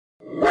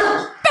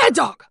Bad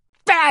dog!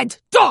 Bad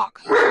dog!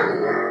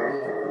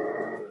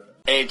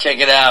 Hey, check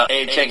it out.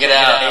 Hey, check it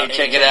out. Hey,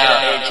 check it out.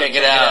 Hey, check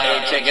it out.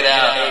 Hey, check it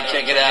out. Hey,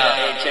 check it out.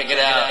 Hey, check it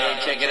out. Hey,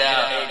 check it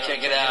out. Hey,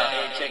 check it out.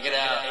 Hey, check it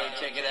out. Hey,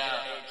 check it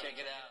out. Hey, check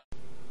it out.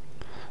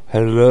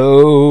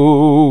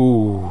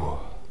 Hello.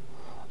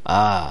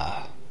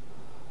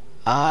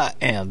 I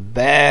am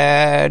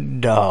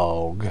Bad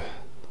Dog,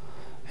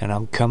 and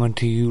I'm coming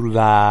to you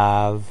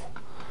live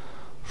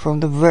from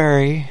the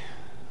very,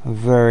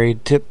 very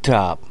tip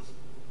top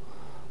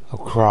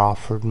of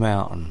Crawford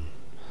Mountain.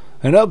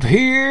 And up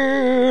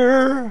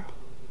here,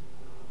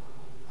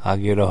 I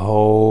get a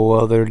whole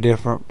other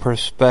different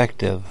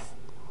perspective.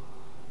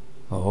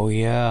 Oh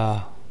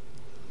yeah.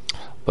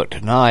 But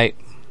tonight,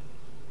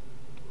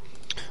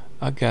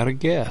 I got a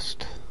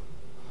guest.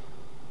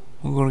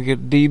 I'm going to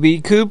get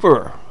DB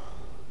Cooper.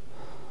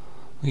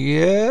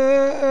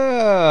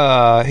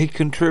 Yeah, he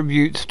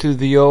contributes to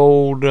the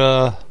old,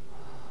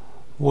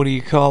 what do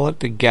you call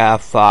it? The Guy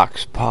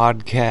Fawkes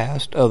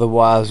podcast,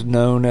 otherwise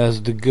known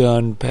as the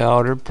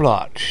Gunpowder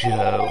Plot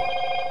Show.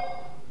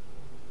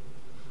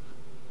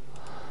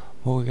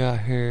 What we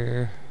got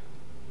here?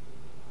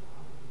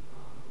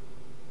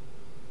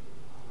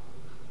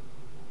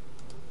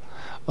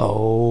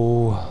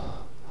 Oh.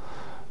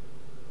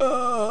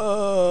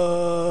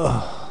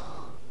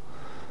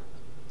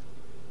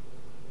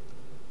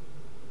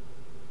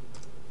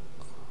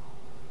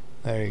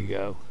 There you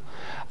go.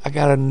 I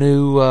got a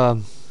new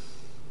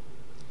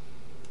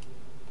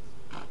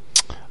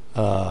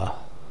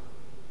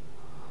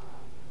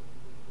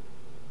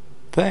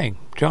thing.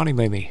 Johnny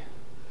made me.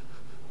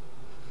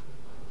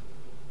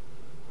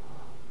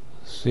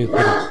 See if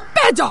it'll...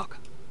 Bad dog!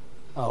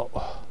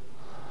 Oh.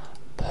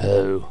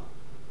 Pooh.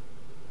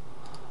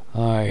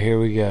 Alright, here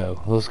we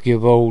go. Let's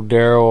give old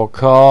Daryl a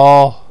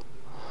call.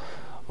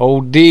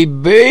 Old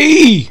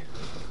DB!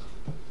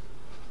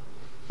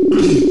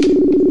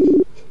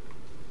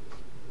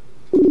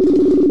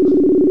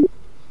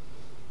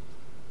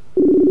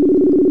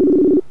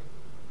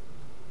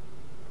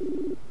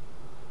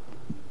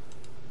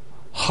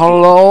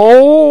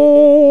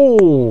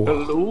 Hello?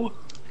 Hello?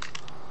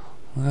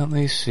 Let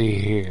me see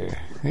here.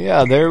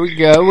 Yeah, there we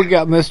go. We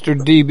got Mr.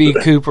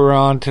 DB Cooper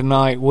on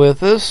tonight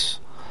with us.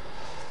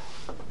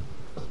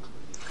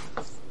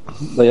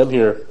 I am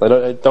here.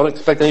 I don't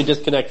expect any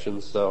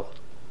disconnections, so.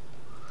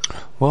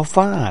 Well,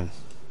 fine.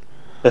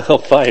 Oh,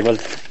 fine. Does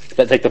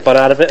that take the fun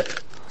out of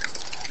it?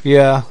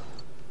 Yeah.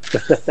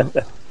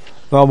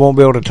 Well, I won't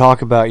be able to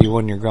talk about you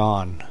when you're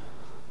gone.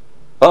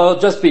 Oh,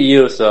 it'll just be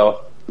you,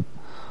 so.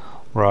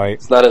 Right.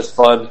 It's not as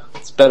fun.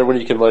 It's better when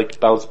you can,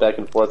 bounce back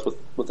and forth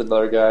with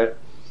another guy.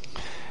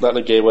 Not in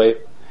a gay way.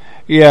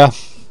 Yeah.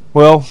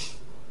 Well,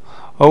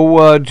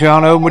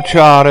 John O.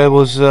 Machado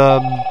was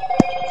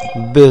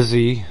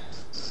busy.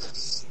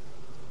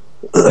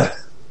 Yeah,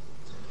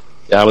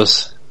 I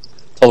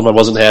told him I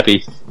wasn't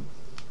happy.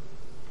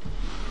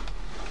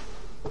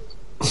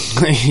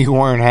 You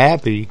weren't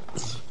happy.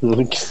 Well,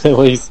 he said he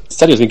was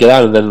going to get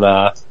out, and then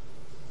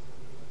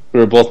we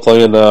were both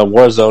playing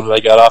Warzone, and I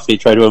got off, and he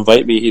tried to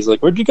invite me. He's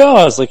like, "Where'd you go?"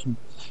 I was like,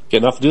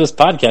 "Getting off to do this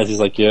podcast." He's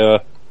like, "Yeah, I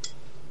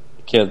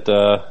can't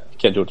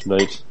do it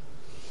tonight."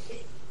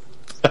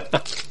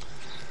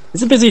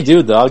 He's a busy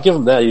dude, though. I'll give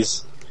him that.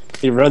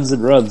 He runs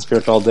and runs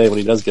pretty much all day when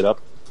he does get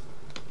up.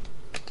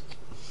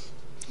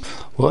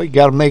 Well, you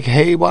got to make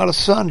hay while the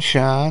sun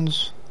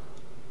shines.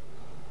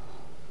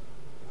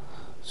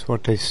 That's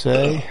what they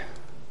say.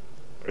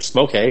 Or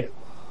smoke hay.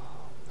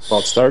 While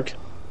it's dark.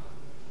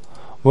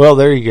 Well,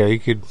 there you go. You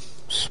could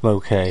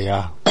smoke hay.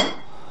 I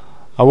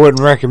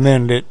wouldn't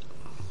recommend it.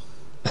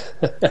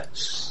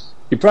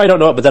 You probably don't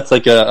know it, but that's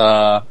like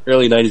a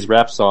early 90s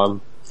rap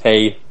song.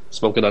 Hay.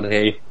 Smoking on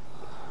hay.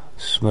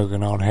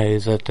 Smoking on hay.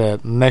 Is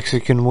that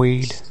Mexican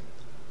weed?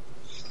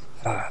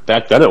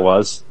 Back then it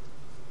was.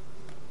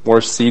 More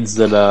seeds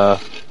than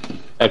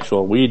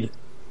actual weed.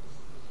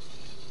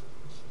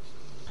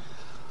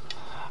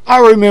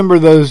 I remember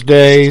those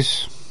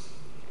days.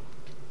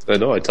 I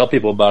know. I tell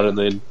people about it and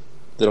they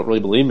don't really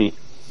believe me.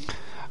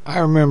 I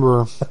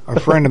remember a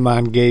friend of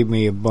mine gave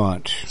me a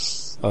bunch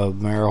of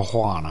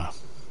marijuana.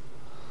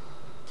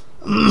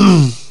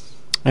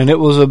 And it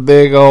was a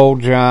big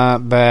old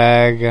giant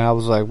bag, and I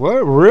was like,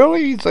 "What,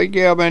 really?" He's like,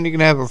 "Yeah, man, you can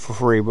have it for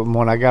free." But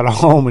when I got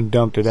home and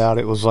dumped it out,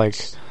 it was like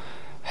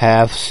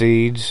half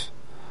seeds.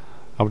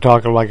 I'm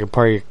talking like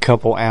probably a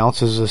couple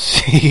ounces of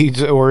seeds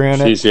that were in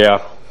it. Jeez,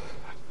 yeah.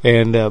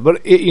 And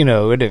but it,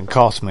 it didn't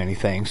cost me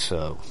anything,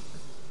 so.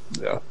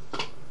 Yeah.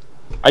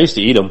 I used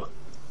to eat them.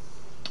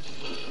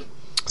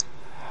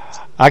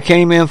 I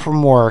came in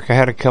from work. I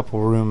had a couple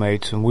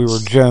roommates, and we were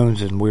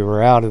jonesing. We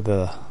were out of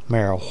the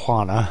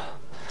marijuana.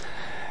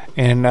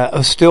 And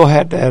I still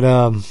had that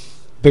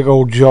big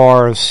old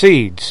jar of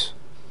seeds.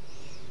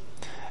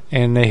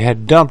 And they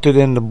had dumped it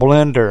in the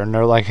blender, and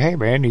they're like, "Hey,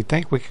 man, you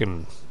think we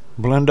can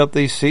blend up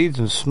these seeds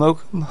and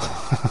smoke them?"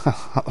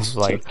 I was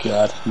like, oh,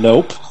 God,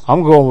 nope.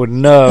 I'm going with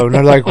no. And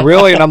they're like,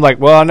 "Really?" And I'm like,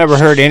 "Well, I never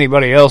heard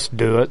anybody else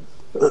do it."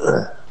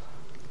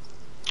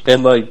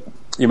 And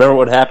You remember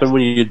what happened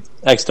when you'd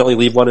accidentally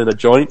leave one in a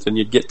joint and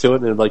you'd get to it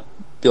and it'd like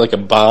be like a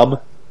bomb?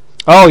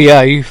 Oh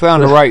yeah, you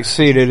found the right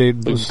seat.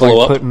 It was blow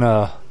like up? putting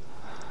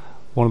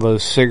one of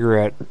those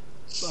cigarette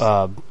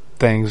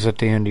things at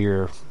the end of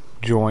your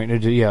joint.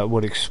 It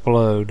would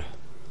explode.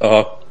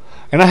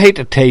 And I hate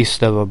the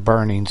taste of a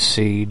burning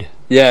seed.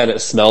 Yeah, and it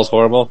smells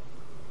horrible.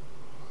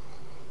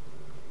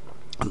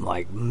 I'm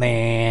like,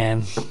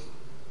 man,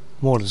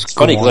 what is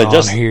funny, going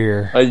 'cause on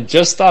here? I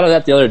just thought of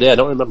that the other day. I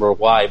don't remember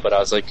why, but I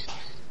was like,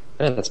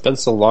 man, it's been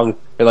so long.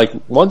 And like I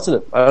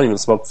don't even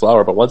smoke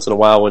flower, but once in a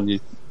while when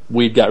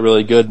weed got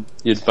really good,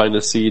 you'd find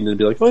a seed and it'd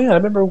be like, oh yeah, I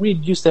remember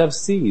weed used to have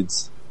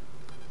seeds.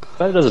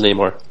 But it doesn't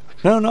anymore.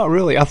 No, not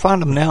really. I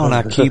find them now and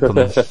I keep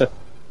them.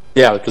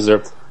 Yeah, because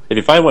if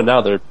you find one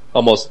now, they're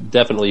almost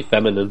definitely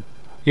feminine.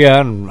 Yeah,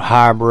 and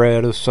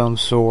hybrid of some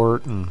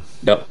sort. And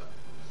Yep.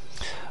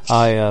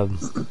 I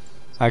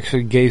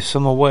actually gave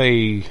some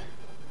away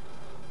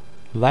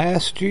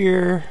last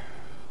year.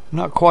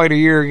 Not quite a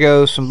year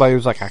ago, somebody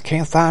was like, I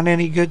can't find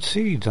any good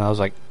seeds. And I was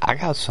like, I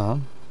got some.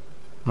 And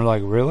they're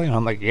like, really? And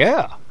I'm like,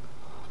 yeah.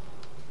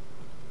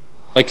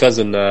 My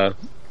cousin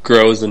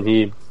grows, and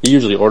he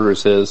usually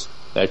orders his,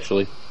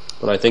 actually.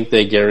 But I think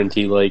they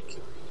guarantee, like,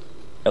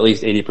 at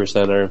least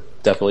 80% are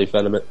definitely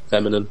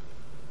feminine.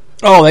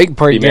 Oh, they can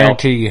probably Female.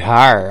 guarantee you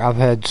higher. I've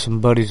had some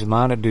buddies of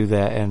mine that do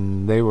that,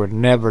 and they were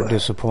never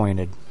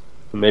disappointed.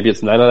 Maybe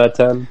it's 9 out of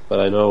 10, but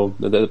I know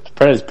the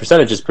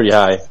percentage is pretty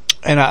high.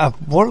 And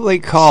what do they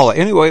call it?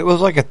 Anyway, it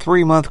was like a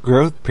 3-month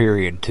growth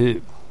period,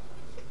 too.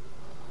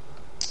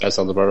 That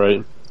sounds about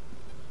right.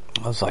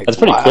 I was like, That's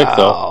pretty quick,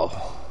 though.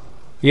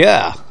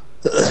 Yeah.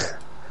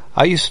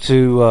 I used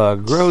to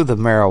grow the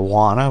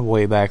marijuana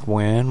way back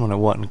when it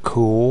wasn't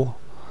cool.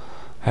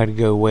 Had to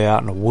go way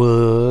out in the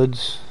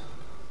woods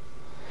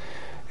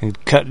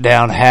and cut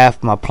down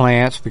half my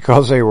plants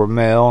because they were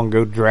male and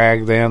go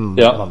drag them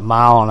a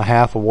mile and a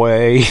half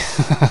away.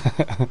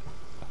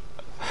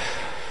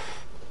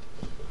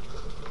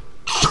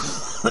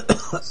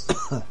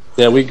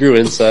 Yeah, we grew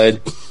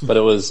inside, but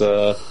it was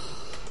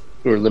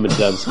we were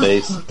limited on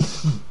space,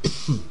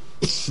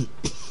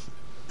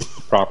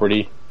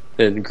 property,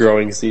 and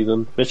growing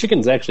season.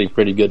 Michigan's actually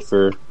pretty good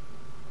for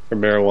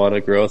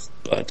marijuana growth,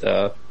 but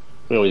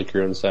we always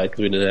grew inside because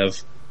we didn't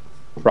have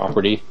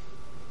property.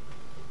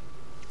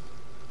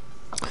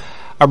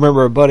 I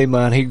remember a buddy of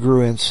mine, he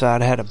grew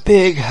inside, had a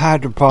big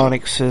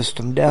hydroponic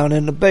system down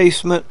in the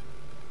basement,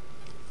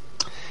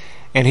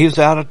 and he was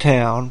out of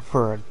town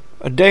for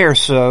a day or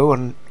so,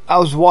 and I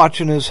was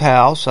watching his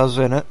house. I was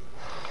in it,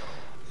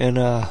 and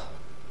I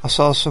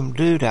saw some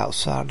dude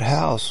outside the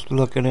house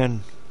looking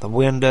in the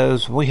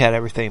windows. We had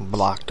everything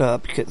blocked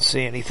up; you couldn't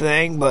see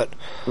anything. But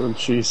Oh,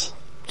 jeez.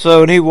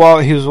 so, and he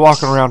was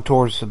walking around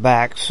towards the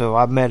back. So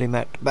I met him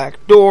at the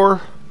back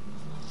door,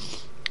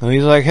 and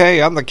he's like,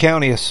 "Hey, I'm the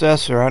county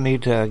assessor. I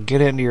need to get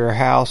into your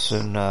house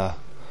and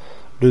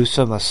do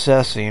some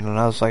assessing." And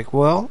I was like,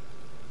 "Well,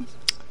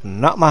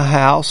 not my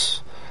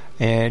house,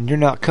 and you're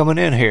not coming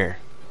in here."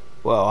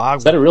 Well,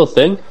 Is that a real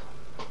thing?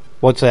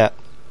 What's that?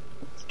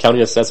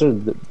 County assessor?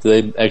 Do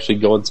they actually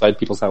go inside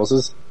people's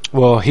houses?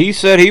 Well, he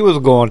said he was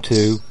going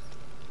to,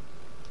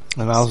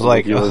 and I was So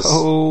like, he was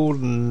 "Oh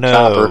no!"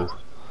 chopper.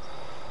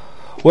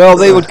 Well,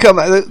 they would come.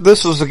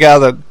 This was the guy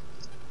that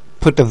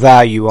put the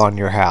value on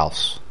your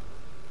house.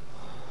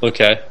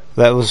 Okay.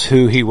 That was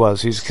who he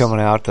was. He's coming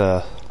out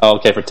to, Oh,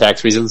 okay, for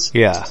tax reasons?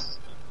 yeah.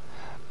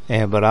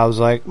 But I was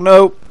like,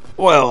 "Nope."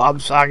 Well,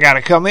 I got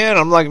to come in.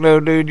 I'm like, "No,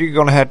 dude, you're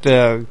going to have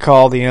to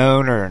call the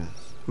owner and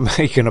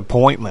make an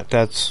appointment."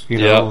 That's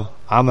he's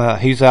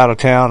out of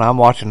town. I'm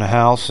watching the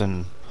house,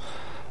 and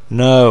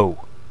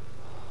no.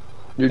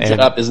 Your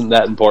job isn't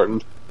that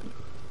important.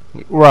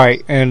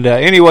 Right, and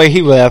anyway,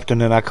 he left, and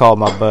then I called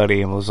my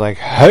buddy and was like,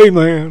 "Hey,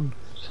 man,"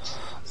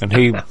 and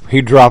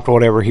he dropped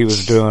whatever he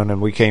was doing,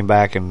 and we came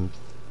back and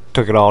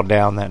took it all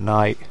down that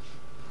night.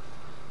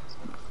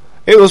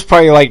 It was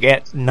probably like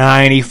at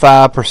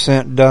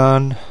 95%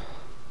 done.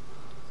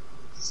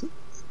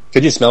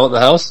 Could you smell it in the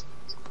house?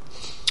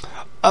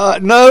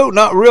 No,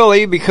 not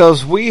really,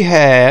 because we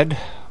had,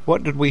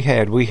 what did we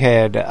had? We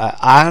had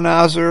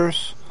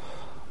ionizers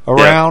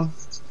around.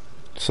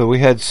 So we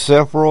had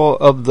several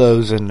of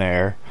those in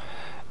there,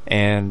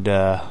 and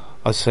I'd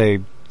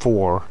say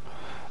 4,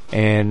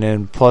 and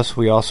then plus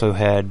we also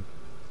had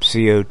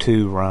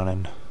CO2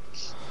 running.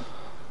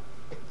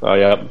 Oh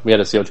yeah, we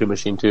had a CO2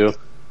 machine too.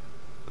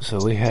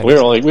 So we had. We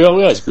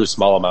always grew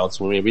small amounts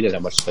when we didn't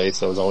have much space,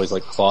 so it was always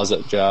like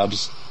closet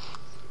jobs.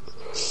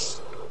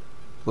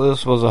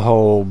 This was a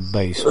whole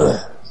basement.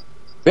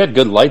 We had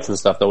good lights and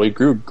stuff though. We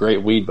grew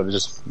great weed, but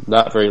just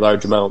not very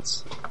large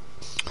amounts.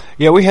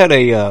 Yeah, we had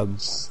a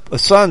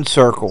sun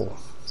circle.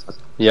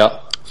 Yeah.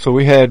 So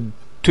we had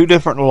 2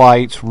 different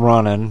lights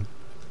running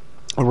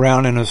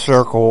around in a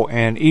circle,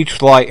 and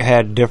each light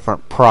had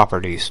different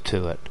properties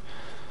to it.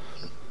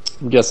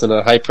 I'm guessing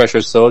a high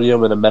pressure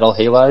sodium and a metal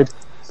halide.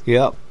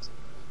 Yep.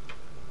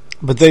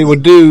 But they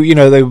would do,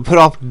 they would put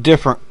off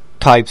different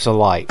types of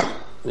light.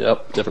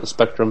 Yep, different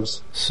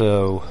spectrums.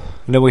 So,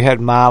 and then we had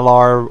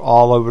Mylar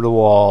all over the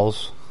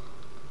walls.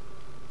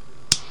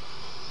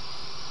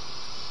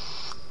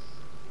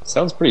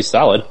 Sounds pretty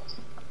solid.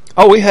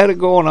 Oh, we had it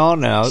going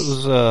on now. It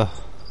was,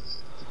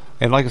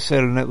 and like I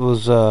said, and it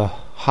was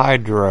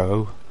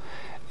hydro,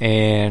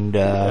 and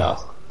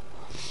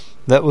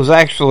that was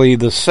actually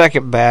the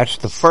second batch.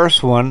 The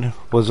first one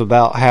was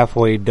about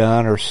halfway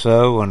done or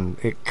so, and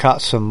it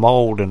caught some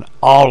mold, and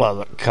all of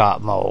it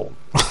caught mold.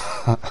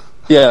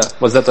 Yeah,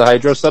 was that the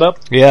hydro setup?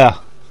 Yeah.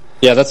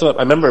 Yeah, that's what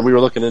I remember. We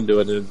were looking into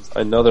it, and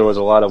I know there was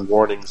a lot of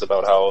warnings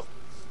about how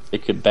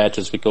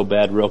batches could go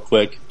bad real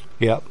quick.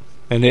 Yep,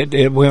 and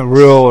it went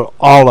real,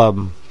 all of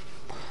them.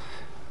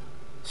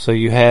 So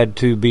you had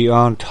to be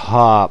on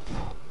top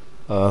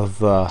of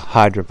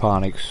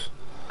hydroponics.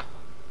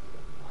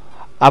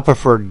 I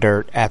preferred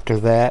dirt after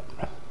that.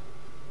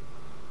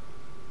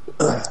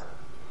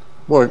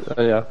 More,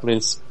 yeah. I mean,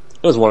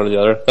 it was one or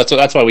the other.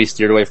 That's why we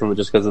steered away from it,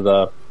 just because of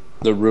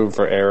the room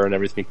for error and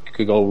everything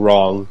could go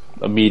wrong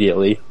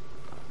immediately.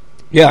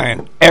 Yeah,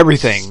 and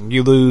everything.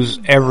 You lose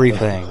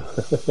everything.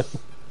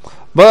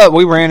 But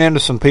we ran into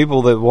some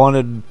people that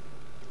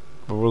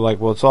were like,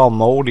 well, it's all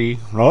moldy.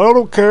 I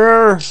don't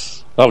care.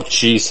 Oh,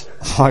 jeez.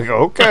 Like,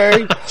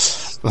 okay.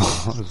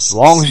 As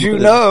long as you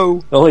know.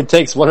 It only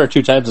takes 1 or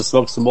 2 times to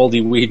smoke some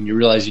moldy weed and you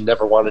realize you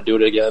never want to do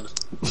it again.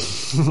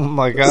 I'm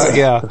like,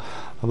 yeah.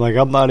 I'm like,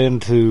 I'm not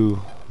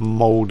into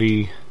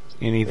moldy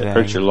anything. It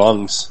hurts your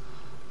lungs.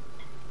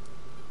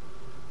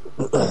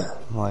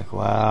 I'm like,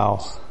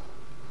 wow.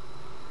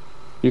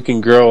 You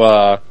can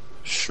grow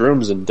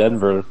shrooms in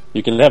Denver.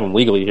 You can have them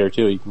legally here,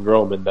 too. You can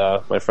grow them,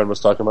 and my friend was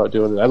talking about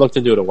doing it. I looked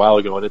into it a while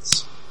ago, and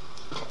it's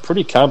a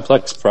pretty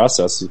complex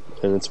process,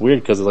 and it's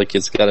weird because like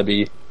it's got to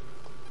be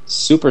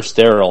super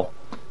sterile.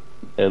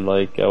 And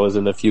like I was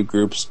in a few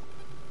groups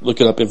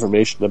looking up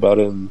information about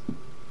it, and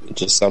it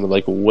just sounded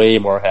like way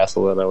more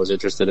hassle than I was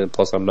interested in.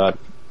 Plus, I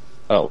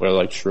don't really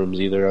like shrooms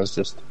either. I was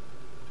just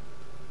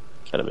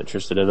kind of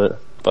interested in it,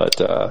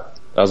 but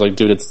I was like,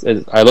 dude,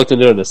 I looked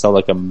into it and it sounded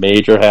like a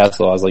major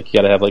hassle. I was like, you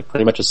got to have like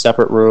pretty much a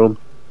separate room.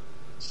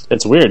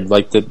 It's weird.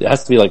 Like it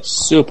has to be like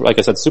super, like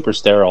I said, super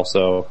sterile.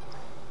 So,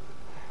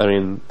 I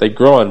mean, they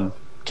grow on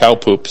cow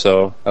poop,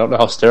 so I don't know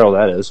how sterile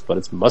that is, but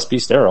it must be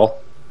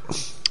sterile.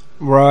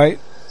 Right.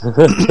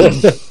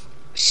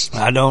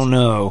 I don't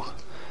know.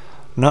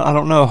 No, I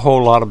don't know a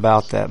whole lot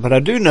about that, but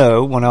I do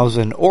know when I was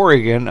in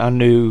Oregon, I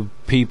knew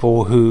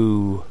people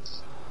who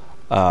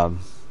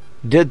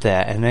did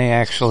that, and they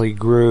actually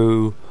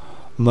grew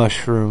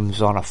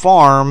mushrooms on a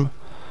farm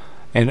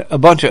and a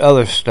bunch of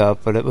other stuff,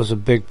 but it was a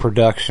big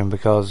production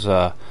because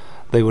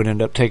they would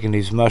end up taking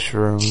these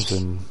mushrooms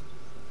and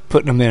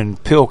putting them in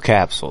pill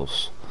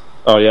capsules.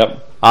 Oh,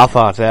 yep. I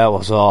thought that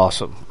was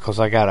awesome because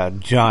I got a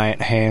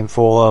giant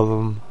handful of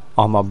them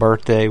on my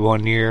birthday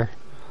one year.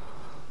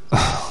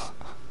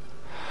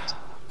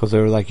 Because they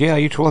were like, yeah,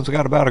 each one's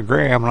got about 1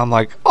 gram. And I'm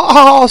like,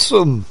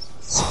 awesome.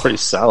 It's pretty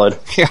solid.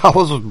 Yeah, I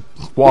was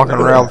walking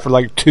around for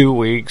like 2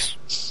 weeks,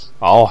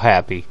 all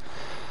happy.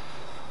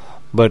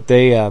 But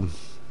they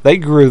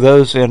grew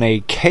those in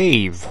a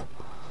cave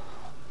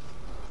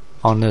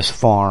on this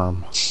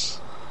farm.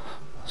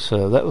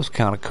 So that was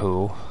kind of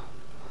cool.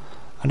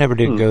 I never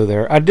did go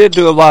there. I did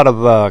do a lot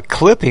of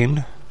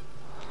clipping.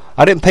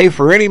 I didn't pay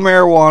for any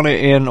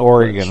marijuana in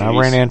Oregon. I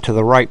ran into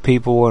the right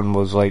people and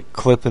was like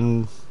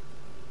clipping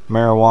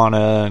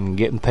marijuana and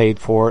getting paid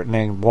for it, and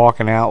then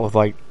walking out with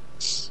like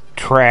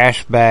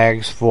trash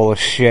bags full of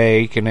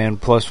shake, and then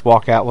plus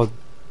walk out with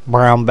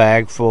brown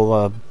bag full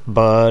of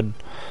bud.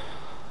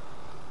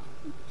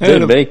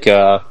 Did make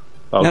go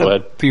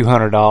ahead. A few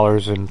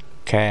 $100s in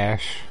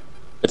cash.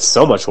 It's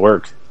so much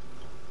work.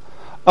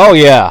 Oh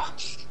yeah.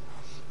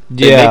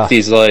 They make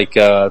these like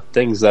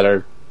things that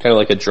are kind of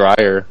like a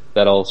dryer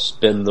that'll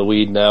spin the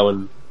weed now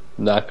and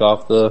knock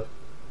off the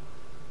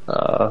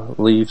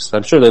leaves.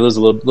 I'm sure they lose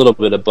a little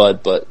bit of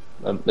bud, but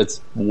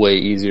it's way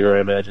easier,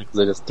 I imagine, because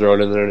they just throw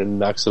it in there and it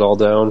knocks it all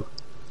down.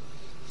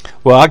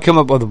 Well, I come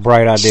up with a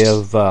bright idea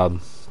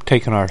of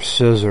taking our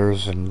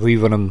scissors and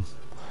leaving them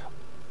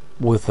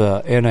with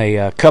in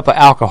a cup of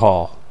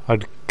alcohol.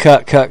 I'd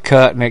cut,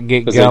 and it'd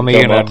get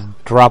gummy, and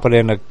I'd drop it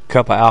in a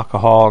cup of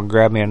alcohol and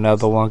grab me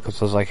another one,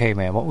 because I was like, hey,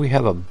 man, we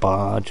have a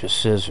bunch of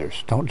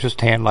scissors. Don't just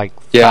hand, like,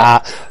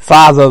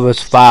 five of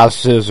us 5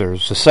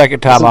 scissors. The second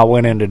time I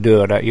went in to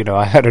do it,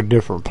 I had a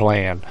different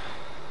plan.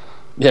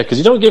 Yeah, because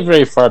you don't get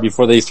very far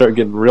before they start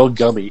getting real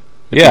gummy.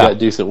 If you got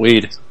decent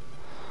weed.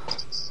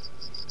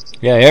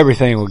 Yeah,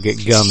 everything would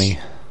get gummy.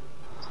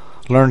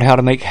 Learned how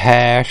to make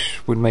hash.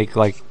 We'd make,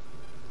 like,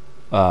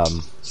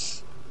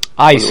 ice hash.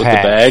 The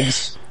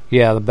bags?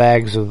 Yeah, the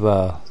bags of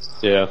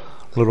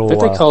little. I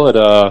think they call it.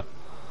 I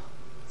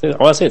want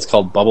to say it's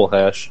called bubble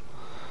hash.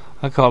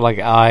 I call it like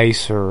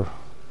ice, or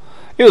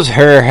it was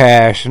hair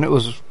hash, and it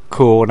was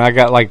cool. And I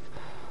got like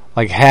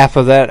half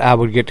of that I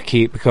would get to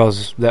keep,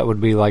 because that would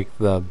be like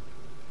the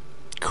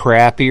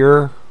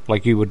crappier.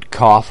 Like you would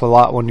cough a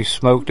lot when you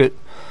smoked it.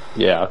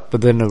 Yeah.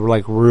 But then the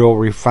like real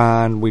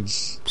refined,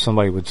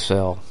 somebody would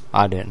sell.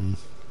 I didn't.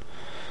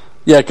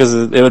 Yeah, because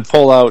it would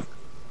pull out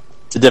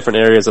to different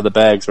areas of the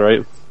bags,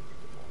 right?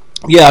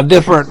 Yeah,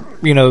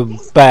 different,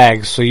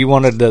 bags. So you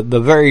wanted the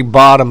very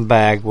bottom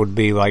bag would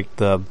be like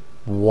the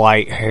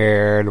white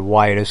hair, the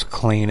whitest,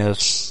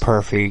 cleanest,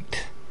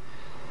 perfect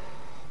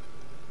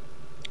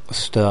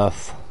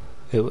stuff.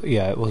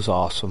 It was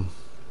awesome.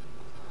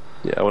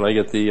 Yeah, when I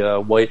get the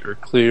white or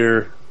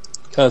clear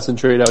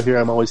concentrate out here,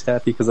 I'm always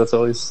happy because that's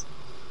always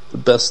the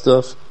best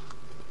stuff.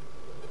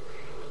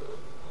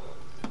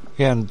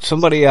 Yeah, and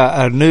somebody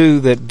I knew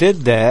that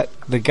did that,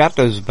 that got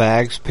those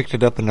bags, picked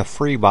it up in the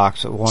free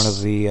box at one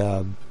of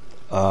the,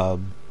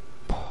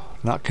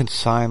 not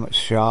consignment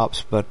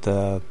shops,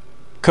 but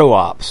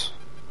co-ops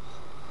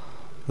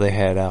they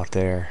had out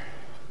there.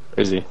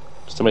 Crazy.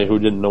 Somebody who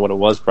didn't know what it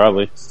was,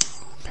 probably.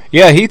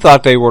 Yeah, he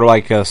thought they were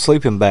like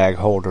sleeping bag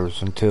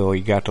holders until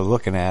he got to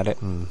looking at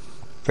it and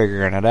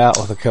figuring it out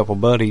with a couple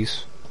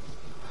buddies.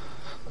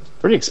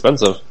 Pretty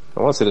expensive.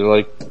 I want to say they're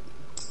like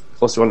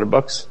close to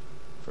 $100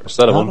 for a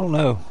set of them. I don't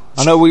know.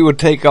 I know we would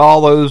take all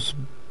those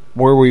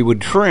where we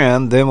would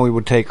trim, then we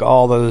would take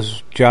all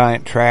those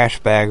giant trash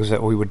bags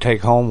that we would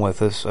take home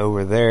with us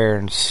over there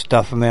and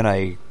stuff them in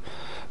a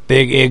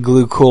big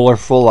igloo cooler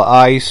full of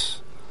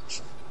ice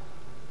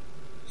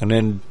and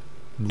then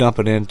dump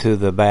it into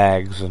the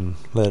bags and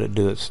let it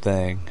do its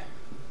thing.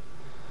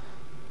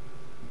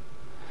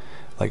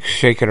 Like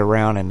shake it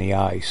around in the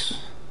ice.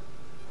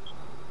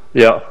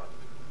 Yeah.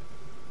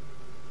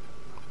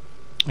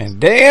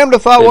 And damned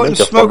if I They wasn't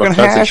make a form smoking of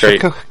hash a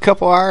concentrate.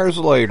 couple hours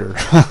later.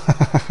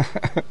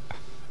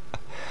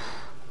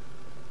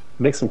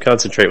 Make some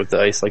concentrate with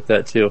the ice like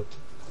that, too.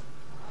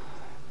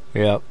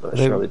 Yep. I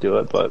should probably do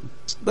it, but...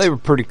 They were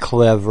pretty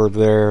clever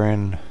there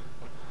in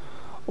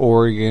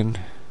Oregon.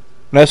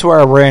 And that's where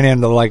I ran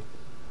into like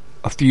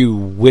a few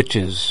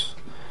witches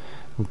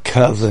and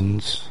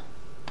covens.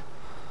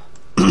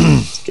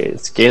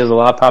 It's gaining a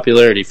lot of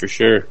popularity for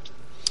sure.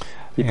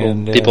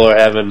 People are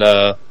having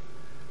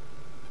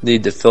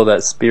need to fill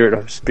that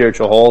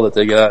spiritual hole that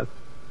they got.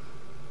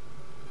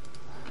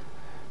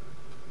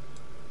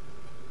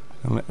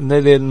 And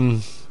they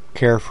didn't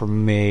care for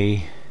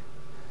me.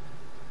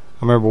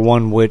 I remember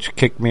one witch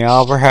kicked me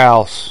out of her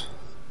house.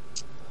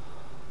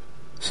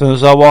 As soon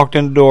as I walked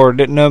in the door,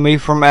 didn't know me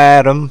from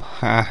Adam.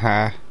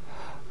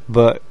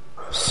 But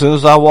as soon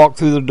as I walked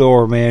through the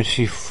door, man,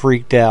 she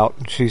freaked out.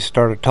 She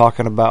started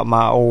talking about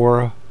my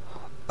aura.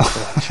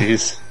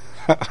 Jeez.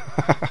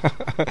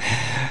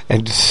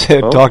 And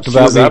talked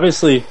about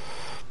me.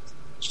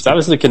 She's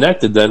obviously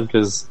connected then,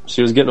 because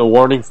she was getting a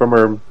warning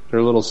from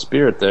her little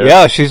spirit there.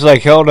 Yeah, she's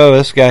like, hell no,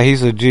 this guy,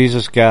 he's a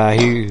Jesus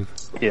guy.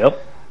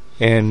 Yep.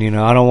 And,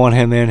 I don't want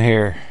him in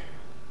here.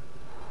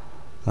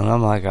 And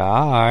I'm like,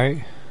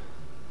 alright.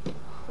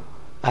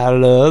 I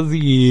love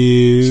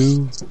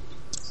you.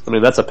 I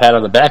mean, that's a pat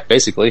on the back,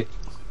 basically.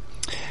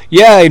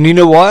 Yeah, and you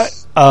know what?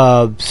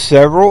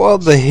 Several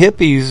of the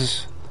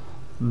hippies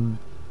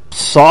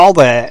saw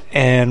that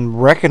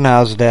and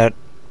recognized that.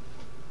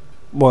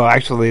 Well,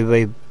 actually,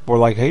 they were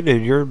like, hey,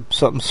 dude, you're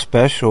something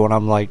special. And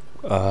I'm like,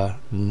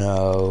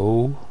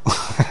 no.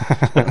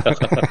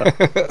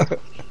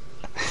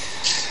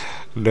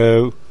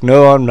 No,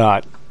 I'm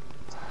not.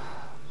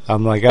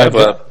 I'm like,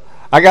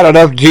 I got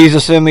enough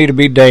Jesus in me to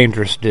be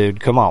dangerous, dude.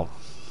 Come on.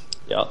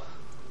 Yeah.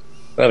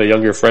 I have a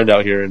younger friend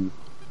out here, and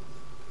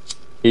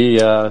he's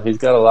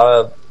got a lot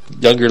of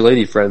younger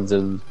lady friends,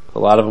 and a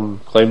lot of them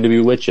claim to be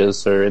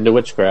witches or into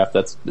witchcraft.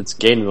 It's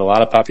gaining a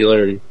lot of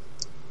popularity.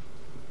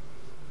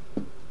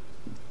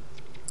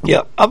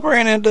 Yep, I've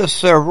ran into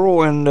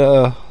several,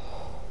 and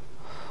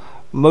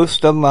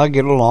most of them I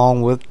get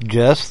along with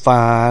just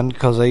fine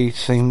because they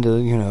seem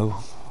to,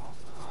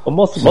 Well,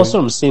 most of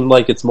them seem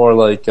like it's more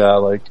like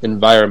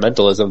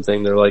environmentalism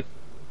thing. They're like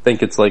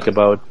think it's like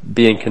about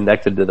being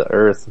connected to the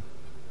earth.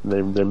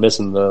 They're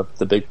missing the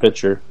big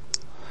picture.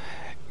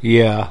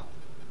 Yeah.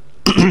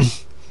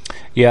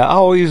 Yeah, I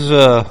always,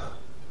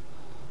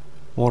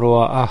 what do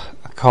I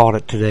called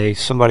it today?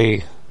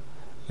 Somebody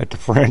at the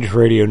Fringe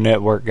Radio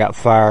Network got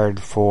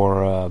fired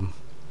for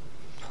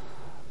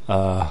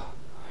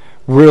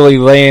really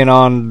laying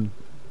on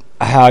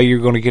how you're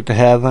going to get to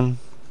heaven.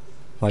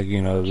 Like,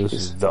 this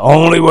is the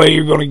only way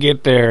you're going to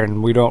get there,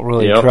 and we don't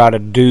really try to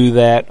do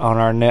that on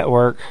our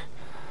network.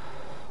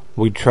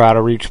 We try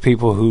to reach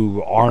people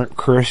who aren't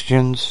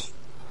Christians.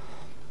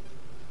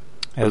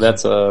 And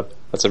that's a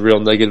real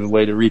negative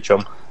way to reach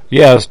them.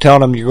 Yeah, I was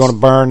telling them you're going to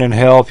burn in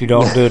hell if you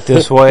don't do it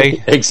this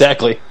way.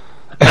 Exactly.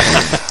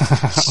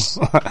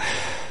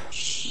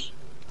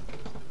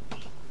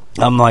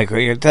 I'm like,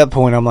 at that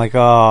point, I'm like,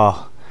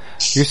 oh,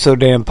 you're so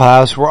damn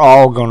pious. We're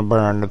all going to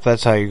burn if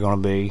that's how you're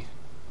going to be.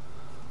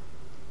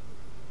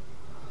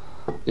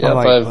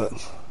 Yeah,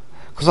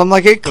 because I'm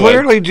like, it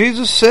clearly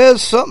Jesus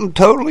says something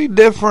totally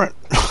different.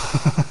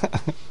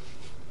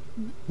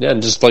 Yeah,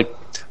 and just like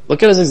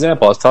look at his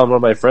example. I was telling one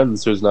of my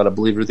friends who's not a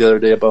believer the other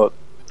day about,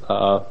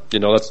 I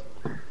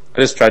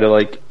just try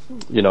to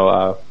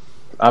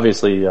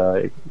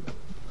obviously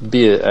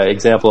be an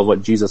example of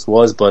what Jesus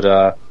was,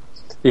 but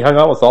he hung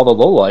out with all the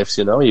lowlifes.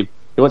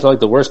 He went to like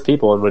the worst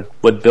people and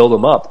would build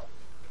them up,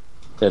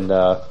 and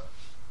so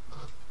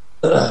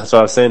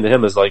I was saying to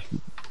him is like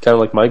kind of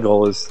like my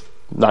goal is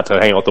not to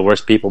hang out with the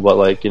worst people, but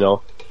like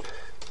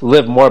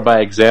live more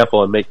by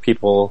example and make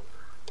people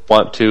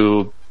want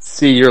to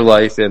see your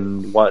life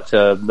and want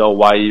to know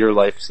why your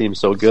life seems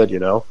so good.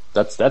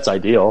 That's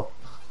ideal.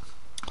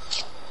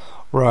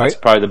 Right.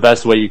 That's probably the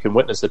best way you can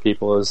witness to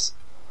people is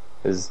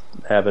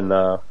having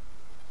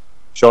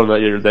showing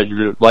that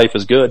your life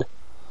is good.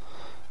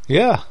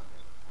 Yeah.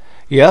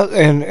 Yeah,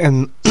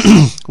 and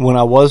when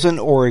I was in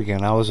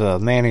Oregon, I was a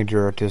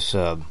manager at this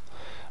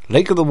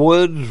Lake of the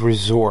Woods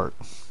resort,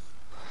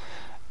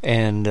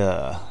 and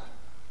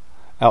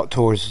out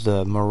towards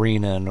the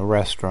marina and the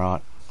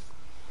restaurant,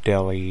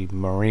 Deli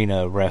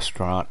Marina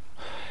restaurant.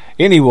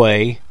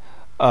 Anyway,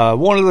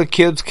 one of the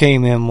kids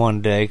came in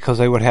one day because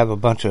they would have a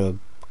bunch of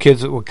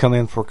kids that would come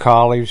in for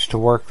college to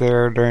work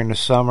there during the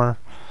summer,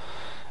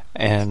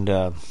 and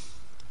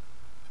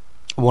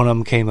one of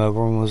them came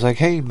over and was like,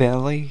 "Hey,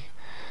 Bentley,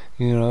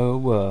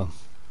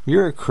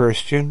 you're a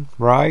Christian,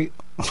 right?"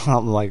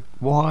 I'm like,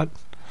 "What?"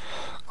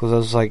 Because I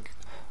was like,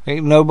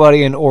 ain't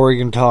nobody in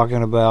Oregon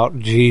talking about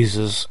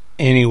Jesus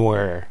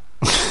anywhere.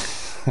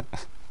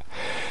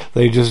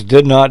 They just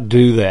did not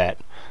do that.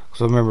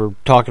 So I remember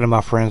talking to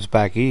my friends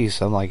back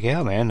east. I'm like,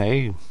 yeah, man,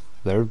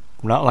 they're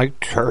not like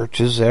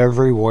churches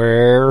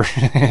everywhere.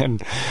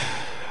 And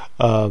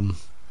I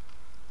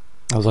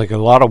was like, a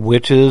lot of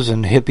witches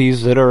and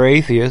hippies that are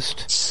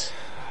atheists.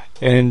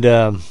 And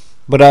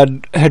but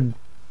I had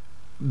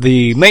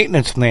the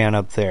maintenance man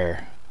up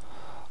there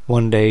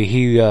one day.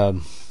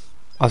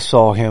 I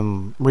saw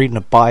him reading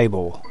a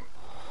Bible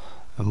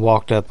and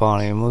walked up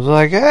on him and was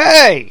like,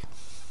 "Hey,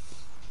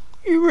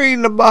 you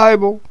reading the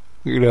Bible?"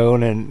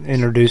 And then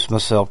introduced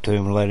myself to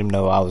him and let him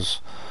know I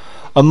was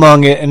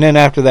among it. And then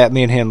after that,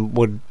 me and him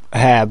would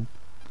have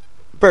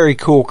very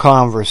cool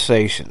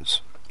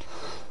conversations.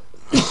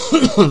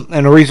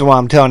 And the reason why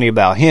I'm telling you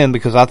about him,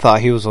 because I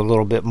thought he was a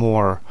little bit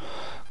more,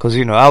 because,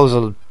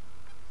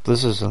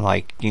 this is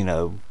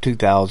in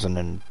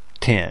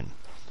 2010.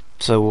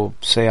 So we'll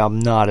say I'm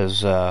not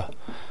as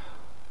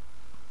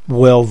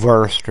well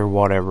versed or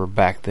whatever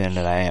back then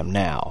that I am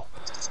now.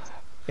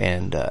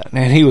 And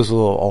he was a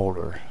little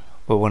older.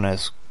 But when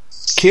this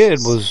kid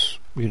was,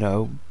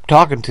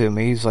 talking to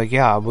me, he's like,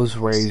 "Yeah, I was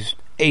raised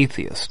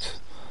atheist."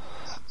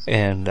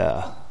 And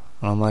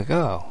I'm like,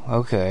 "Oh,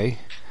 okay."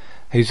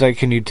 He's like,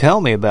 "Can you tell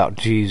me about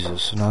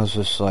Jesus?" And I was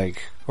just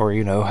like, or,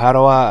 how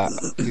do I,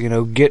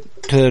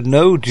 get to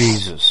know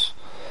Jesus?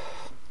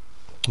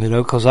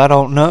 Because I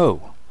don't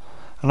know.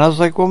 And I was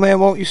like, "Well, man,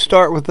 won't you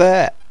start with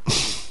that?"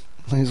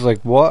 He's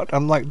like, "What?"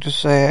 I'm like, "Just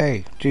say,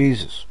 hey,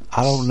 Jesus,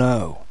 I don't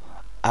know.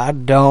 I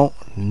don't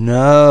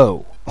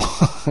know.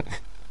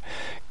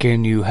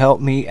 Can you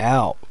help me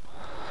out?"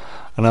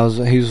 And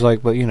he was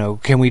like, "But,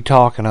 can we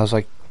talk?" And I was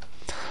like,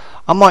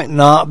 I might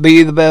not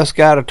be the best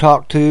guy to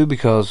talk to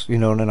because,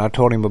 and then I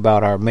told him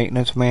about our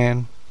maintenance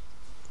man.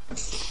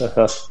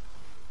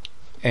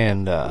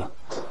 And I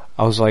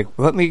was like,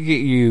 let me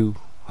get you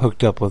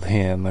hooked up with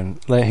him and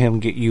let him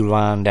get you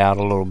lined out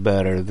a little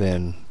better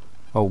than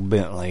old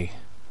Bentley.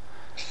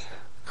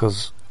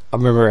 Because I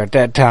remember at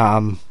that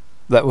time,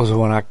 that was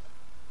when I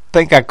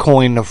think I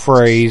coined the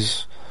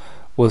phrase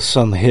with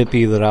some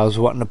hippie that I was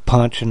wanting to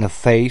punch in the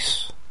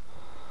face.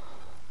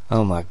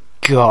 Oh my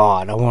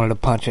God, I wanted to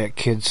punch that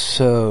kid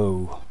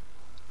so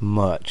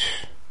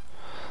much.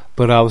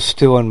 But I was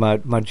still in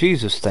my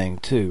Jesus thing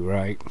too,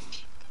 right?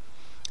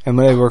 And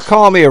they were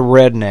calling me a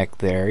redneck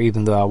there,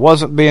 even though I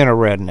wasn't being a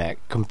redneck.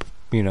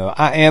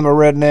 I am a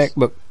redneck,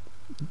 but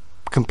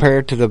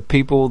compared to the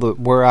people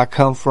where I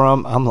come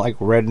from, I'm like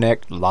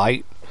redneck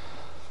light.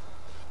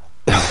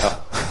 Pretty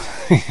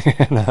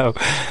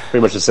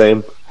much the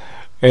same.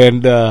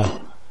 And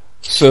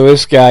so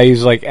this guy,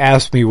 he's like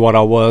asked me what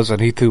I was,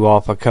 and he threw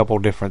off a couple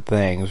different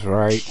things,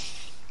 right?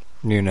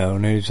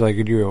 And he's like,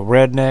 "You're a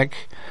redneck?"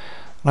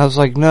 And I was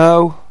like,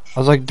 "No." I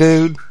was like,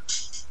 "Dude,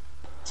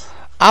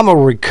 I'm a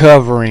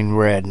recovering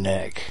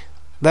redneck.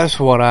 That's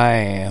what I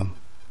am.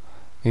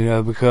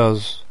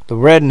 Because the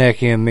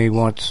redneck in me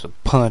wants to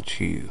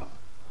punch you.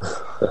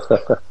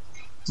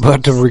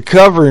 But the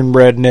recovering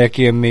redneck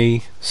in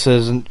me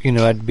says,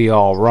 I'd be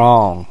all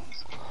wrong."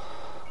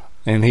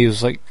 And he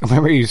was like, I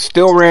remember he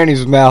still ran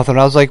his mouth, and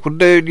I was like, "Well,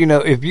 dude,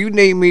 if you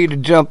need me to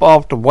jump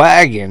off the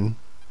wagon,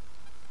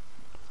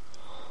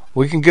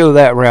 we can go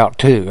that route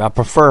too. I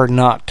prefer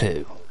not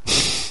to."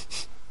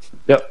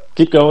 Yep,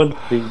 keep going.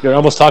 You're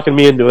almost talking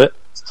me into it.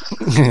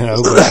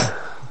 But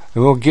it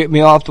won't get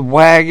me off the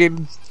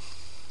wagon.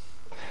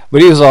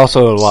 But he was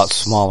also a lot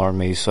smaller than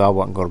me, so I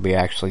wasn't going to be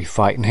actually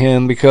fighting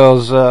him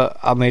because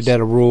I made that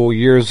a rule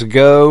years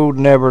ago,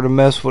 never to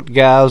mess with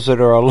guys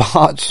that are a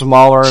lot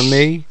smaller than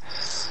me.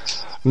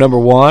 Number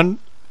one,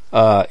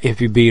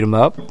 if you beat them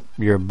up,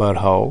 you're a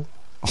butthole.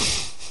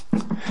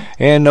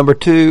 And number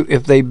two,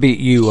 if they beat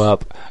you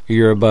up,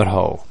 you're a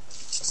butthole.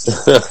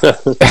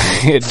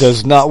 It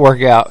does not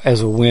work out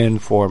as a win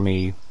for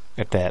me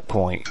at that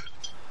point.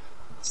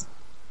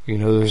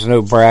 There's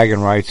no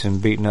bragging rights in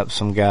beating up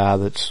some guy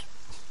that's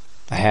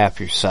half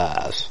your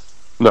size.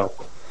 No.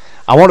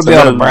 I want to be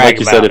able to brag like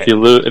you about said, it. If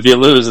you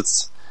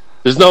lose,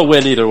 there's no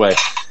win either way.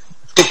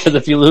 Because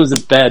if you lose,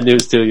 it's bad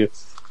news to you.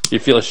 You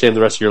feel ashamed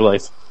the rest of your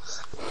life.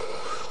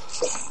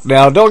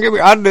 Now, don't get me.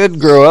 I did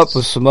grow up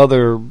with some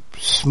other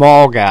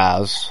small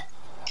guys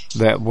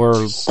that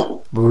were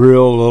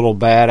real little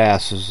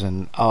badasses,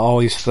 and I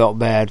always felt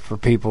bad for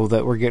people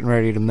that were getting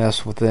ready to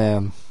mess with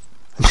them.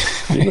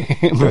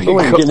 What are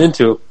you getting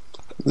into?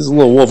 This is a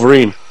little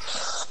Wolverine.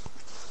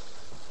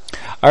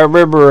 I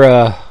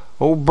remember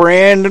old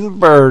Brandon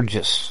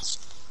Burgess.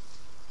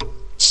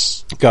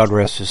 God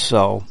rest his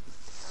soul.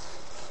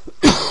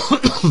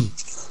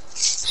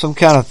 Some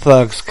kind of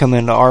thugs come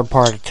into our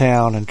part of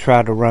town and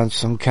try to run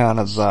some kind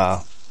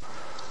of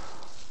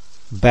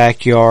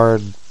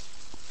backyard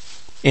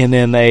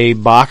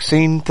MMA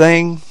boxing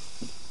thing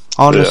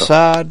on the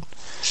side.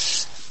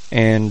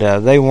 And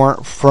they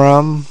weren't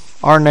from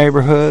our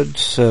neighborhood,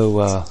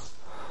 so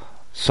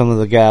some of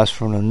the guys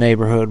from the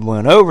neighborhood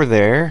went over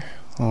there.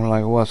 And we're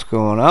like, what's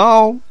going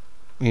on?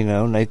 You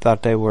know, and they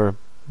thought they were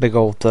big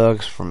old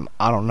thugs from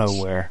I don't know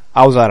where.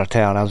 I was out of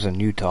town. I was in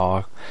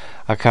Utah.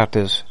 I caught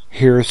this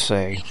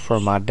hearsay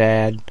from my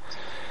dad,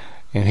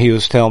 and he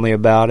was telling me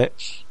about it.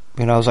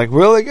 And I was like,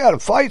 really? Got a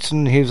fights?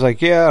 And he was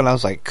like, yeah. And I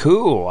was like,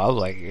 cool. I was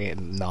like, yeah,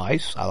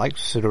 nice. I like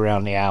to sit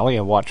around the alley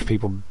and watch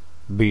people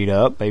beat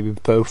up, maybe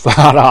throw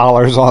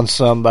 $5 on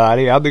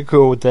somebody. I'd be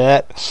cool with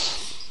that.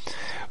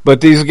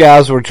 But these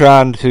guys were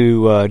trying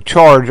to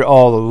charge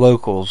all the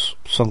locals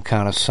some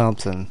kind of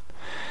something.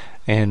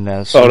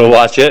 And so to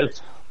watch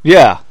it?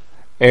 Yeah.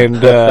 And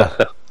you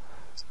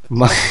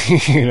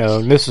know,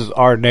 and this is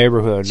our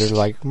neighborhood. They're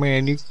like,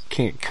 man, you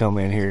can't come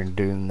in here and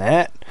do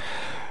that.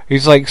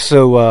 He's like,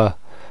 so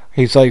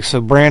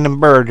Brandon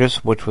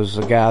Burgess, which was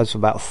the guy's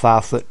about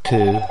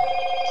 5'2",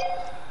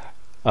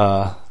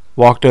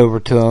 walked over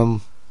to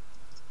him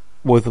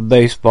with a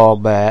baseball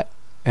bat,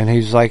 and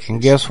he's like, and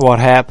guess what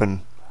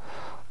happened?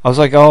 I was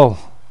like, oh,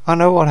 I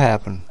know what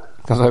happened.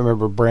 Because I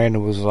remember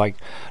Brandon was like,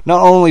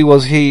 not only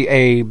was he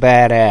a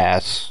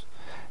badass,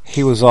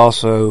 he was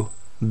also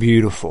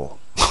beautiful.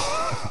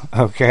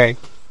 Okay?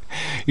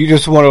 You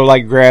just want to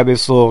like grab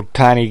this little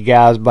tiny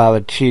guys by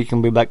the cheek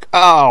and be like,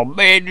 oh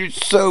man, you're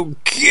so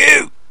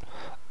cute.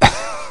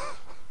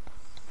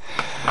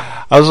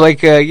 I was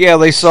like, yeah,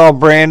 they saw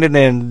Brandon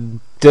and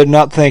did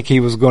not think he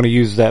was going to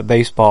use that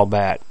baseball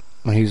bat.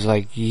 And he's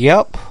like,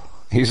 yep.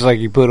 He's like,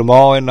 you put them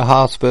all in the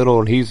hospital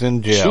and he's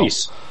in jail.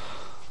 Jeez.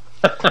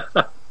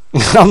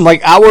 I'm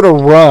like, I would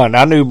have run.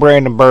 I knew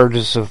Brandon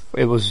Burgess. If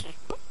it was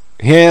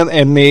him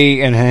and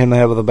me and him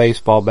with a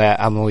baseball bat,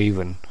 I'm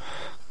leaving.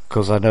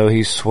 Because I know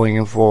he's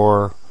swinging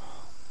for,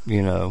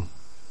 you know,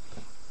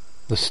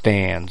 the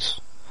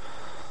stands.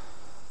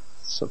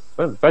 So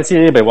if I see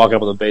anybody walking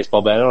up with a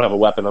baseball bat, I don't have a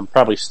weapon, I'm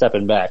probably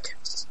stepping back.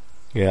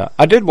 Yeah.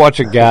 I did watch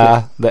a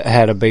guy that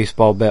had a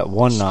baseball bat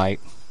one night.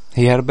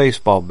 He had a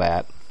baseball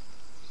bat.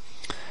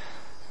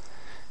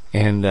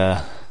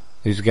 And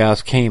these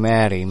guys came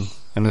at him.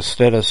 And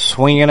instead of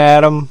swinging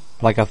at him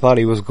like I thought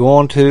he was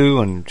going to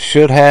and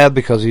should have,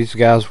 because these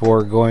guys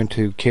were going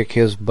to kick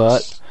his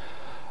butt,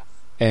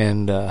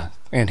 and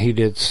he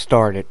did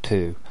start it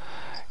too.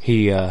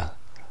 He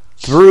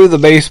threw the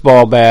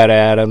baseball bat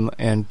at him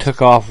and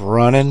took off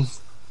running.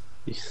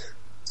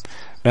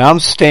 Now I'm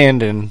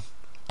standing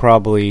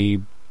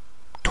probably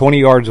 20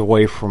 yards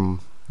away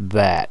from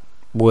that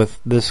with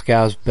this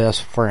guy's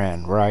best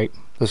friend, right?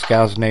 This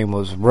guy's name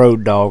was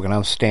Road Dogg, and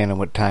I'm standing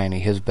with Tiny,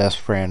 his best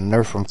friend. And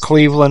they're from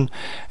Cleveland,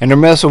 and they're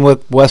messing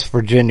with West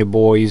Virginia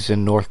boys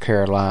in North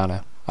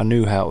Carolina. I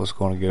knew how it was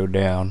going to go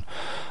down.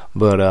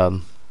 But,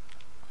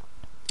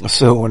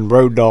 so when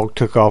Road Dogg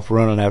took off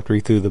running after he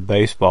threw the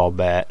baseball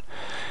bat,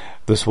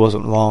 this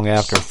wasn't long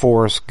after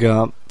Forrest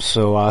Gump,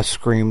 so I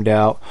screamed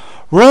out,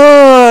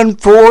 "Run,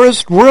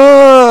 Forrest,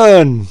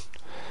 run!"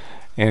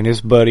 And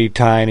his buddy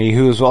Tiny,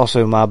 who was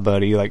also my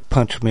buddy, like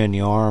punched me in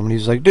the arm. And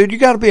he's like, dude, you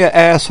gotta be an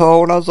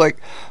asshole. And I was like,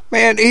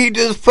 man, he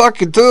just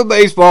fucking threw a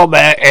baseball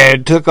bat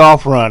and took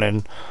off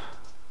running.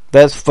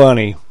 That's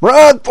funny.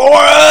 Run,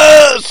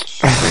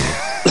 Forrest!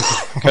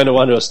 Kind of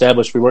wanted to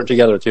establish we weren't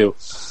together, too.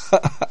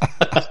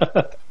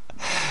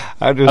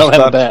 I don't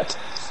have a bat.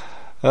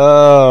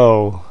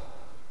 Oh.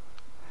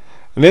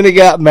 And then he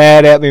got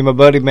mad at me. My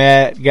buddy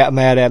Matt got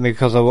mad at me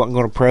because I wasn't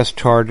going to press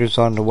charges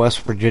on the West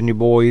Virginia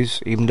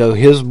boys, even though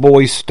his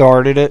boys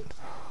started it.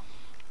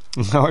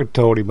 And I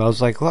told him, I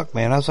was like, look,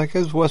 man, it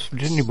was West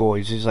Virginia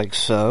boys. He's like,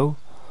 so?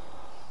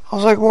 I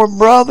was like, we're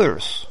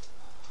brothers.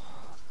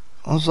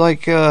 I was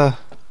like, I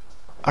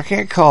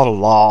can't call the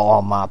law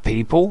on my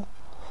people.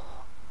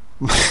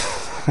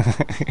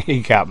 He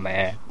got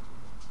mad.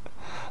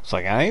 It's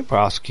like, I ain't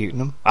prosecuting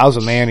them. I was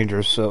a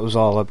manager, so it was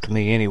all up to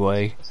me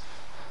anyway.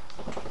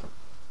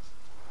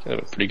 Kind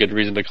of a pretty good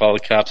reason to call the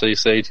cops, they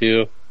say,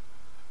 too.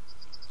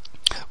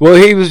 Well,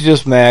 he was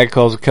just mad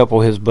because a couple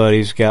of his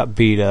buddies got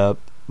beat up.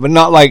 But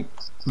not like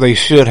they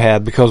should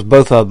have, because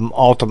both of them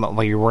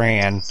ultimately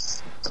ran.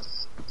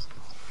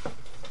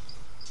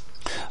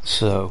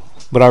 So,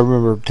 but I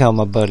remember telling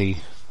my buddy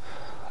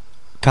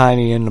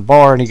Tiny in the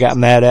bar, and he got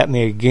mad at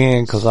me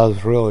again because I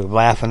was really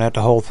laughing at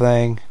the whole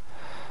thing.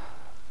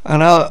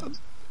 And I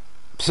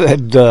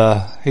said,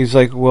 he's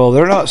like, well,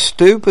 they're not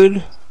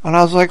stupid. And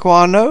I was like, well,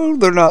 I know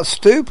they're not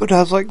stupid. I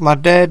was like, my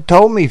dad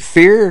told me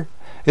fear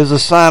is a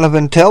sign of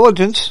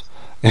intelligence.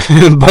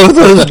 And both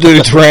those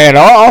dudes ran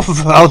off.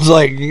 I was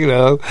like,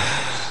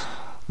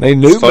 they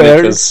knew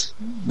better.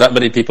 Not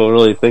many people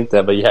really think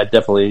that, but you had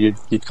definitely,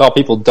 you'd call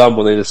people dumb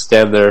when they just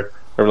stand there,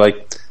 or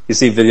like, you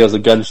see videos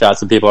of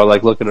gunshots and people are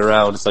like looking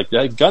around. It's like,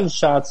 yeah,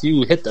 gunshots,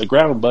 you hit the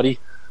ground, buddy.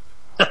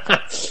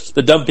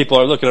 The dumb people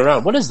are looking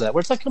around. What is that?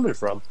 Where's that coming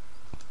from?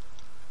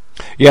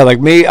 Yeah, like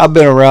me, I've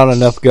been around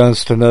enough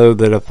guns to know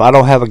that if I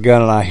don't have a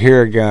gun and I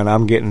hear a gun,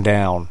 I'm getting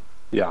down.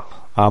 Yeah.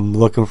 I'm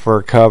looking for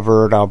a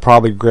cover, and I'll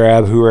probably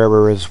grab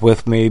whoever is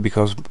with me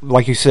because,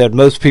 like you said,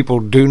 most people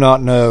do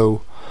not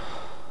know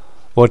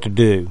what to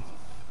do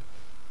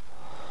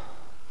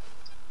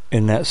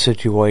in that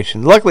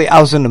situation. Luckily,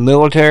 I was in the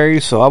military,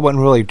 so I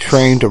wasn't really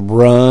trained to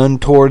run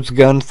towards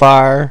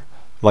gunfire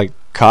like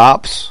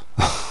cops.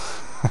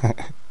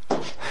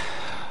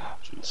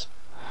 Jeez.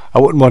 I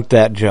wouldn't want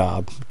that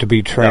job, to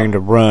be trained to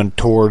run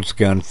towards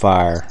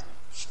gunfire.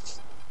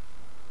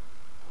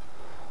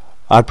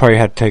 I'd probably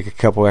have to take a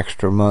couple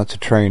extra months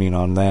of training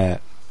on that.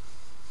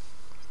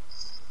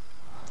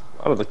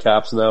 A lot of the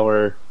cops now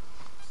are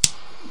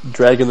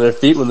dragging their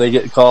feet when they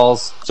get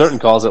calls, certain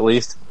calls at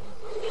least.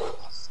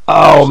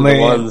 Oh,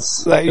 man.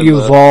 That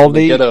Uvalde.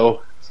 The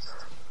ghetto.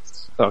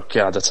 Oh,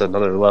 God, that's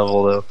another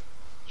level, though.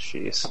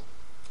 Jeez.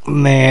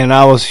 Man,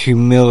 I was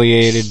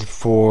humiliated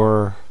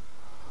for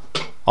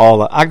all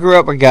that. I grew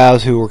up with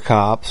guys who were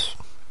cops,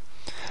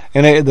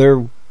 and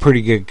they're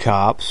pretty good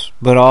cops,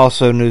 but I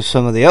also knew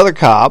some of the other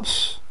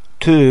cops,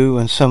 too,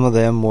 and some of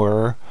them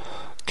were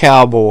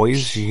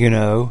cowboys,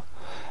 and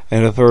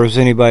if there was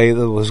anybody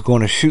that was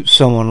going to shoot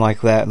someone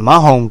like that in my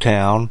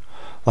hometown,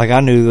 like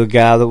I knew the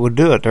guy that would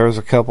do it. There was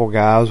a couple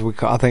guys,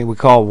 I think we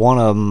called one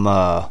of them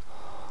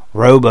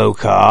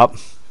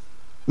RoboCop,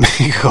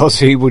 because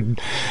he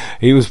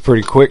was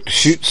pretty quick to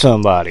shoot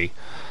somebody.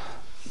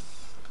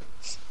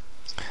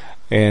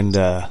 And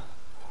I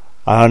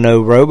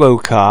know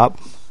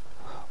RoboCop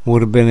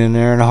would have been in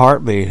there in a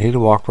heartbeat. He'd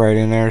have walked right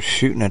in there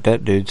shooting at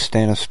that dude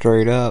standing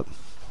straight up.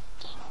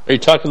 Are you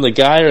talking the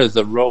guy or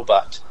the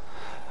robot?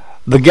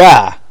 The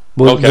guy.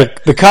 Well, okay.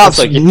 The cop's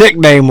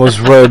nickname was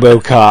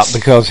RoboCop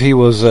because he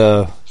was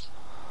a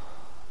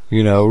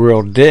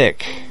real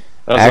dick.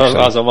 I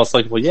was almost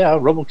like, well, yeah,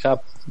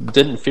 RoboCop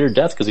didn't fear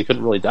death because he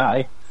couldn't really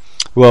die.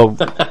 Well,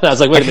 I was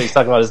like, wait a minute, he's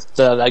talking about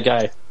that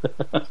guy.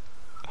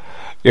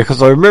 Yeah,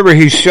 because I remember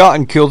he shot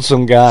and killed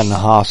some guy in the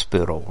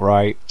hospital,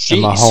 right? Jeez.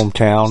 In my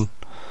hometown.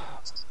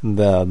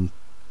 The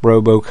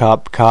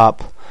RoboCop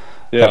cop.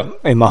 Yeah.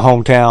 In my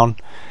hometown.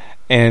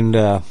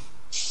 And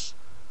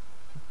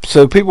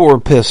so people were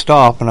pissed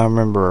off, and I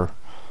remember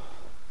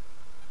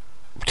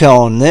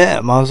telling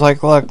them, I was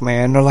like, look,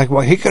 man, they're like,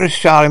 well, he could have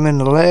shot him in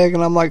the leg.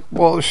 And I'm like,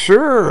 well,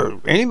 sure,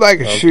 anybody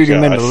could shoot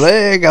him in the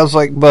leg. I was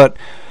like, but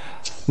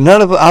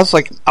none of it, I was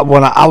like,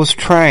 when I was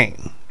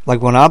trained,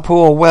 like when I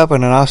pull a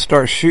weapon and I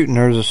start shooting,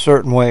 there's a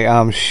certain way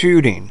I'm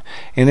shooting,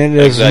 and it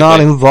does not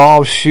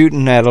involve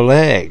shooting at a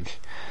leg.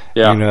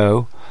 Yeah.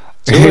 2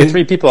 or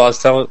 3 people I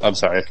was telling, I'm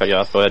sorry, I cut you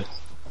off, go ahead.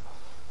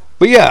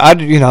 But yeah, I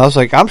was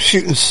like, I'm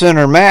shooting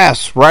center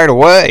mass right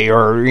away,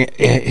 or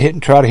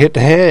try to hit the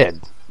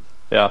head.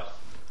 Yeah.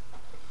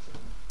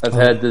 I've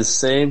had this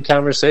same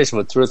conversation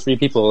with 2 or 3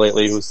 people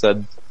lately who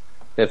said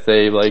if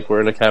they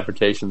were in a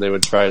confrontation, they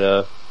would try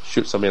to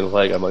shoot somebody in the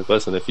leg. I'm like,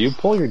 listen, if you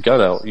pull your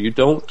gun out, you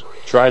don't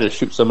try to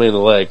shoot somebody in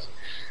the leg.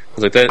 I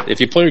was like, that if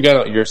you pull your gun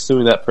out, you're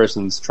assuming that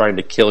person's trying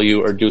to kill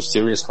you or do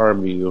serious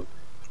harm to you.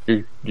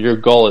 Your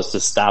goal is to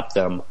stop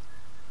them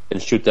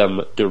and shoot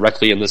them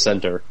directly in the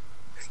center.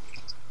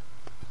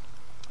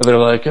 And they're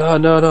like, oh,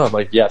 no. I'm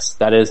like, yes,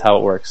 that is how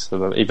it works.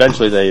 And then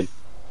eventually they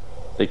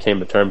came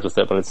to terms with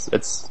it, but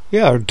it's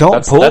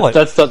don't pull it.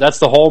 That's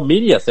the whole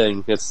media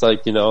thing. It's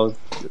like,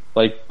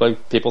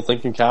 like people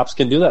thinking cops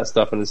can do that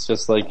stuff, and it's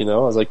just like, I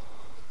was like,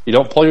 you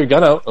don't pull your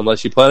gun out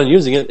unless you plan on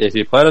using it. If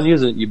you plan on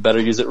using it, you better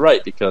use it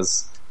right,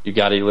 because you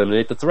got to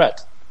eliminate the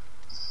threat.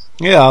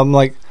 Yeah, I'm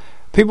like,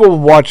 people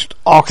have watched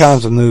all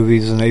kinds of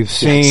movies, and they've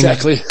seen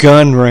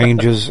gun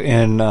ranges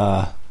in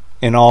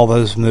all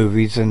those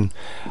movies, and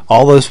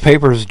all those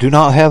papers do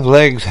not have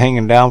legs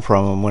hanging down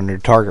from them when they're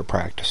target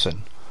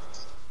practicing.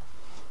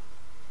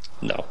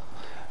 No.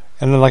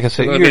 And then, like I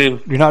said,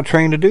 you're not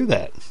trained to do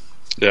that.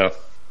 Yeah.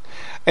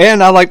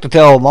 And I like to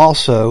tell them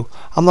also,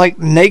 I'm like,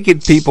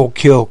 naked people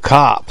kill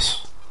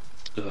cops.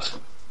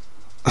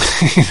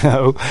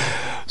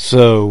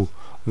 So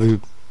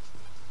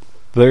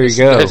there you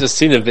go. I just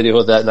seen a video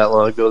of that not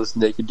long ago. This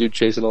naked dude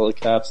chasing all the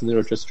cops, and they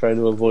were just trying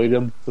to avoid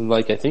him. And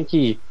I think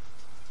he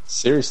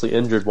seriously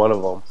injured one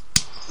of them.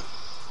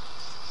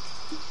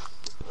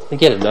 I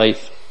think he had a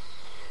knife.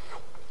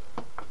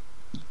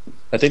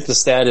 I think the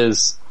stat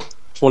is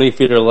 20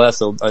 feet or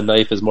less, a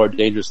knife is more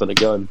dangerous than a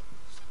gun.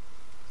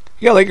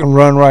 Yeah, they can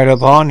run right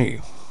up on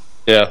you.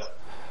 Yeah.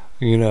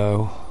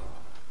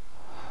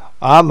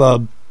 I'm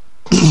a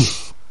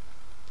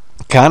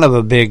kind of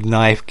a big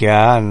knife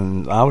guy,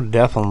 and I wouldn't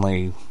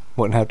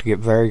have to get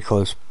very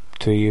close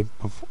to you.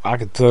 I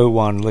could throw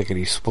one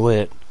lickety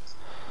split.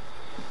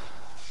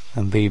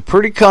 and be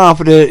pretty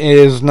confident it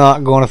is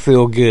not going to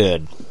feel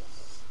good.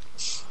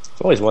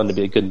 I've always wanted to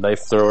be a good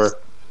knife thrower.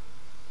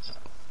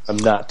 I'm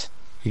not.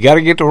 You got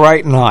to get the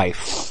right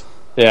knife.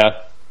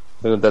 Yeah,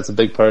 I think that's a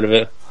big part of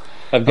it.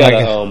 I've got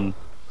a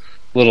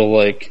little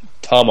like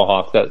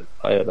tomahawk that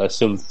I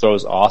assume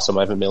throws awesome.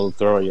 I haven't been able to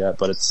throw it yet,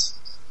 but it's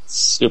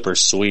super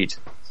sweet.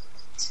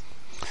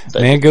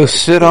 Man, go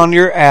sit on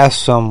your ass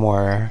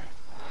somewhere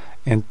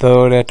and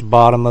throw it at the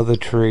bottom of the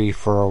tree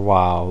for a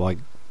while, like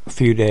a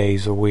few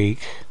days, a week.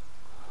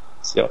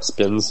 See how it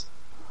spins.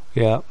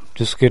 Yeah,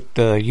 just get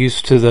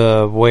used to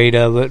the weight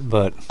of it,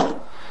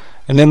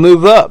 and then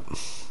move up.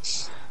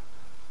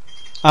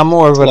 I'm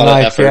more of a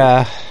knife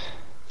guy.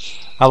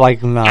 I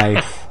like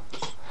knife.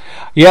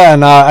 Yeah,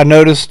 and I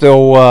noticed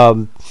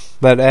though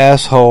that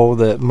asshole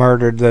that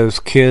murdered those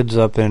kids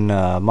up in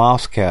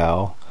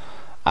Moscow,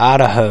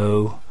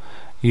 Idaho,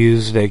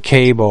 used a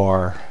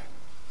K-bar.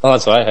 Oh,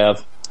 that's what I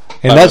have.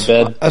 And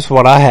that's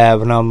what I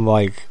have, and I'm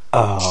like,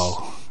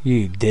 oh,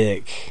 you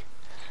dick.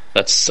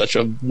 That's such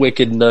a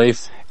wicked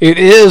knife. It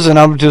is, and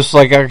I'm just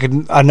like,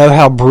 I know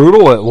how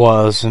brutal it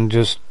was, and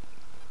just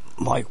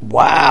like,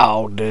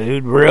 wow,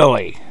 dude,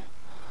 really?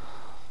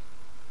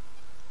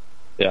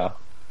 Yeah.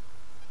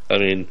 I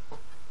mean,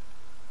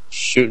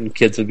 shooting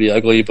kids would be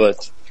ugly,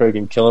 but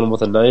friggin' killing them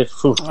with a knife,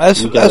 whew,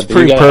 that's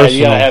pretty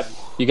personal.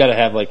 You gotta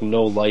have like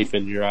no life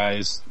in your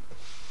eyes.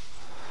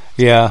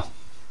 Yeah.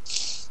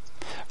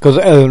 Because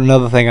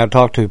another thing I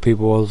talked to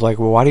people was like,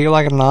 well, why do you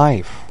like a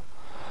knife?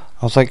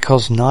 I was like,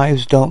 because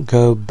knives don't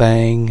go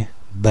bang,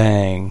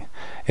 bang.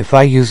 If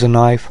I use a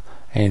knife,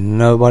 ain't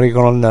nobody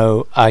gonna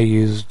know I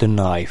used a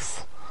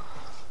knife.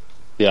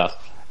 Yeah.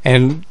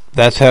 And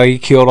that's how he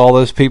killed all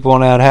those people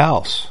in that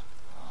house.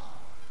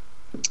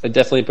 I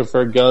definitely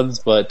prefer guns,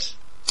 but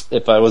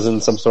if I was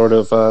in some sort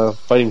of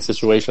fighting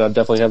situation, I'd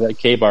definitely have that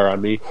K-bar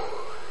on me.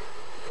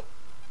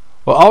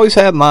 Well, I always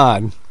had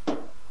mine.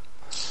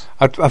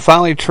 I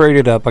finally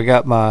traded up. I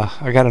got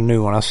a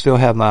new one. I still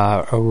have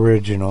my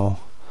original,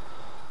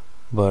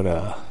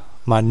 but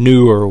my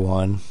newer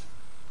one,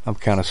 I've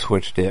kind of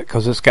switched it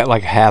because it's got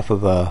like half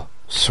of a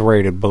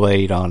serrated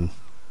blade on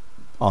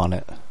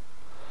it.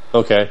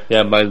 Okay,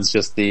 yeah, mine's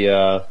just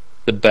the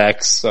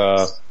back's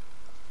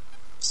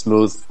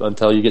smooth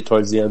until you get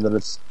towards the end, then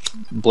it's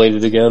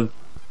bladed again.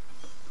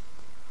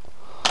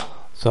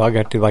 So I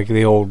got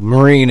the old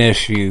Marine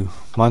issue.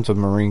 Mine's a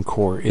Marine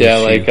Corps issue. Yeah,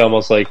 like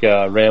almost like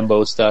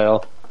Rambo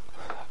style.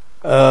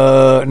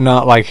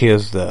 Not like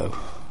his though.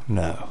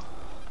 No.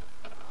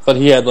 But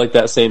he had like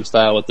that same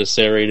style with the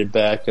serrated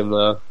back and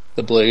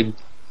the blade.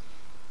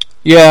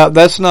 Yeah,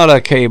 that's not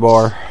a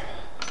K-bar.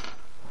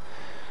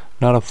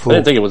 Not a full. I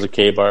didn't think it was a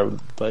K-bar,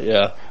 but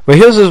yeah. But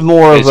his is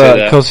more of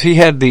a, because he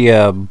had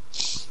the.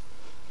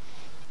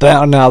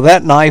 Now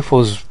that knife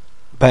was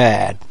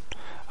bad.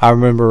 I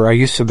remember I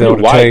used to be able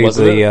to tell you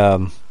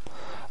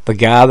the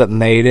guy that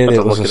made it.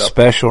 It was a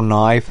special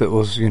knife. It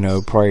was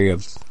probably a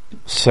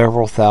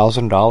several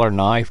 $1,000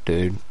 knife,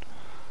 dude.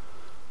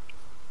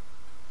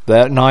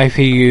 That knife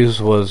he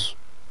used was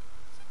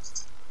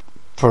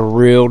for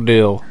real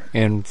deal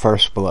in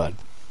First Blood.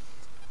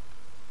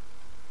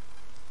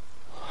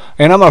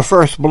 And I'm a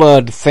First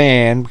Blood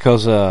fan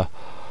because I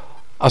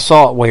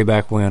saw it way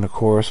back when, of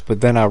course,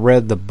 but then I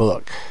read the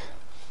book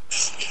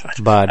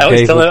by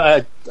David.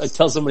 I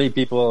tell so many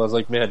people, I was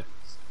like, man,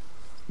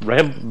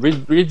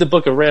 read the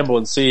book of Rambo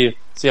and see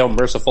how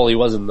merciful he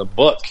was in the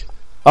book.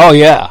 Oh,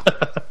 yeah.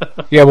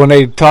 Yeah, when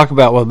they talk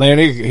about, well, man,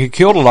 he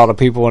killed a lot of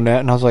people in that,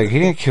 and I was like, he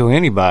didn't kill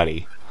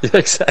anybody.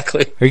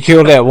 Exactly. He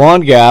killed that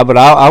one guy, but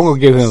I'm going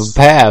to give him a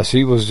pass.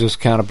 He was just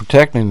kind of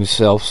protecting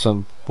himself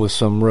with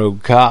some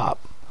rogue cop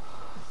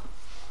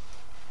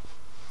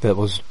that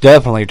was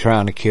definitely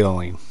trying to kill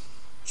him.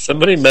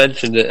 Somebody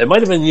mentioned it. It might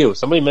have been you.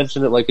 Somebody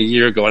mentioned it like a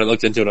year ago, and I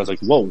looked into it, and I was like,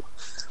 whoa,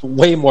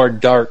 way more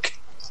dark.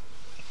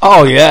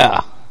 Oh,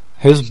 yeah.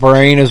 His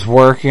brain is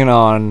working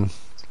on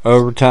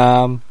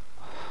overtime.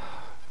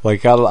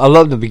 Like, I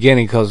love the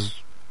beginning because,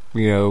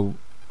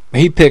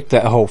 he picked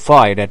that whole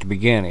fight at the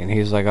beginning.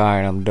 He's like, all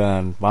right, I'm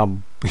done.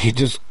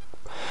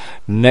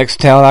 Next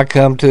town I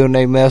come to and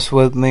they mess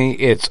with me,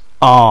 it's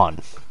on.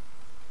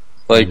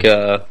 Like,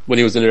 when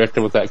he was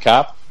interacting with that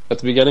cop at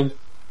the beginning?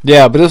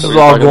 Yeah, but this is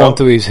all going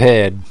through his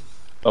head.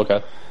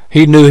 Okay.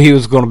 He knew he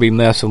was going to be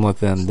messing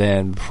with them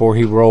then. Before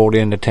he rolled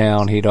into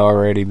town, he'd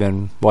already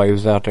been, while he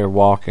was out there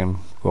walking,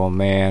 going,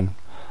 man,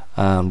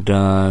 I'm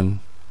done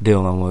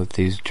dealing with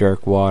these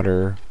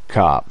jerkwater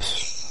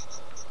cops.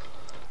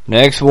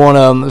 Next one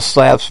of them that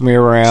slaps me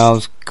around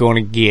is going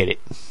to get it.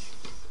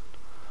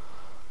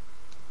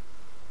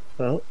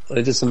 Well,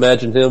 I just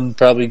imagine him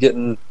probably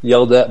getting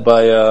yelled at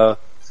by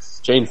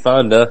Jane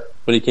Fonda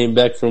when he came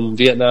back from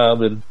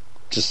Vietnam and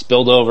just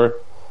spilled over.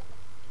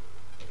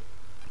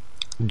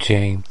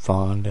 Jane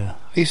Fonda.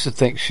 I used to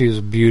think she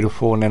was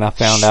beautiful, and then I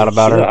found out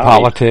about her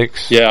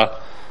politics. Yeah.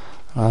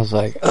 I was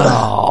like,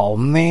 oh,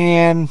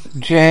 man,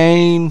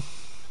 Jane.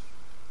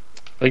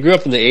 I grew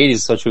up in the 80s,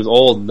 so she was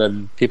old, and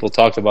then people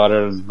talked about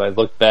her, and I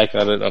looked back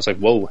on it, and I was like,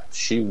 whoa,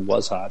 she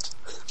was hot.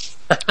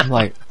 I'm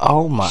like,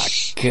 oh, my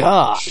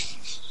God.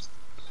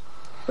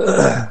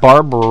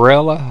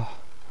 Barbarella.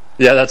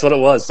 Yeah, that's what it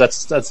was.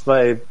 That's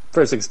my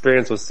first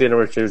experience with seeing her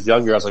when she was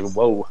younger. I was like,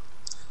 whoa.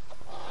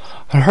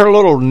 And her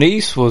little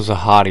niece was a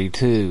hottie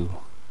too.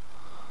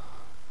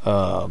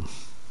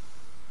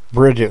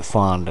 Bridget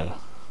Fonda.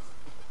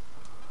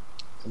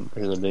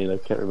 Here's the name. I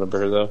can't remember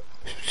her though.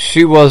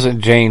 She wasn't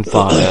Jane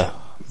Fonda,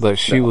 but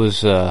she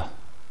was,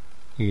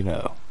 you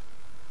know.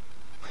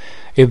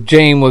 If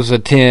Jane was a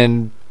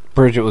 10,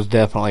 Bridget was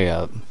definitely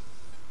a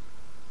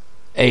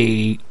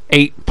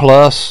 8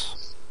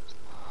 plus.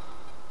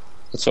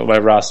 That's what my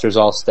roster's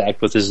all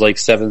stacked with, is like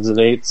 7s and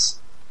 8s.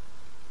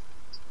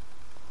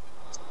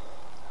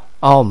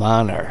 All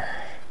mine are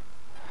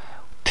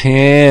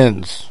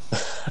 10s.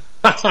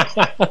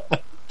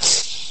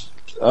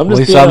 At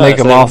least I make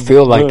them all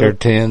feel like they're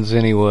 10s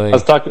anyway. I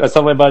was talking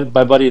my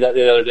buddy that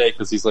the other day,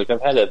 because he's like,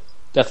 I've had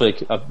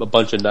definitely a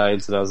bunch of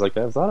 9s, and I was like,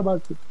 I've thought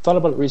about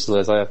it recently.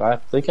 I was like, I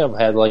think I've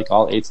had like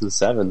all 8s and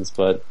 7s,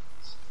 but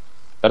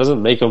that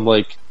doesn't make them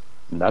like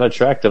not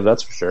attractive.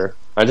 That's for sure.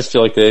 I just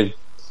feel like they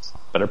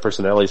better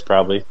personalities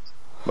probably.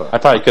 But I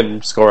probably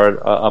couldn't score an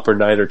upper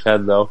 9 or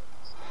 10 though.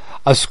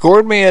 I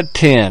scored me a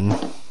 10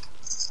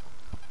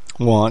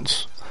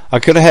 once. I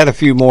could have had a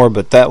few more,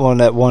 but that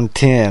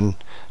 110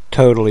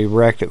 totally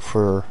wrecked it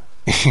for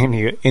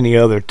any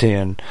other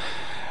 10.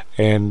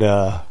 And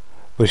but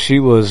she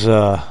was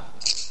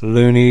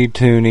Looney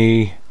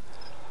Toony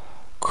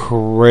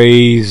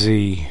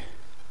crazy.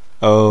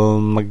 Oh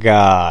my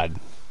God.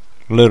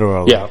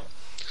 Literally. Yeah.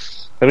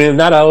 I mean,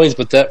 not always,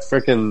 but that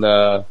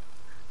freaking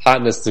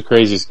hotness to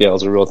crazy scale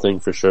is a real thing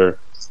for sure.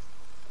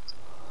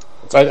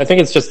 I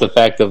think it's just the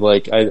fact of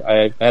like,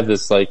 I have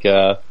this like,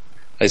 I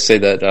say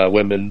that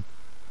women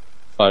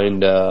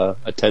find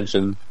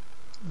attention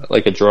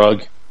like a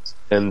drug,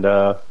 and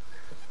I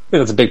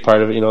think that's a big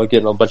part of it, you know,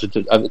 getting a bunch of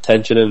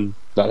attention and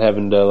not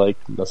having to like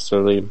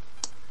necessarily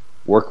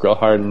work real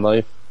hard in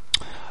life.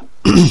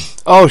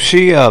 Oh,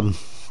 she I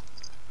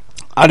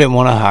didn't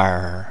want to hire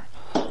her.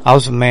 I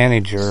was a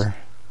manager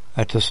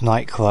at this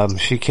nightclub,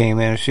 and she came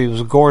in and she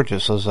was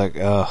gorgeous. I was like,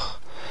 ugh.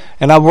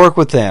 And I worked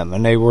with them,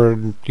 and they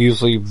were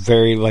usually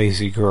very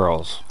lazy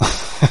girls.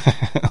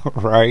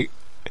 Right?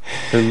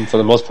 And for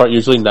the most part,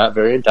 usually not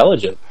very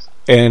intelligent.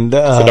 And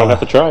so don't have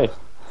to try.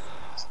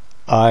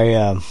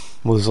 I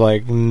was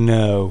like,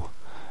 no.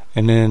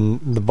 And then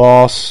the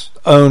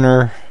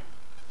owner,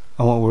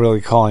 I won't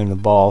really call him the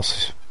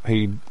boss.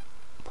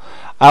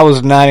 I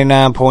was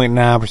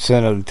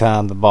 99.9% of the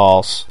time the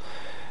boss.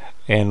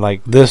 And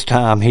like this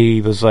time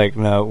he was like,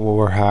 no,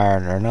 we're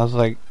hiring her. And I was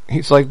like,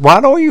 he's like, why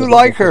don't you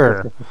like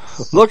her?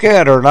 Look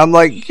at her. And I'm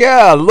like,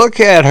 yeah, look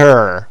at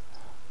her.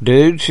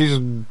 Dude, she's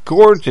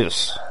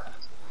gorgeous.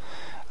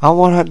 I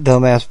want that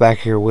dumbass back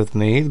here with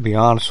me, to be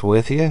honest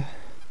with you.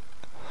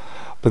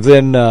 But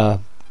then,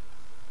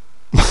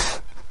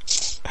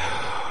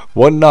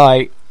 one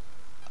night,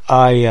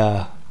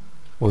 I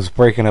was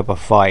breaking up a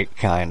fight,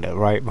 kinda,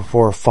 right?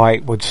 Before a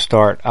fight would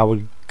start, I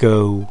would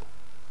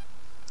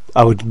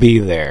be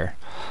there.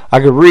 I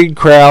could read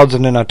crowds,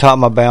 and then I taught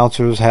my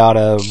bouncers how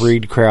to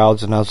read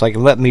crowds, and I was like,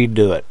 let me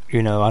do it.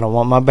 You know, I don't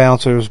want my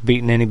bouncers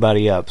beating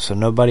anybody up, so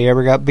nobody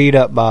ever got beat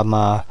up by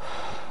my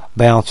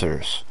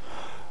bouncers.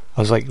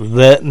 I was like,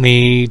 let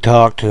me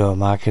talk to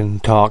them. I can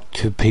talk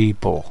to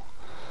people.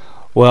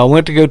 Well, I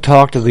went to go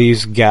talk to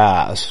these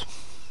guys,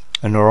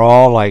 and they're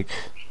all like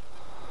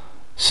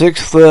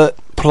 6 foot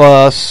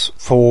plus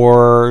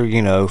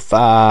 4,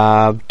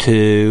 5,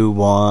 2,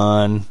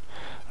 1, and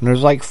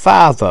there's like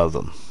 5 of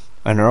them,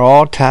 and they're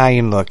all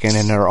Italian looking,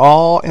 and they're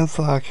all in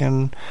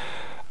fucking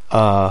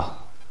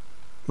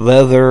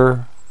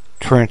leather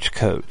trench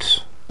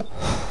coats.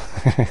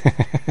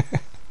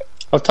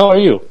 How tall are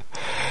you?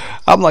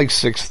 I'm like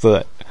 6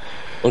 foot.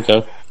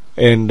 Okay.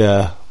 And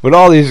but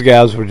all these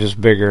guys were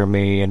just bigger than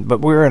me,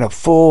 but we were in a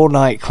full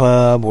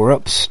nightclub. We're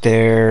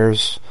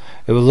upstairs.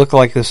 It would look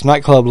like this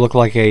nightclub looked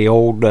like a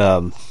old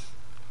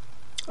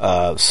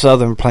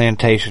southern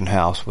plantation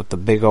house with the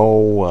big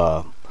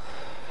old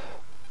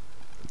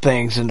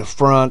things in the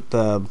front,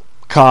 the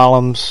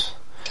columns,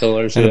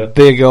 pillars, and yeah. a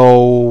big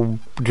old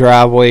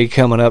driveway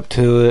coming up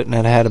to it, and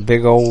it had a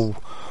big old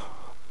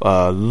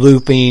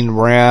looping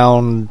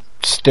round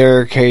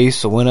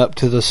staircase that went up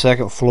to the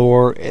 2nd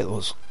floor. It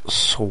was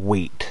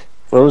sweet.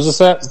 Where was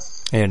this at?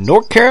 In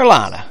North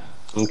Carolina.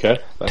 Okay.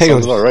 That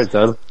sounds about right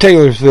then.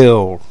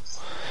 Taylorsville.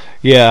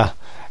 Yeah.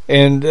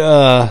 And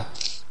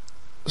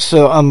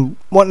so I'm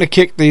wanting to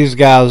kick these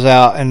guys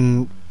out,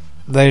 and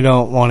they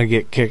don't want to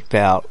get kicked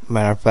out.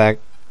 Matter of fact,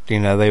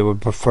 they would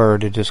prefer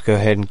to just go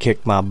ahead and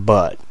kick my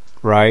butt,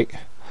 right?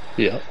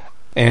 Yeah.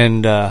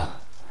 And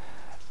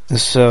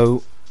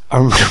so I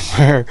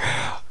remember,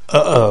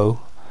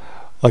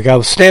 like I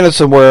was standing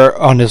somewhere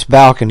on this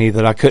balcony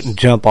that I couldn't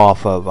jump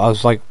off of.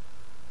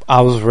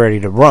 I was ready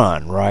to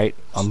run, right?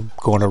 I'm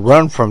going to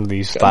run from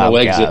these 5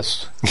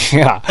 guys.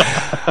 Yeah.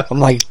 I'm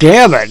like,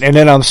 damn it. And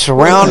then I'm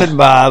surrounded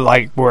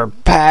by, we're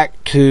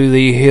packed to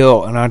the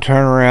hill, and I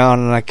turn around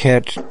and I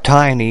catch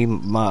Tiny,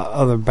 my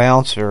other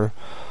bouncer,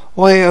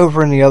 way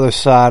over in the other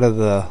side of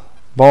the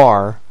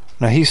bar.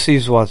 Now he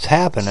sees what's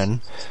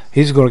happening.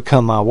 He's going to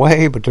come my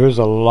way, but there's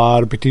a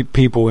lot of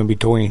people in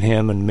between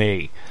him and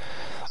me.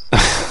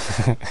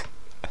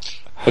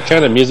 What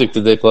kind of music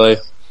did they play?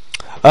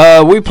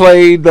 We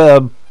played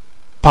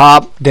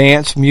pop,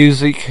 dance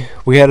music.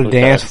 We had a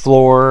dance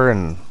floor,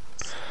 and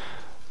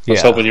I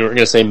was hoping you were going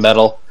to say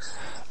metal.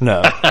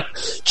 No. I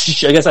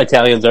guess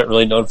Italians aren't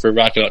really known for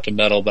rocking out to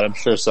metal, but I'm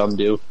sure some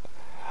do.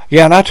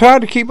 Yeah, and I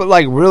tried to keep it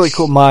like really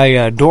cool.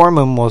 My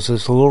doorman was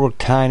this little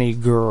tiny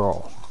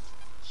girl.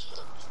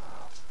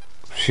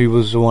 She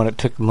was the one that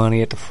took the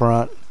money at the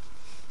front.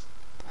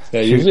 Yeah,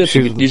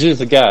 usually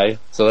it's a guy,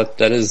 so that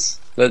does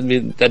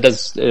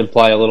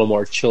imply a little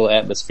more chill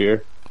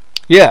atmosphere.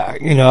 Yeah,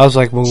 I was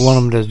like, we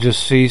want them to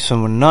just see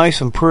someone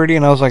nice and pretty,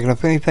 and I was like,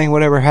 if anything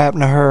would ever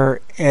happen to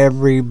her,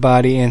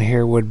 everybody in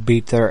here would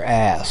beat their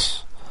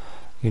ass.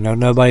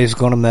 Nobody's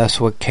going to mess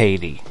with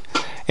Katie.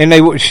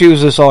 And she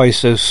was just always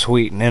so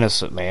sweet and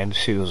innocent, man.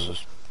 She was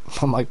just,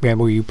 I'm like, man,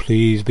 will you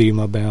please be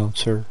my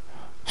bouncer?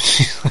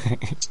 She's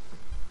like,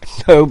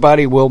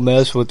 nobody will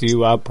mess with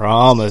you, I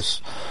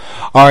promise.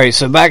 Alright,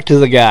 so back to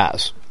the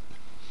guys.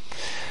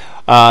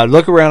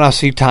 Look around, I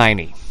see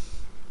Tiny.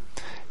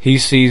 He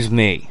sees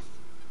me.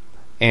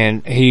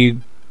 And he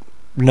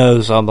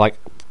knows I'm like,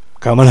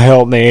 come and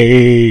help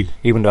me.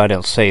 Even though I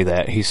don't say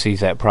that. He sees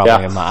that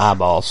probably in my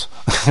eyeballs.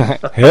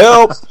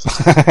 Help!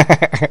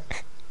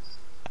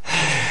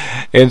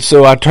 And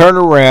so I turn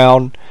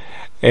around,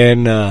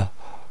 and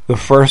the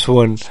first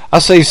one, I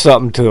say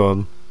something to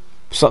him.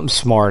 Something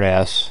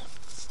smart-ass.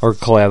 Or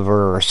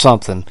clever, or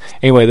something.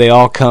 Anyway, they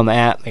all come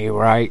at me,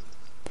 right?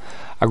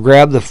 I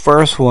grab the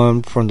first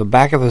one from the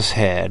back of his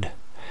head,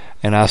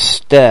 and I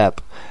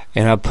step,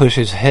 and I push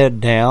his head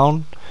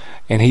down,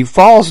 and he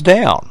falls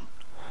down.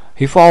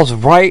 He falls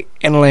right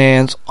and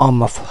lands on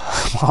my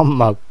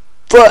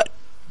foot.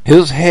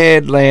 His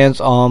head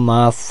lands on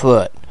my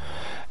foot.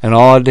 And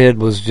all I did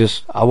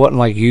was I wasn't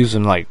like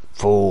using like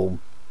full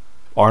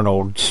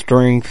Arnold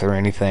strength or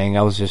anything.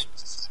 I was just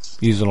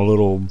using a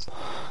little,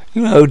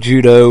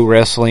 judo,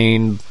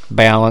 wrestling,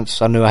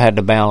 balance. I knew I had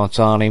to balance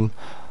on him,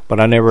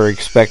 but I never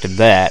expected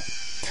that.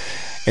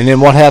 And then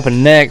what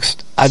happened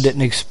next, I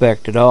didn't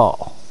expect at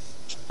all.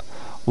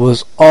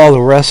 Was all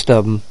the rest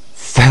of them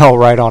fell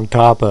right on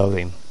top of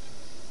him.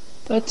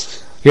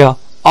 What? Yeah,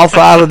 all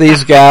 5 of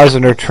these guys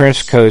in their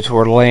trench coats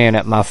were laying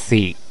at my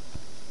feet.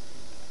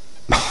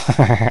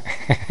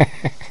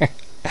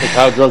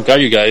 How drunk are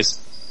you guys?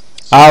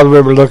 I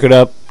remember looking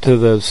up to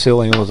the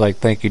ceiling and was like,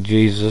 thank you,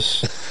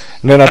 Jesus.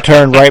 And then I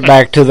turned right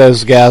back to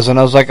those guys and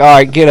I was like, all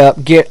right, get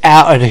up, get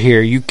out of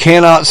here. You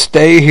cannot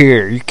stay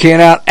here. You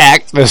cannot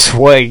act this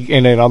way.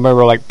 And then I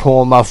remember like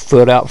pulling my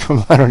foot out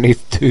from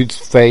underneath dude's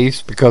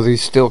face because he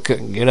still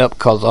couldn't get up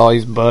because all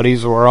his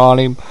buddies were on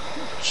him.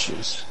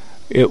 Jeez.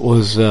 It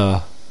was,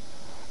 then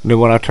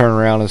when I turned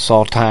around and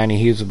saw Tiny,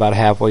 he was about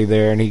halfway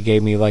there and he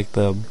gave me like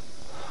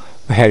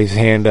had his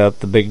hand up,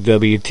 the big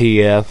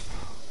WTF.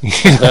 I'm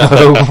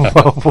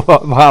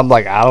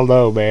like, I don't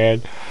know,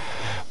 man.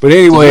 But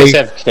anyway, did you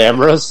guys have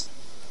cameras?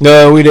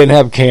 No, we didn't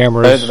have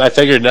cameras. I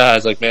figured not. I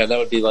was like, man, that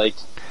would be like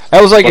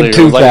that was like in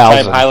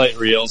 2000 highlight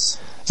reels.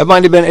 That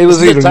might have been. It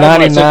was either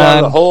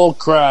 99, the whole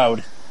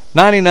crowd.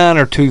 99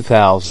 or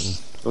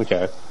 2000.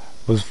 Okay,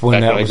 was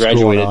when back that was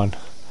graduated. going on.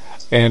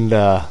 And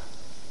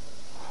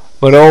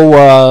but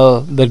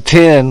the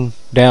 10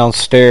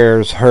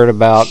 downstairs heard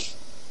about.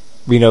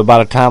 By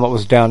the time it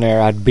was down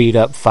there, I'd beat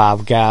up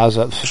 5 guys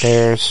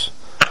upstairs.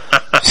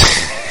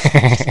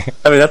 I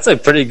mean, that's a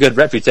pretty good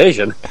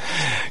reputation.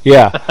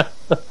 Yeah.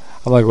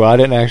 I'm like, well, I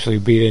didn't actually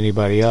beat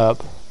anybody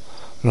up. And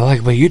they're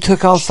like, but you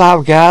took on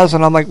 5 guys?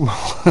 And I'm like,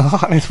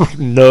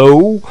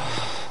 no.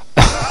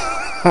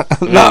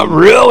 Not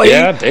really.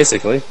 Yeah,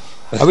 basically.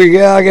 I mean,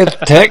 yeah, I guess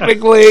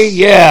technically,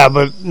 yeah,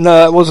 but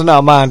no, it wasn't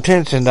not my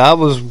intention. I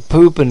was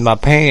pooping my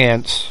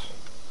pants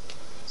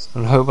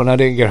and hoping I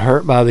didn't get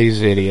hurt by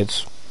these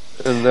idiots.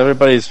 And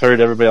everybody's heard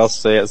everybody else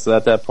say it, so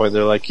at that point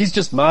they're like, he's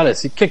just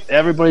modest. He kicked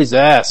everybody's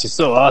ass. He's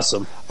so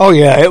awesome. Oh,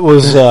 yeah, it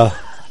was,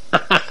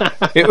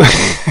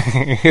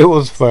 it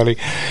was funny.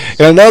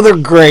 And another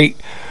great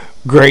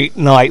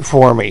night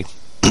for me.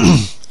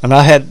 And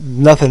I had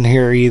nothing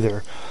here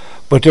either.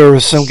 But there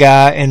was some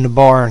guy in the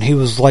bar, and he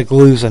was, like,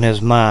 losing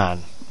his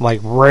mind, like,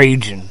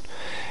 raging.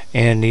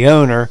 And the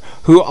owner,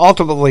 who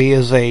ultimately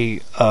is a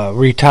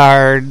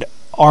retired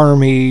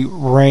Army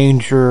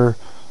Ranger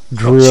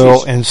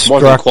drill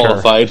instructor. More than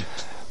qualified.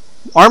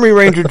 Army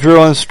Ranger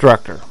drill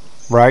instructor,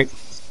 right?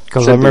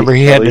 Because I remember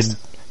he had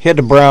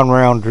the brown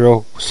round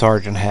drill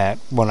sergeant hat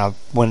when I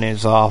went in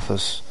his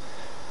office.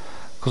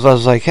 Because I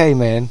was like, hey,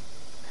 man,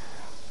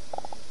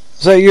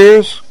 is that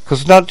yours?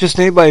 Because not just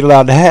anybody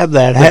allowed to have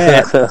that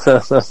hat.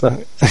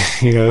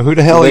 Who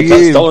the hell are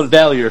you? Stolen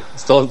valor.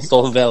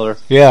 Stolen valor.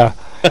 Yeah.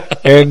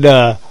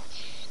 And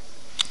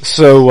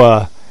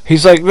so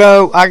he's like,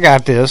 no, I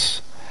got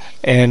this.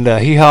 And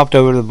he hopped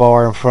over to the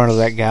bar in front of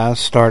that guy and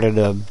started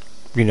to,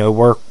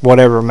 work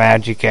whatever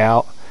magic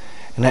out.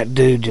 And that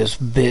dude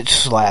just bitch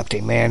slapped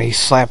him, man. He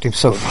slapped him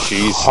so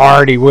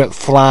hard he went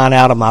flying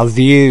out of my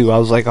view. I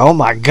was like, oh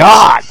my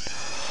God.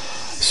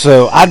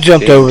 So I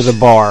jumped over the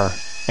bar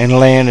and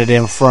landed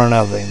in front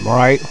of him,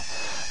 right?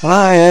 And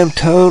I am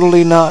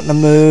totally not in the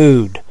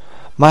mood.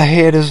 My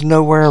head is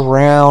nowhere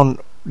around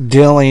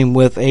dealing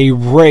with a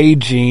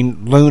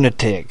raging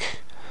lunatic.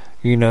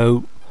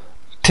 10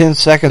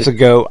 seconds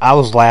ago, I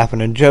was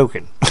laughing and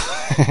joking.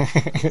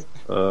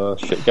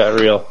 Shit got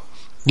real.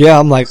 Yeah,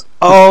 I'm like,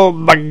 oh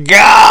my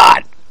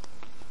God!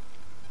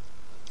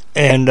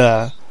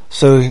 And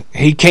so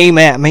he came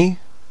at me,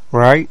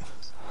 right?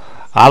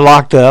 I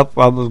locked up.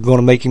 I was going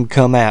to make him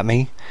come at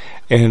me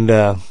and,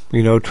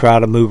 try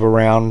to move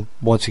around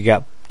once he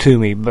got to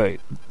me. But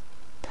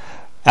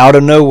out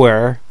of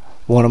nowhere,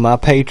 one of my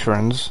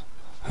patrons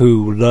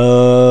who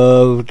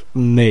loved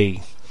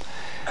me,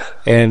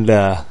 and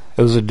it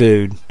was a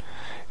dude.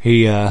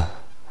 We had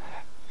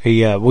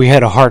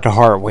a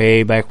heart-to-heart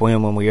way back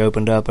when we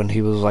opened up, and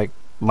he was like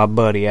my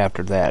buddy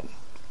after that.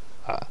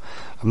 I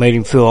made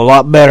him feel a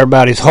lot better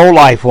about his whole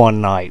life one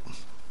night.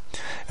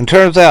 And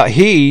turns out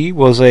he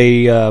was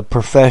a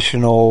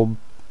professional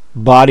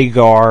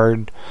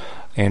bodyguard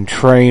and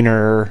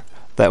trainer.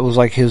 That was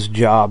like his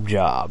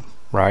job,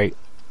 right?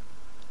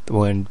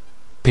 When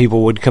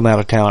people would come out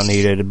of town and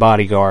needed a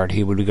bodyguard,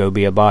 he would go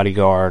be a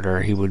bodyguard,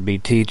 or he would be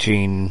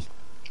teaching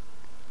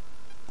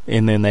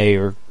MMA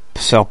or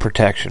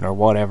self-protection or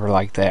whatever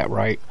like that,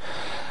 right?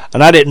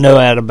 And I didn't know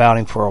that about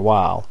him for a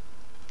while.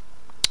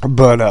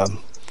 But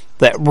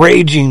that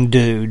raging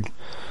dude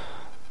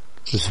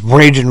was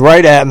raging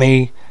right at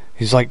me.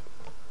 He's like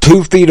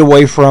 2 feet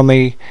away from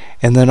me,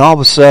 and then all of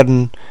a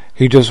sudden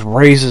he just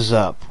raises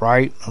up,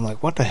 right? I'm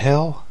like, what the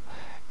hell?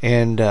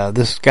 And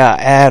this guy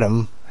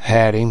Adam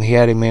had him. He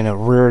had him in a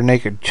rear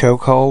naked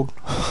chokehold.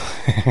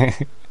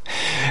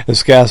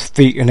 This guy's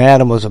feet, and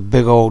Adam was a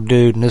big old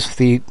dude, and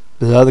the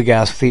other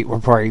guy's feet were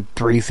probably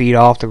 3 feet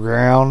off the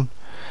ground.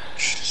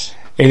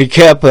 And he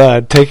kept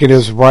taking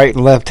his right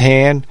and left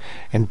hand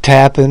and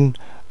tapping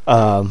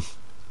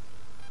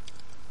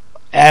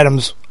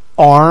Adam's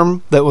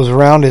arm that was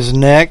around his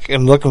neck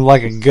and looking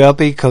like a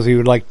guppy, because he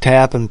would like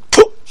tap and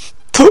toop,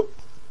 toop,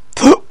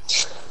 toop,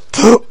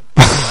 toop.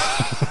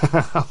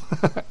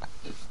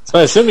 So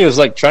I assume he was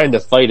like trying to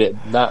fight it,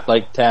 not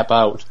like tap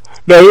out.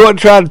 No, he wasn't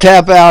trying to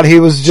tap out. He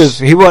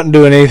wasn't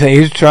doing anything. He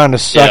was trying to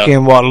suck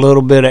in what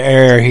little bit of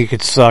air he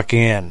could suck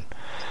in.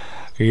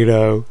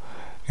 And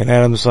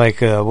Adam's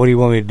like, what do you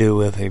want me to do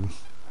with him?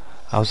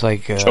 I was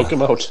like, choke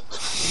him out.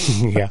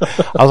 Yeah.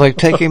 I was like,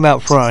 take him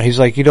out front. He's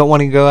like, you don't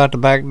want to go out the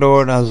back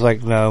door? And I was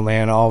like, no,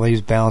 man, all these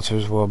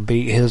bouncers will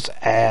beat his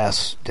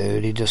ass,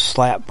 dude. He just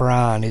slapped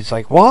Brian. He's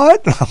like,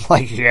 what? I'm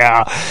like,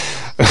 yeah.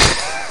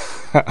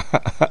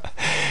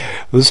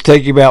 Let's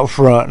take him out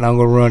front, and I'm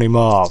going to run him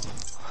off.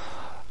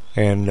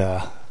 And,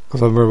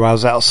 because I remember I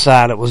was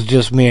outside. It was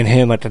just me and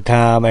him at the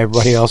time.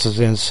 Everybody else is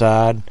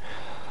inside.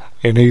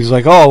 And he's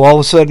like, oh, all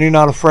of a sudden you're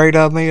not afraid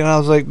of me? And I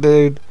was like,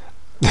 dude,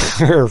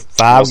 there are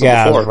 5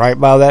 guys right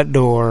by that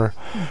door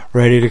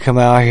ready to come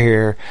out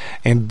here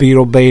and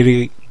Beetle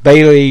Bailey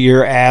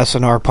your ass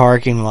in our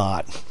parking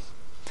lot.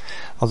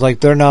 I was like,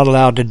 they're not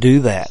allowed to do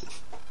that.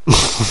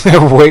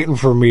 They're waiting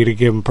for me to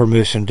give them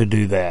permission to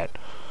do that.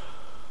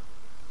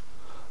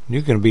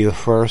 You're going to be the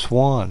first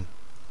one.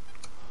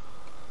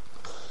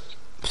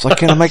 It's like,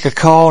 can I make a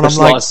call? And first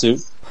I'm like,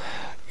 lawsuit.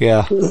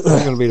 Yeah, I'm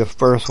going to be the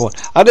first one.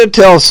 I did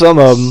tell some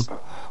of them,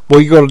 what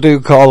are you going to do,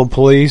 call the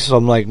police?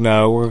 I'm like,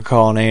 no, we're going to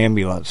call an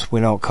ambulance. We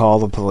don't call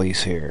the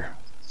police here.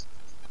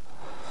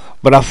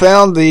 But I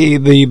found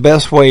the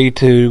best way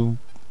to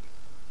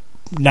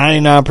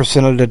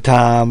 99% of the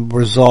time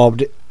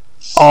resolved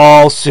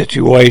all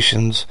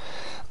situations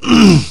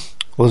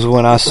was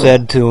when I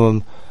said to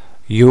him,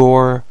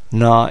 you're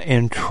not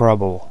in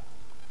trouble.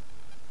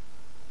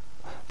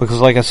 Because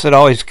like I said, I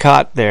always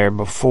caught there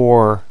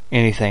before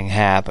anything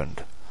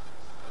happened.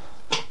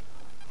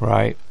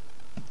 Right?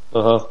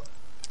 Uh-huh.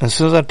 As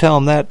soon as I tell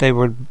them that, they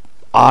would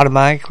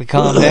automatically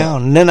calm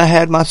down. And then I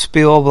had my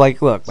spiel of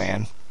like, look,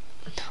 man,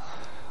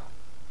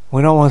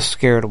 we don't want to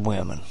scare the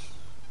women.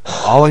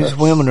 All these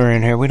women are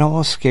in here. We don't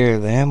want to scare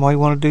them. Why you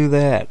want to do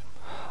that?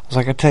 I was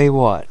like, I tell you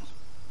what,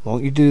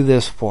 won't you do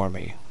this for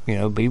me?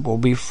 We'll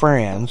be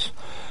friends.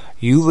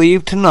 You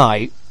leave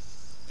tonight,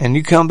 and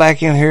you come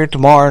back in here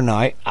tomorrow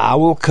night. I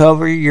will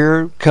cover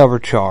your cover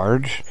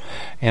charge,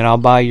 and I'll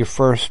buy your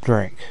first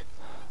drink.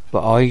 But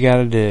all you got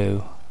to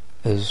do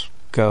is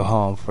go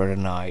home for the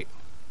night.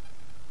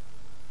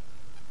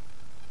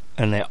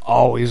 And they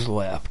always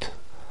left.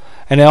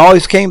 And they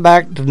always came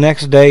back the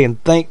next day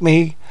and thanked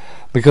me,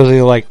 because they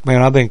were like,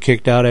 man, I've been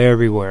kicked out of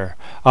everywhere.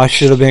 I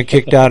should have been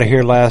kicked out of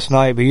here last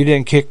night, but you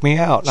didn't kick me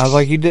out. And I was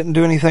like, you didn't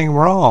do anything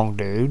wrong,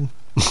 dude.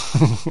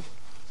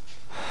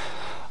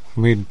 I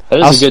mean, that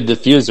is a good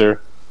diffuser.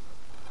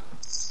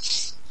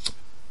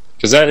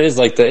 Because that is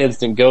like the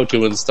instant go-to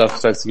when stuff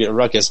starts to get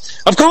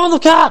ruckus. I'm calling the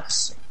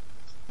cops!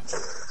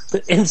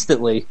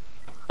 Instantly.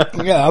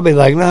 Yeah, I'll be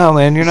like, no,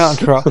 man, you're not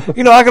in trouble.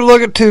 I could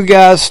look at 2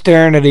 guys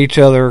staring at each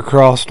other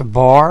across the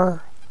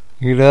bar.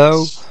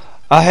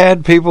 I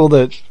had people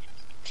that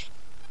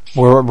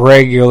were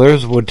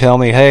regulars would tell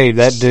me, hey,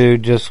 that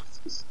dude just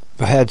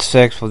had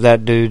sex with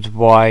that dude's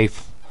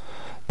wife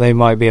they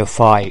might be a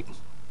fight.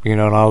 You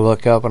know, and I'll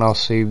look up and I'll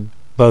see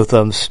both of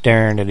them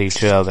staring at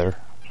each other.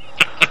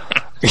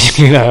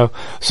 You know,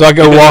 so I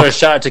go walk. A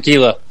shot of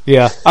tequila.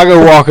 Yeah, I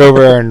go walk over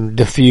there and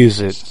diffuse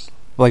it.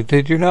 Like,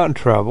 dude, you're not in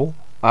trouble.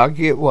 I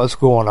get what's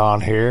going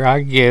on here.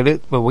 I get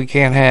it, but we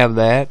can't have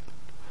that.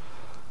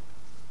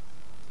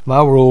 My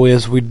rule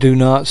is we do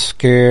not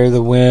scare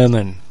the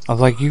women. I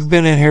was like, you've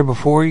been in here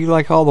before? You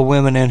like all the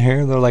women in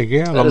here? They're like,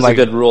 yeah. That is a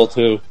good rule,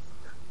 too.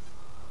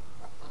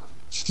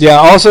 Yeah,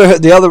 also,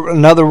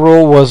 another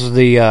rule was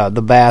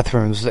the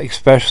bathrooms,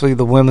 especially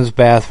the women's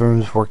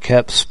bathrooms, were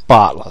kept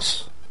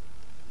spotless.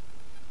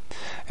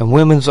 And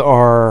women's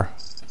they're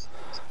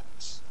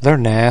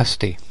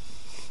nasty.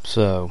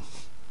 So,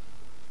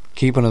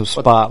 keeping them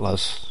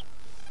spotless.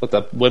 What,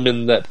 the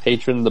women that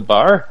patron the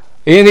bar?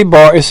 Any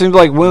bar, it seems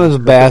like women's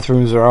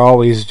bathrooms are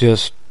always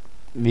just,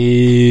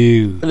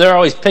 ew. And they're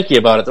always picky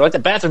about it. They're like, the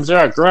bathrooms there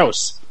are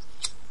gross.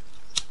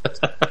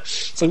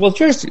 It's like, well,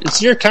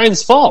 it's your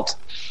kind's fault.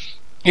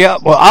 Yeah,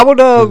 well, I would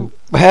have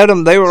had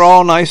them, they were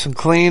all nice and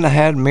clean. I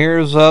had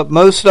mirrors up.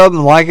 Most of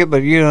them like it,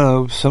 but, you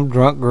know, some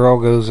drunk girl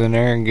goes in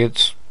there and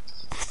gets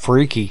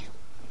freaky.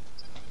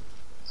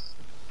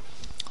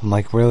 I'm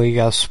like, really? You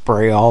gotta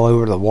spray all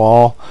over the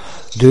wall?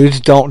 Dudes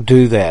don't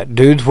do that.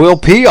 Dudes will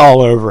pee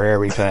all over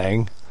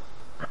everything.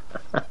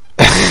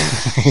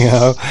 You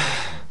know?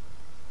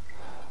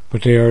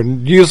 But they are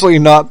usually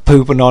not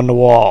pooping on the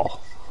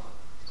wall.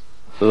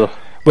 Ugh.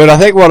 But I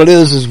think what it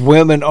is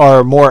women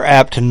are more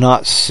apt to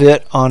not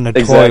sit on the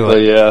toilet.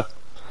 Exactly, yeah.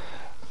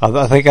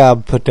 I think I'll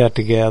put that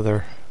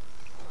together.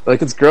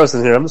 Like, it's gross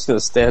in here. I'm just going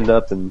to stand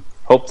up and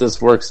hope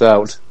this works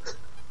out.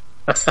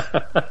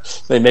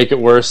 They make it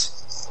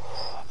worse.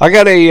 I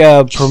got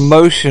a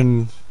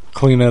promotion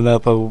cleaning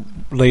up a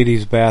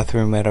ladies'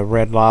 bathroom at a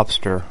Red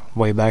Lobster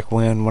way back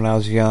when I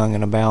was young,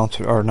 and a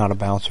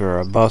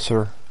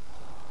busser.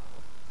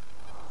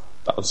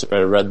 Bouncer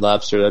at a Red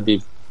Lobster, that'd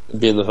be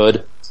in the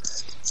hood.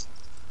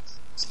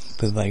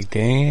 But like,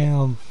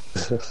 damn.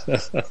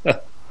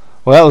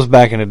 Well, that was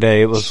back in the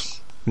day. It was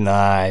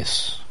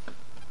nice.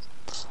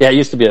 Yeah, it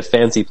used to be a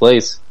fancy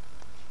place.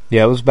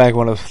 Yeah, it was back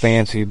when it was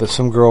fancy, but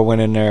some girl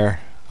went in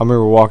there. I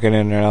remember walking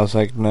in there and I was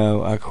like,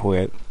 no, I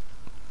quit.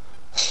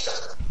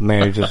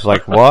 Manager's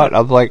like, what?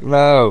 I was like,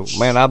 no,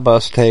 man, I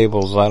bust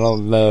tables. I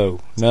don't know.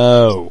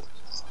 No.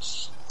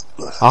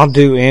 I'll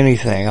do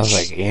anything. I was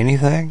like,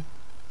 anything?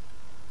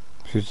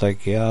 She was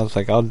like, yeah. I was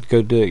like, I'll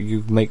go do it.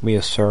 You make me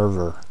a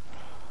server.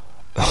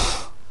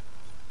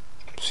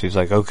 She's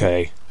like,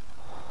 okay.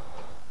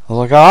 I was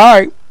like,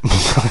 alright.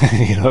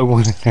 You know,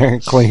 went in there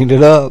and cleaned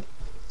it up.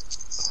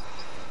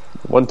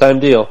 One-time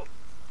deal.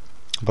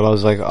 But I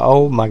was like,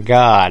 oh my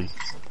God.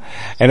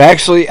 And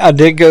actually, I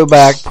did go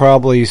back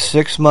probably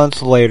 6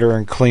 months later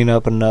and clean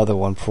up another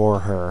one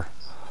for her.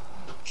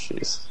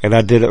 Jeez. And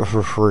I did it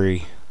for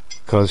free.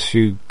 Because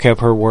she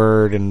kept her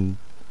word and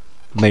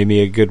made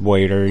me a good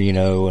waiter, you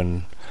know,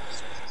 and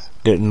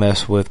didn't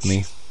mess with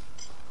me.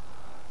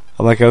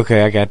 I'm like,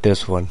 okay, I got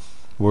this one.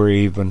 We're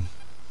even.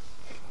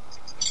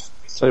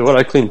 Tell you what,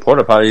 I cleaned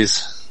porta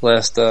potties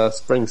last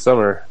spring,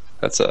 summer.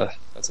 That's a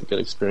good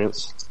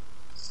experience.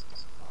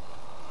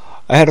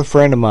 I had a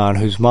friend of mine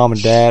whose mom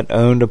and dad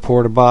owned a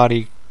porta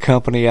potty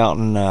company out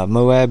in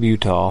Moab,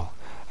 Utah,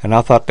 and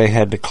I thought they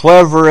had the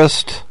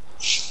cleverest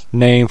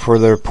name for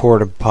their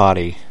porta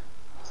potty.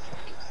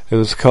 It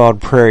was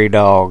called Prairie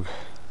Dog.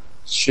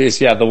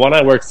 Jeez, yeah, the one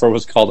I worked for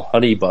was called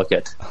Honey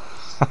Bucket.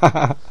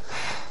 That's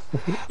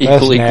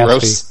Equally nasty.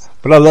 gross.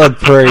 But I love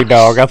Prairie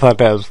Dog. I thought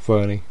that was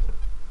funny.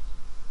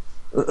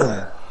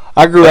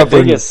 I grew up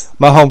in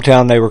my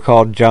hometown. They were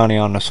called Johnny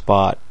on the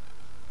Spot.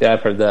 Yeah,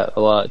 I've heard that a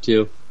lot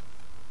too.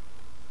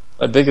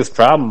 My biggest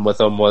problem with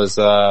them was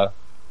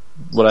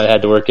when I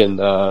had to work in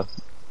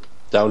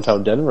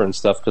downtown Denver and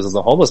stuff because of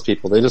the homeless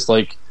people. They just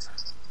like,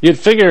 you'd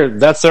figure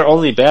that's their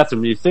only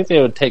bathroom. You'd think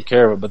they would take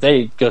care of it, but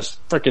they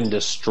just freaking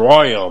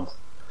destroy them.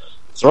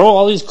 Throw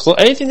all these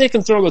anything they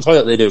can throw in the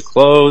toilet, they do.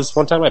 Clothes.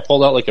 One time I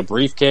pulled out like a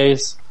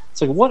briefcase.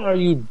 It's like, what are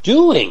you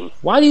doing?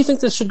 Why do you think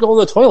this should go in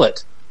the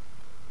toilet?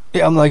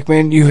 Yeah, I'm like,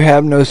 man, you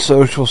have no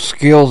social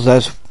skills.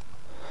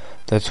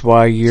 That's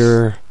why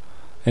you're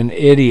an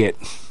idiot.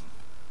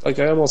 Like,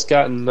 I almost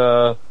got in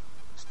a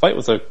fight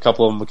with a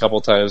couple of them a couple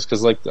times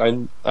because, like,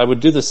 I would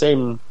do the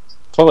same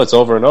toilets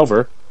over and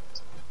over,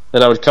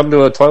 and I would come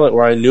to a toilet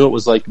where I knew it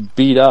was like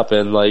beat up,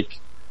 and like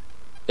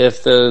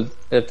if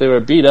they were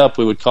beat up,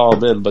 we would call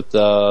them in, but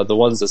the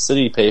ones the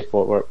city pay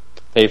for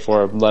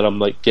let them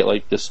like get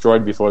like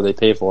destroyed before they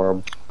pay for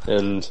them,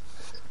 and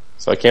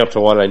so I came up to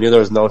one. I knew there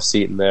was no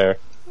seat in there,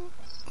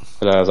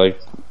 and I was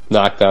like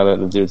knocked on it,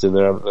 and the dude's in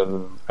there,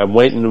 and I'm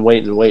waiting,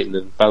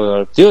 and finally I'm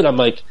like, dude, I'm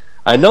like,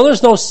 I know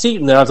there's no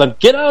seat in there. I was like,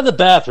 get out of the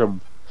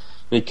bathroom.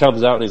 And he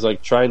comes out and he's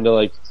like trying to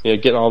like, you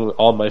know, get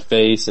on my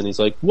face, and he's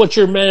like, what's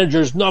your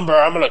manager's number?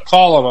 I'm gonna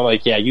call him. I'm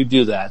like, yeah, you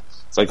do that.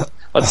 It's like,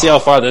 let's see how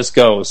far this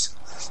goes.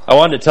 I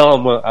wanted to tell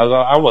him,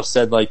 I almost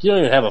said like, you don't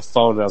even have a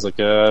phone, and I was like,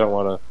 I don't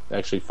want to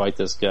actually fight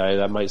this guy.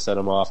 That might set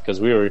him off, because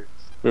we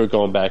were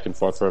going back and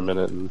forth for a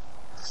minute, and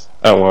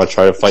I don't want to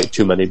try to fight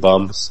too many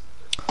bums.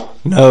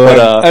 No,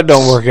 But, that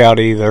don't work out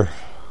either.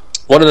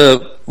 One of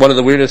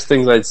the weirdest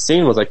things I'd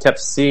seen was I kept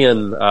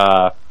seeing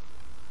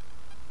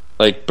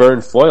like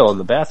burned foil in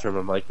the bathroom.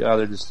 I'm like, oh,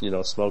 they're just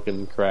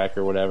smoking crack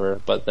or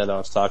whatever. But then I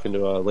was talking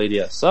to a lady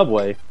at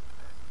Subway,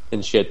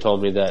 and she had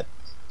told me that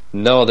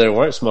no, they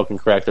weren't smoking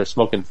crack. They're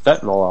smoking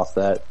fentanyl off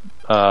that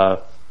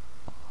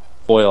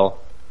foil.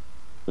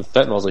 And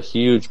fentanyl's a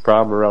huge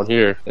problem around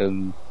here,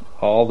 and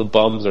all the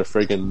bums are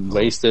freaking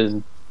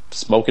wasted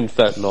smoking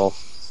fentanyl.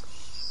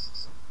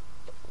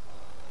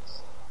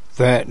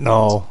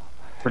 Fentanyl.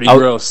 Pretty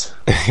gross.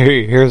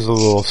 Here's a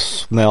little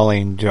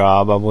smelling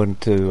job. I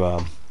went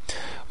to,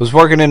 was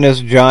working in this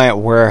giant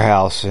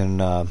warehouse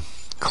in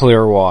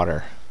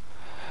Clearwater,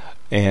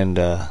 and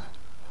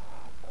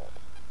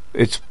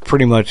it's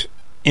pretty much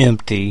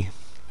empty,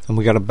 and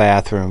we got a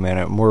bathroom in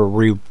it, and we're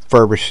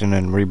refurbishing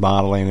and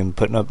remodeling and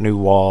putting up new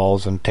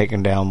walls and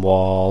taking down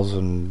walls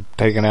and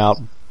taking out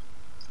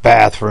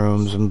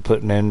bathrooms and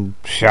putting in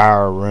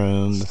shower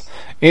rooms.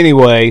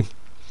 Anyway,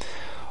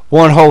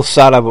 one whole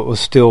side of it was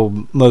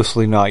still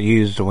mostly not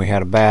used, and we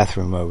had a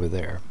bathroom over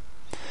there.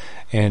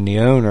 And the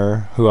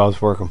owner, who I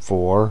was working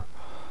for,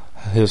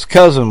 his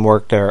cousin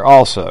worked there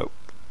also.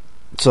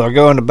 So I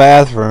go in the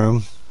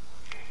bathroom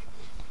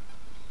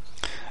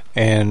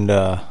and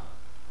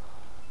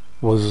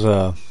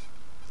was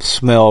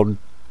smelled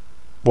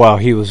while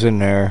he was in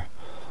there.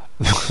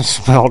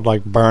 Smelled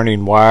like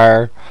burning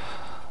wire,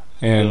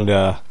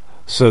 and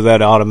so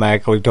that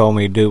automatically told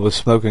me dude was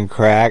smoking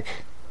crack.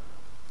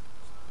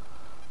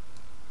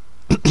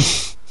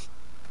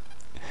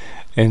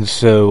 And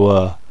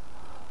so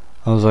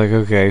I was like,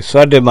 okay. So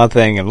I did my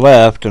thing and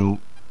left, and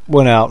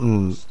went out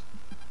and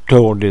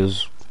told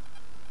his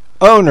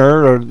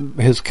owner, or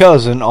his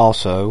cousin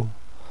also.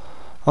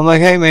 I'm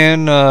like, hey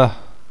man, I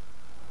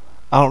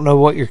don't know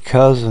what your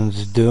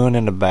cousin's doing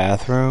in the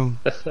bathroom.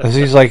 Cause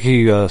he's like,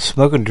 he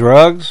smoking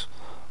drugs?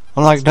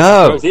 I'm like,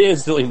 no. He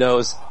instantly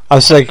knows. I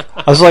was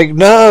like,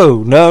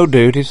 no,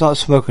 dude, he's not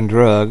smoking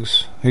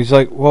drugs. He's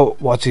like, well,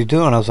 what's he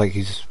doing? I was like,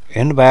 he's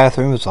in the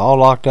bathroom, it's all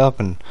locked up,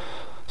 and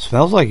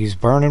smells like he's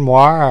burning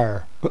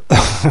wire.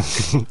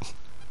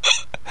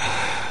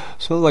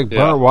 Smells like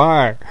burnt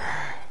wire.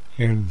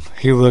 And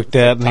he looked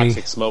at me.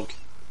 Toxic smoke.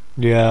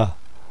 Yeah.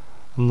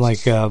 I'm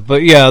like,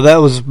 but yeah, that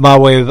was my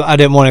way of, I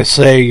didn't want to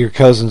say your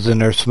cousin's in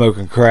there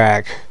smoking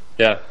crack.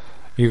 Yeah.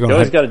 You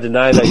always got to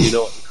deny that you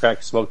know what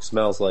crack smoke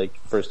smells like,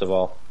 first of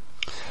all.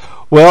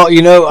 Well,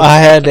 I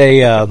had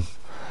a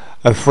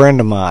friend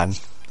of mine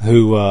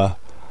who,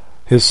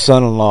 his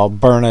son-in-law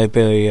burned up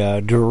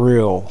a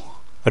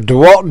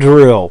DeWalt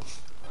drill.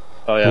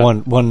 Oh, yeah.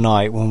 One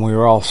night when we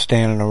were all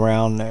standing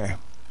around there.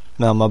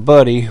 Now, my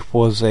buddy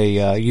was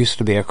used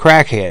to be a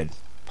crackhead,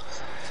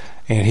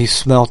 and he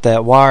smelt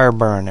that wire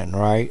burning,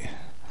 right?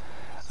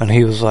 And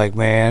he was like,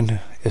 man,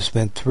 it's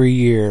been 3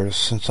 years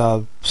since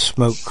I've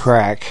smoked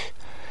crack,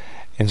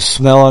 and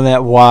smelling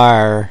that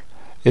wire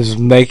is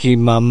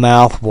making my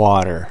mouth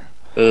water.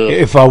 Ugh.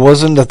 If I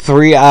wasn't a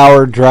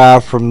 3-hour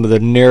drive from the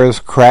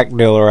nearest crack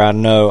dealer I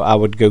know, I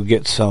would go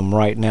get some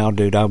right now,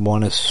 dude. I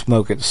want to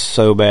smoke it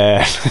so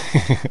bad.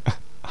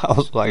 I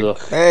was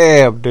like,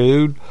 damn,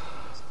 dude.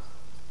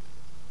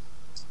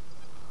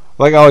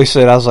 Like I always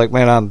said, I was like,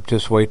 man, I'm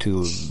just way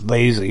too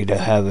lazy to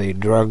have a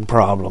drug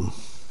problem.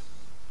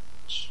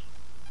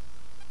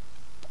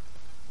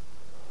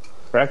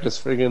 Crack is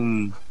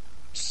friggin'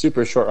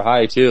 super short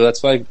high, too.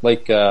 That's why,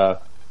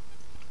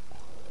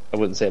 I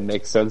wouldn't say it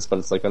makes sense, but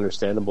it's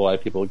understandable why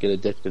people get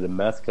addicted to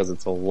meth, because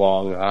it's a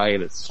long high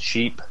and it's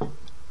cheap.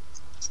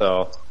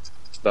 So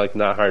it's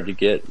not hard to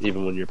get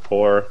even when you're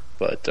poor.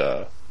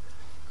 But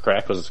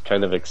crack was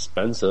kind of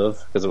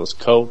expensive because it was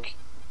coke,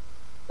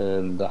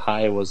 and the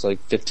high was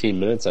 15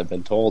 minutes, I've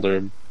been told,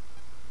 or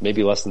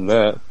maybe less than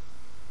that.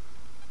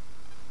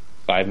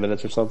 5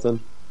 minutes or something.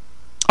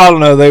 I don't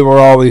know. They were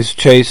always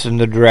chasing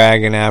the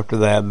dragon after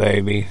that,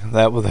 baby.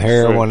 That with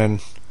heroin, Sure.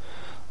 and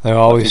they're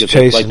always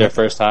chasing their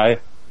first high.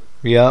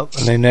 Yep,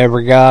 and they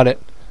never got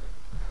it.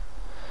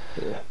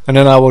 Yeah. And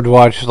then I would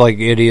watch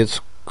idiots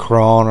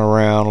crawling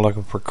around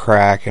looking for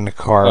crack in the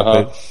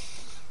carpet.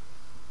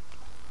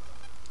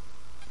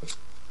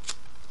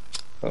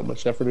 How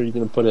much effort are you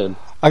going to put in?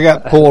 I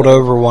got pulled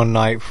over one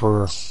night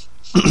for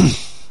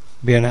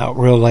being out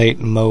real late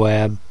in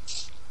Moab,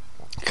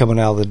 coming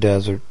out of the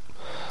desert.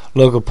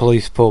 Local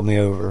police pulled me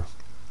over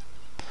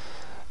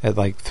at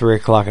 3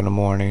 o'clock in the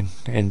morning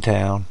in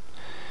town.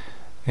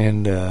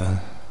 And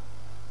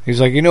he's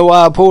like, you know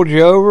why I pulled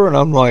you over? And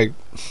I'm like,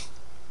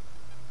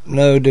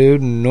 no,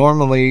 dude.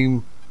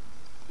 Normally,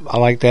 I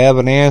like to have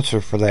an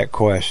answer for that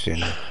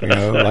question.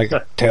 Like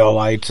tail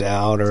lights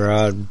out, or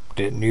I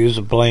didn't use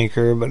a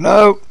blinker. But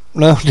no,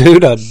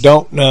 dude, I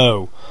don't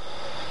know.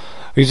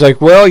 He's like,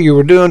 well, you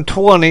were doing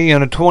 20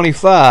 and a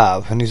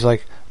 25. And he's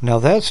like, now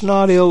that's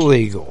not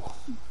illegal.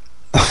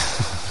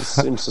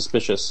 Seems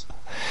suspicious.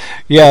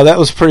 Yeah, that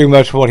was pretty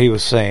much what he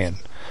was saying.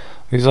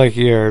 He's like,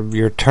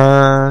 your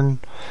turn.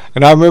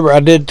 And I remember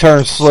I did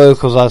turn slow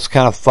because I was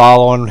kind of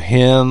following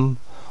him,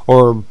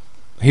 or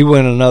he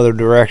went another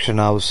direction.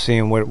 I was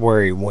seeing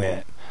where he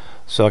went.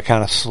 so I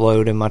kind of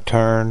slowed in my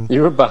turn.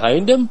 You were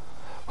behind him?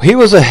 He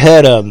was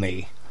ahead of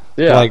me,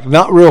 Yeah. like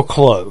not real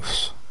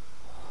close.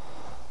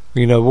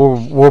 You know,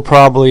 we're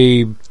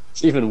probably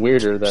It's even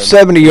weirder than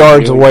 70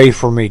 yards away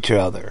from each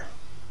other.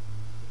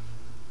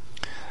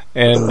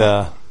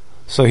 And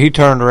so he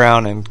turned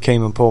around and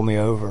came and pulled me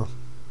over.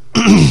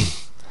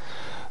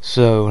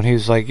 So, and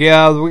he's like,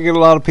 yeah, we get a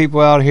lot of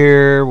people out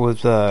here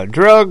with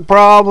drug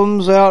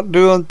problems, out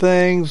doing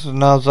things.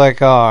 And I was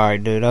like, all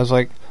right, dude. I was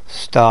like,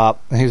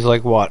 stop. And he's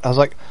like, what? I was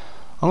like,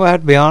 I'm going to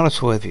have to be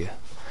honest with you.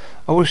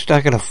 I wish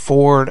I could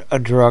afford a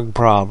drug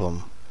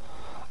problem.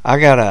 I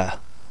got a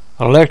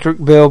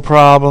electric bill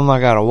problem. I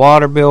got a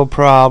water bill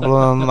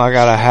problem. I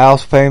got a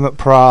house payment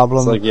problem.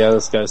 It's like, yeah,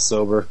 this guy's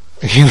sober.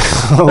 You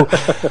know,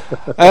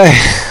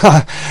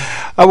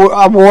 I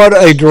want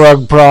a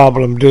drug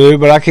problem,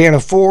 dude, but I can't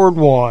afford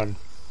one.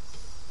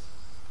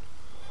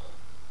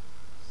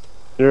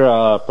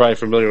 You're probably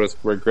familiar with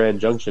where Grand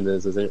Junction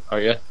is, are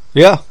you?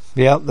 Yeah,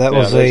 that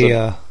was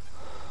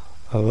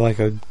like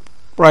a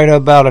right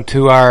about a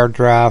 2-hour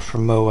drive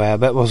from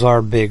Moab. That was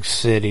our big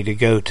city to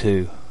go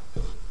to.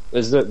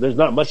 There's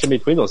not much in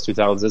between those two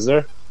towns, is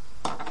there?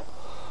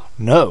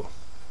 No.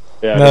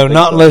 Yeah, No,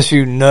 not unless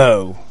you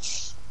know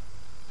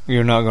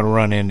you're not going to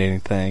run into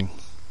anything.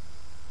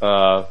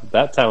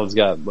 That town's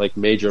got like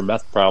major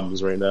meth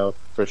problems right now,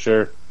 for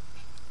sure.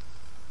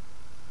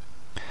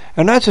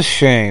 And that's a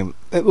shame.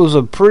 It was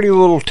a pretty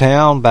little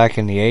town back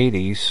in the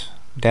 80s.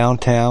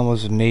 Downtown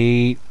was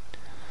neat.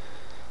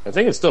 I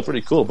think it's still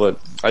pretty cool, but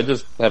I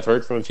just have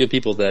heard from a few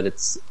people that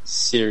it's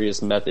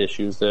serious meth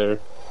issues there.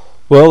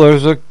 Well,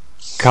 there's a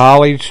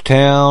college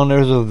town,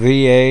 there's a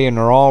VA, and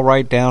they're all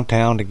right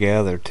downtown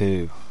together,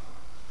 too.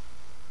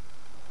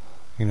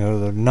 You know,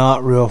 they're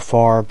not real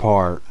far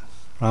apart.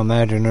 I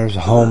imagine there's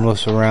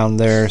homeless around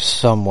there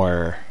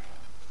somewhere.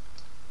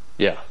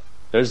 Yeah,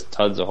 there's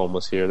tons of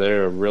homeless here.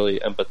 They're really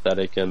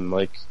empathetic and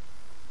like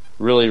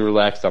really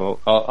relaxed on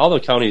all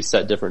the counties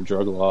set different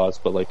drug laws,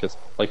 but like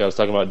I was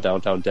talking about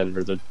downtown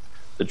Denver, the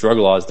drug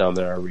laws down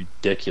there are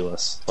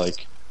ridiculous,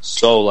 like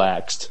so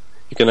laxed.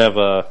 You can have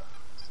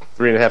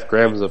 3.5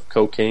 grams of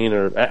cocaine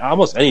or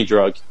almost any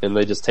drug, and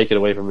they just take it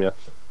away from you. You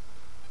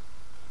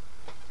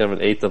have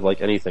an eighth of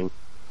like anything,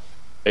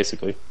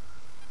 basically.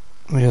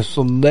 Just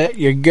let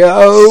you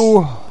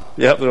go.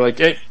 Yep, they're like,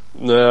 hey,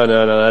 no,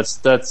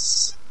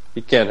 that's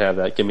you can't have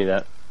that. Give me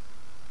that.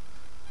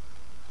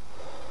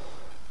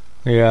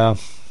 Yeah.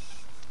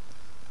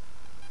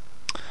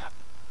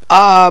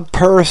 I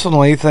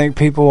personally think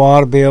people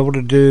ought to be able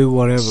to do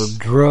whatever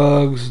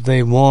drugs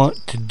they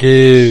want to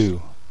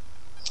do.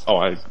 Oh,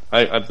 I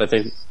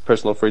think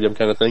personal freedom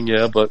kind of thing,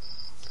 yeah, but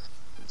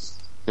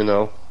you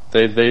know,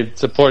 they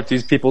support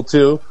these people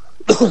too.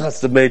 That's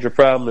the major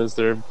problem, is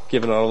they're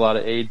giving out a lot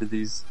of aid to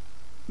these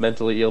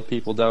mentally ill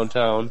people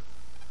downtown.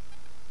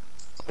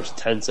 There's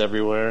tents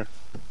everywhere.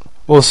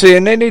 Well, see,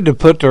 and they need to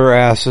put their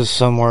asses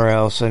somewhere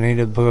else. They need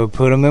to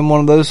put them in one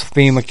of those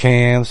FEMA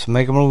camps,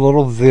 make them a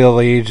little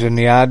village, and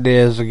the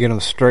idea is to get them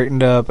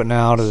straightened up and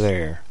out of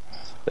there.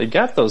 They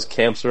got those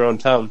camps around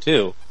town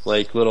too,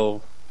 like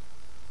little,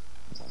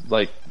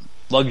 like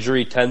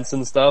luxury tents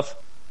and stuff.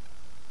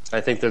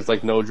 I think there's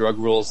like no drug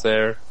rules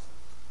there.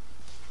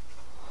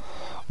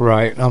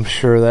 Right, I'm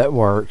sure that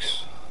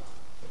works.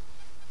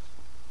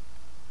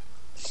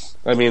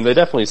 I mean, they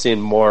definitely seem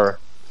more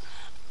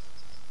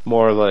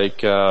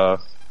like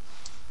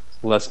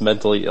less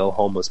mentally ill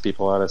homeless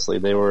people. Honestly,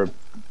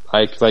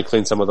 I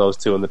cleaned some of those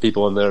too, and the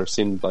people in there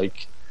seemed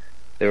like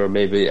they were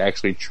maybe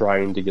actually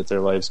trying to get their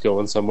lives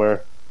going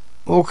somewhere.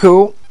 Well,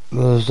 cool.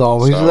 There's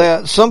always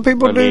that. Some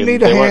people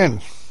need a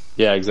hand.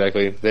 Yeah,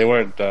 exactly. They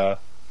weren't. Where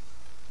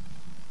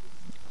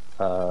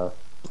am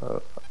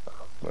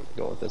I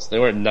going with this? They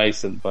weren't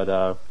nice,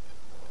 but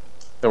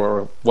they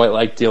were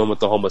like dealing with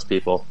the homeless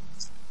people.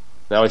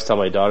 I always tell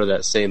my daughter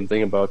that same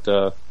thing about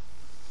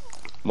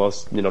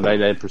most,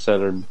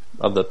 99%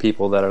 of the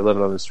people that are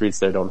living on the streets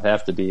there don't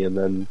have to be. And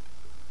then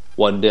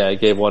one day I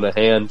gave one a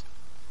hand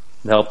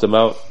and helped him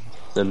out.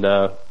 And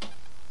I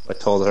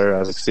told her, I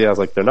was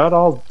like, they're not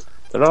all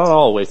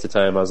a waste of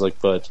time. I was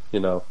like, but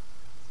 99%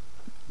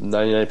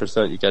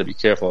 you got to be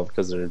careful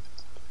because they're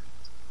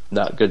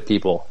not good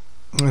people.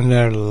 And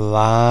they're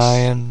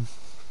lying.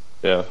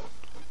 Yeah.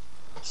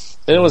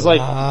 And it was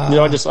like,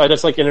 I just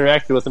like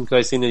interacted with him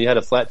because I seen that he had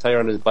a flat tire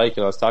on his bike,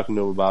 and I was talking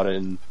to him about it,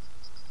 and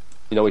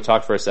we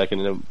talked for a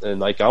second, and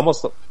like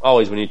almost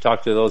always when you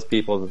talk to those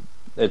people,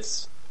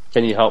 it's,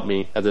 can you help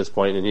me at this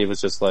point? And he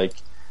was just like,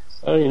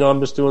 oh,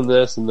 I'm just doing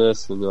this and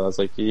this, and I was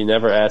like, you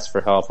never asked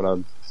for help,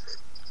 and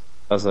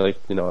I was like,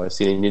 I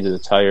seen he needed a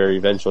tire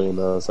eventually, and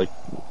I was like,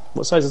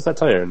 what size is that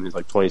tire? And he's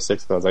like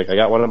 26, and I was like, I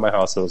got one at my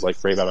house, and it was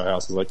like right by my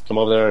house. I was like, come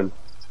over there and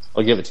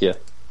I'll give it to you.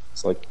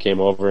 So like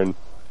came over and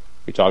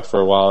we talked for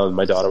a while, and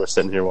my daughter was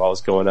sitting here while it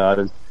was going on,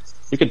 and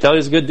you could tell he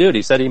was a good dude.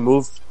 He said he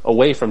moved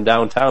away from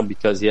downtown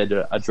because he had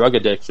a drug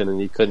addiction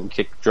and he couldn't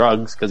kick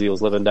drugs because he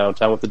was living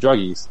downtown with the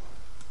druggies.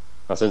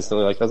 I was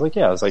instantly like,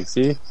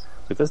 see,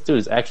 like this dude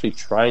is actually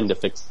trying to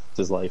fix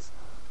his life.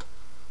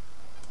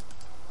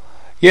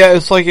 Yeah,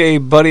 it's like a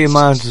buddy of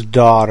mine's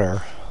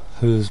daughter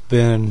who's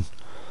been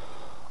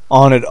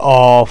on it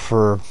all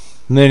for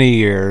many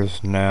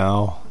years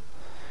now,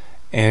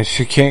 and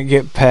she can't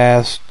get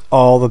past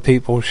all the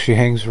people she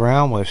hangs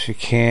around with. She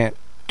can't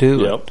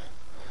do it.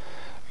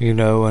 You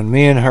know, and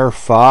me and her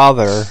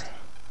father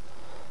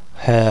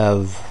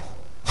have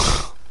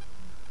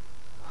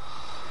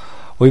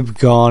we've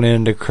gone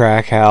into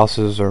crack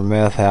houses or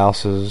meth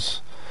houses,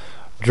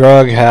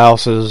 drug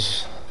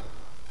houses,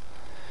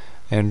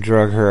 and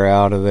drug her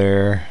out of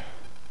there.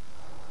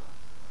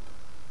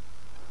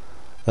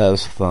 That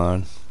was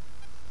fun.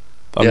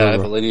 I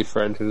have a lady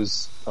friend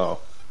who's... Oh,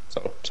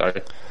 so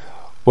sorry.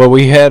 Well,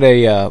 we had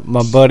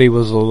my buddy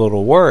was a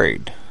little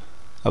worried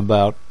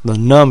about the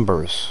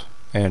numbers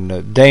and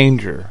the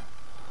danger.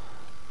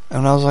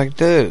 And I was like,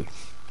 dude,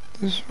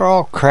 these are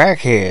all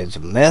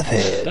crackheads, meth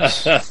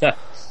heads.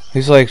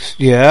 He's like,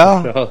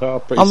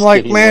 yeah. I'm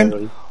like,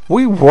 man,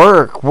 we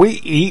work, we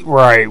eat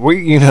right, we're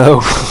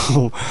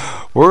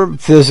in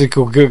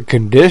physical good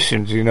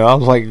conditions, you know. I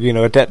was like, you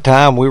know, at that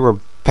time we were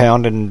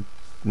pounding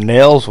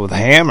nails with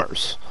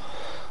hammers.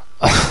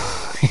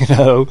 You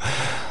know,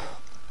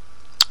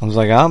 I was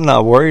like, I'm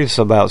not worried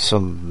about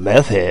some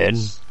meth head.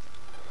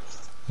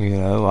 You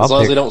know, as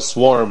long as they don't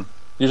swarm.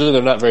 Usually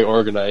they're not very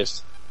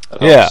organized.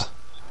 Yeah.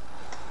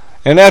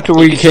 And after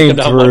we came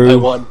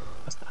through,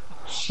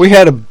 we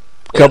had a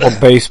couple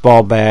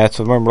baseball bats.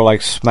 I remember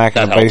like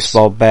smacking a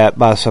baseball bat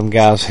by some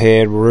guy's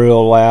head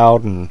real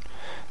loud, and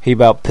he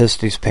about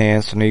pissed his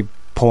pants, and he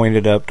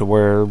pointed up to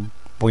where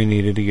we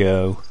needed to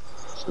go.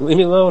 Leave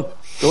me alone.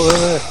 Go over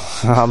there.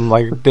 I'm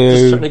like, dude.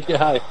 Just trying to get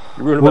high.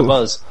 You're ruining my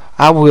buzz.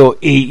 I will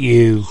eat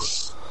you.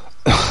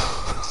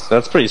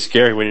 That's pretty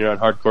scary when you're on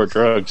hardcore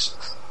drugs.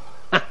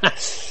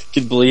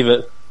 Can believe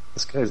it.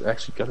 This guy's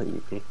actually gonna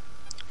eat me.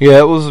 Yeah,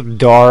 it was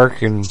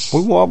dark, and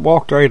we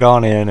walked right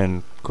on in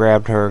and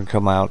grabbed her and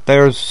come out.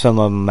 There's some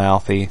of them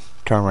mouthy.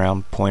 Turn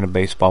around, point a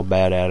baseball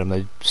bat at them.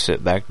 They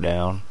sit back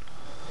down.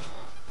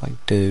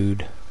 Like,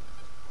 dude.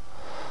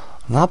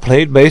 And I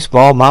played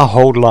baseball my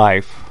whole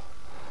life.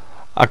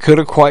 I could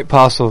have quite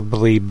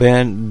possibly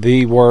been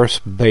the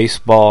worst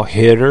baseball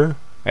hitter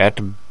at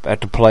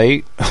the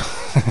plate.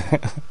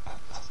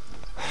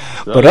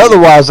 But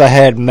otherwise I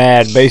had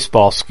mad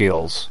baseball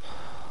skills.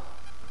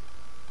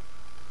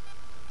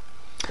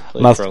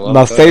 My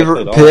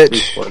favorite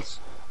pitch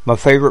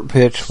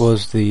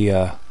was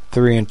the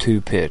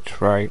 3-2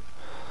 pitch, right?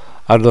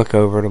 I'd look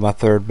over to my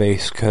third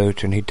base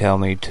coach and he'd tell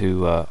me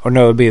to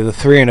it'd be the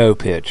 3-0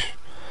 pitch.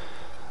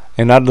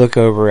 And I'd look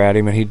over at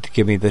him and he'd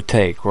give me the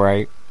take,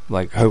 right?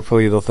 Like,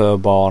 hopefully they'll throw a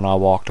ball and I'll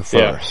walk to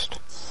first. Yeah.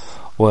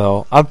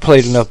 Well, I've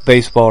played enough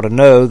baseball to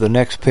know the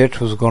next pitch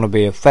was going to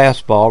be a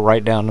fastball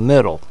right down the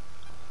middle.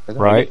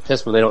 Right?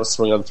 Pissed when they don't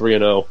swing on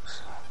 3-0.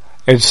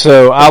 And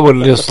so I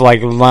would just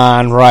like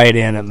line right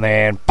in it,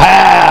 man.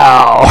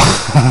 Pow!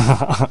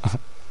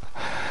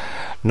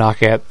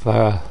 Knock at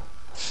I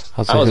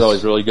was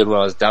always really good when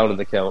I was down in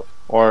the count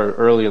or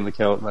early in the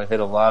count, and I hit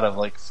a lot of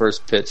like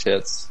first pitch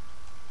hits.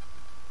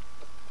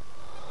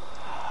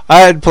 I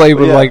had played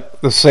with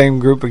like the same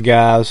group of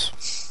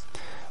guys.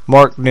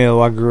 Mark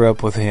Neal, I grew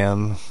up with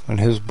him and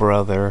his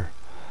brother,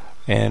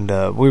 and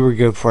we were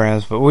good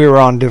friends, but we were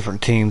on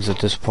different teams at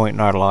this point in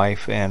our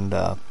life, and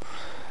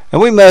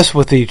we messed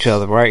with each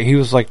other, right? He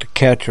was like the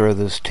catcher of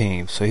this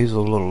team, so he's a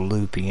little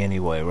loopy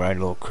anyway, right? A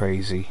little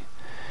crazy.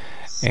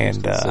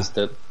 And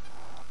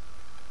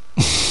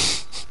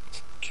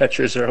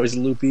catchers are always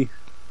loopy.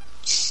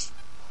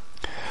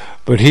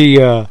 But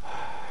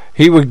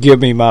he would give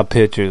me my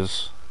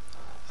pitches.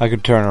 I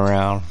could turn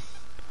around,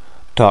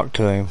 talk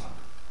to him.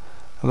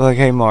 I'd be like,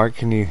 hey, Mark,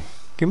 can you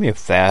give me a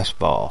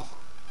fastball?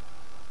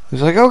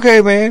 He's like,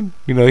 okay, man.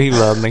 You know, he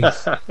loved me.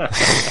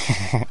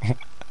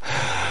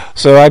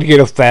 So I'd get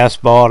a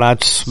fastball, and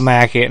I'd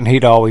smack it, and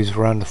he'd always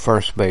run to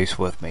first base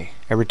with me.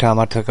 Every time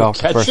I took off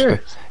the first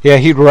base. Yeah,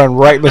 he'd run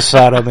right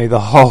beside of me the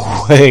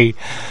whole way.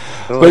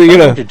 But, you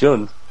know,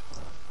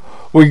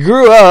 we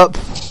grew up.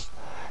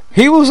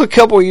 He was a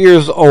couple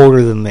years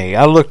older than me.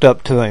 I looked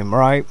up to him,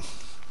 right?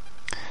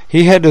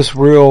 He had this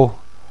real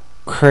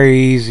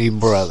crazy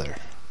brother,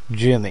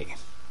 Jimmy.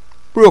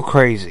 Real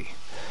crazy.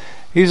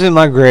 He's in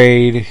my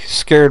grade. He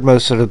scared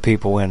most of the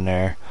people in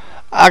there.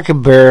 I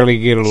could barely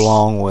get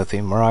along with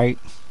him, right?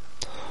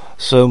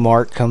 So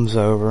Mark comes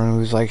over and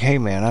he's like, hey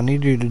man, I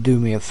need you to do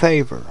me a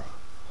favor.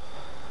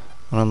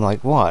 And I'm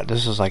like, what?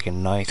 This is like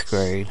in 9th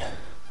grade.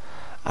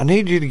 I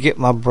need you to get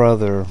my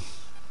brother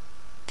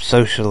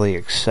socially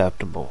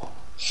acceptable.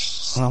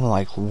 And I'm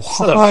like, what? It's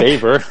not a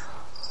favor.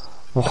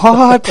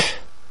 What?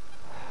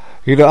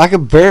 You know, I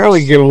could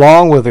barely get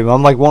along with him.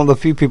 I'm like one of the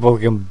few people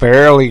who can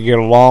barely get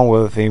along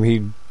with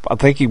him. I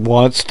think he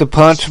wants to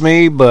punch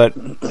me, but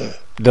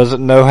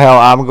doesn't know how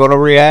I'm going to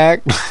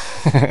react.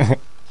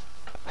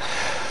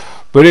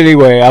 But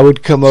anyway, I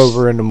would come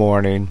over in the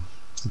morning,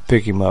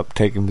 pick him up,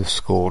 take him to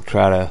school,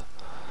 try to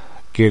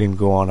get him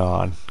going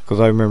on. Because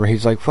I remember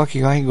he's like, fuck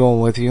you, I ain't going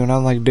with you. And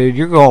I'm like, dude,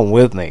 you're going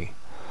with me.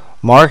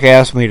 Mark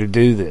asked me to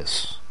do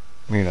this.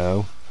 You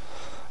know,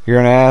 you're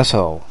an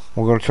asshole.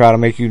 We're going to try to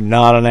make you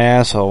not an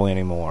asshole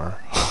anymore.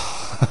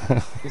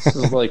 This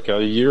is like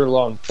a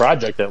year-long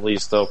project at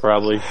least, though,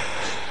 probably.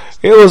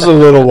 It was a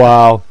little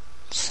while.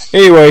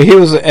 Anyway, he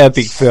was an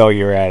epic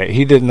failure at it.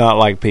 He did not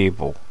like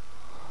people.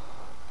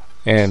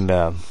 And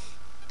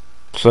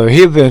so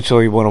he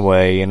eventually went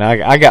away, and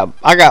I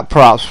got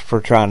props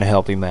for trying to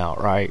help him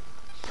out, right?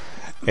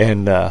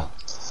 And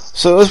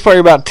so it was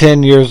probably about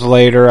 10 years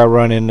later, I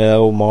run into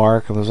old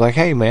Mark and was like,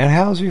 hey, man,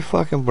 how's your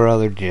fucking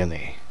brother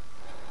Jimmy?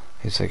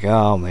 He's like,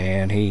 oh,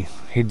 man, he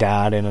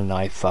died in a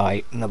knife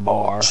fight in a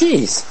bar.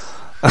 Jeez.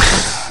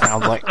 I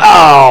was like,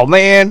 oh,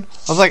 man.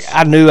 I was like,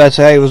 I knew that's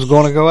how he was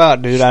going to go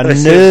out, dude. I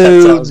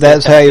knew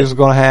that's how he was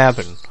going to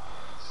happen.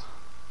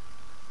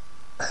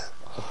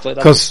 I've played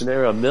out this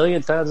scenario a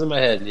million times in my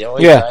head.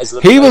 Yeah,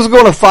 he was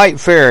going to fight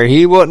fair.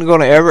 He wasn't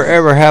going to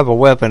ever have a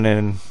weapon,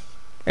 and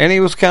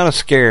he was kind of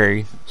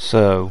scary,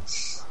 so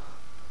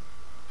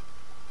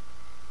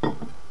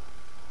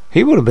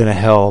he would have been a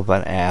hell of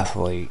an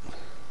athlete.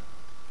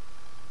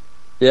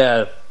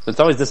 Yeah, it's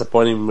always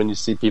disappointing when you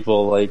see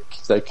people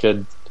like that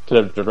could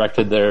have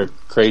directed their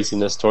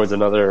craziness towards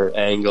another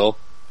angle.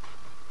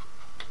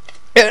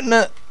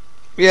 And,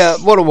 yeah,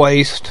 what a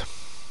waste.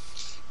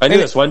 I knew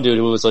this one dude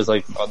who was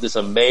like this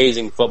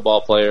amazing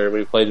football player.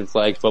 We played in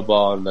flag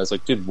football, and I was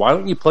like, dude, why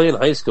don't you play in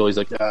high school? He's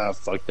like,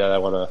 fuck that. I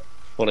want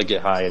to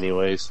get high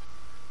anyways.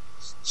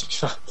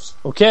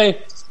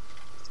 Okay.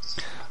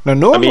 Now,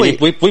 normally,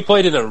 I mean, we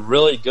played in a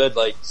really good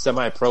like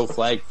semi-pro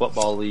flag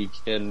football league,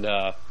 and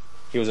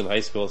he was in high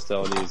school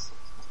still, and he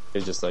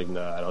was just like,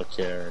 nah, I don't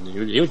care. And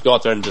he would go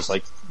out there and just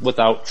like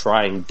without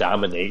trying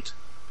dominate.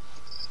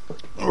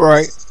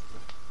 Right.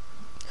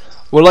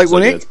 Well, like So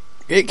when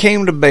it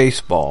came to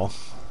baseball,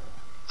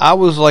 I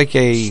was like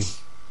a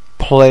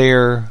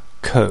player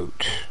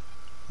coach,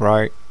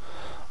 right?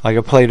 Like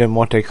I played in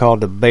what they called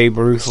the Babe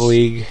Ruth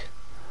League.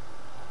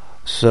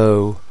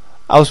 So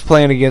I was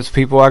playing against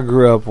people I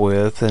grew up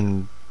with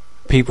and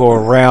people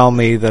around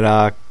me that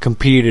I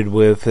competed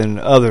with in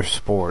other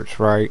sports,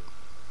 right?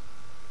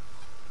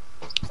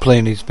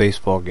 Playing these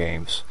baseball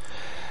games.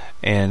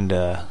 And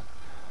I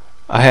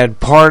had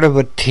part of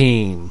a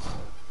team,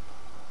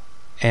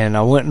 and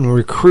I went and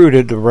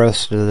recruited the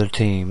rest of the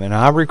team, and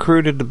I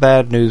recruited the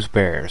Bad News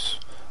Bears.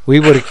 We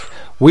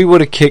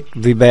would have kicked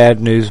the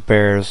Bad News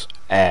Bears'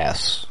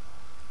 ass.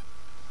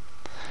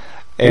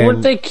 And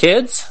weren't they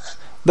kids?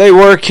 They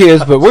were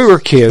kids, but we were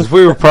kids.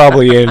 We were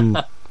probably in,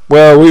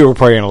 well, we were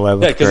probably in 11th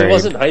grade. Yeah, because it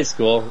wasn't high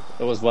school.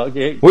 It was what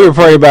grade? We were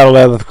probably about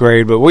 11th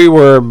grade, but we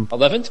were...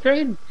 11th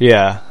grade?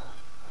 Yeah.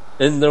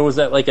 And there was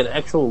that like an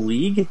actual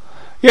league?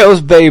 Yeah, it was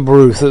Babe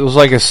Ruth. It was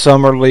like a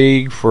summer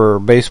league for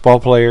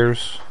baseball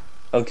players.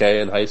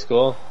 Okay, in high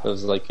school? It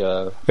was like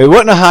a... It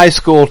wasn't a high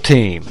school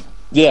team.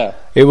 Yeah.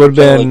 It would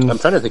have been... I'm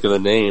trying to think of the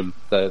name,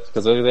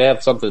 because they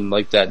have something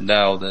like that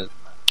now that...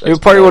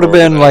 It probably would have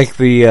been like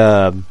the...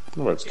 I don't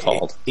know what it's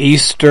called.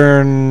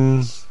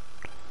 Eastern...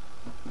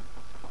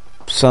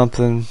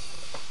 something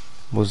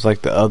was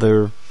like the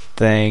other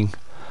thing.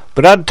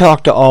 But I'd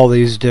talk to all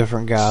these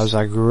different guys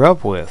I grew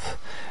up with,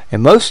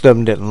 and most of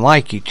them didn't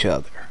like each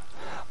other.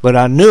 But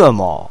I knew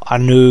them all. I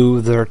knew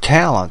their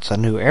talents. I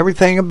knew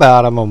everything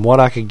about them and what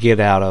I could get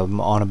out of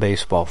them on a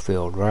baseball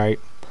field,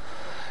 right?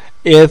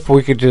 If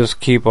we could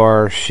just keep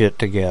our shit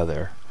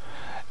together.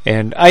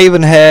 And I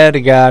even had a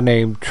guy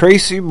named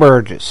Tracy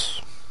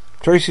Burgess.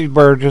 Tracy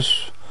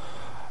Burgess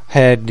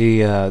had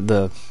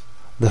the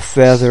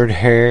feathered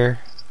hair,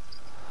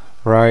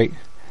 right?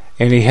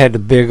 And he had the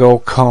big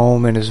old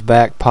comb in his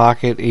back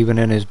pocket, even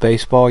in his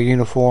baseball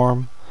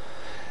uniform.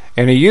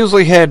 And he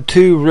usually had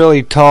two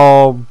really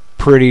tall,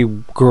 pretty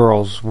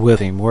girls with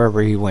him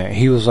wherever he went.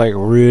 He was like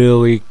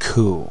really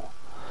cool.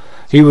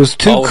 He was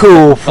too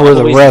cool for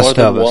the rest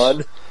of us.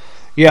 One?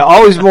 Yeah,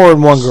 always more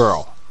than one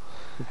girl.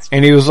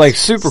 And he was like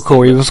super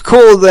cool. He was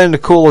cooler than the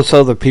coolest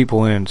other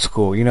people in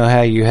school. You know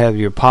how you have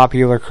your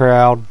popular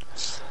crowd?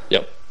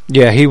 Yep.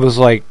 Yeah, he was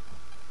like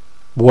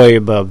way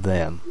above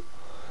them.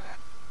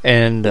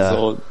 And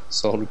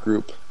his own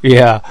group.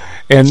 Yeah,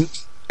 and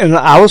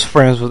I was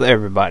friends with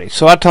everybody,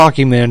 so I talked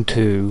him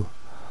into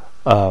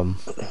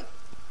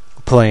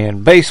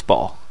playing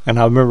baseball. And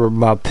I remember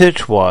my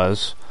pitch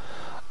was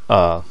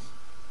because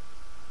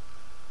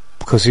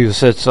he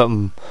said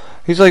something.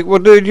 He's like, "Well,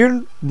 dude,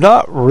 you're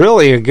not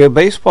really a good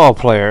baseball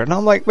player." And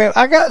I'm like, "Man,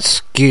 I got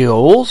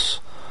skills."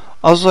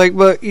 I was like,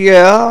 "But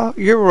yeah,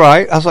 you're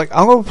right." I was like,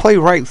 "I'm going to play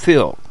right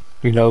field."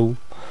 You know,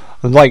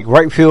 like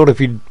right field.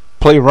 If you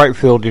play right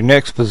field, your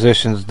next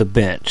position is the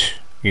bench.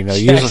 You know,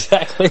 usually,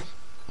 exactly.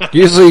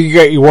 Usually you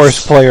get your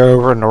worst player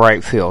over in the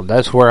right field.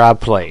 That's where I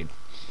played.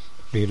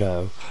 You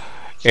know,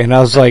 and I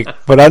was like,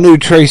 but I knew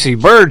Tracy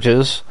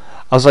Burgess.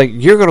 I was like,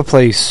 "You're going to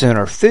play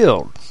center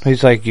field."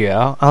 He's like,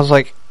 "Yeah." I was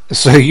like,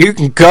 "So you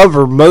can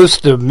cover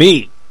most of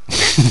me."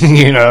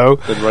 You know,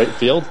 in right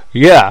field.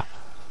 Yeah.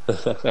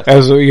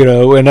 As you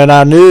know, and then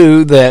I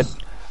knew that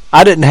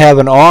I didn't have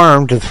an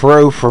arm to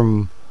throw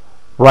from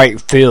right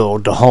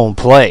field to home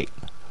plate.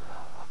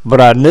 But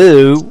I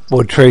knew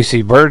when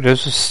Tracy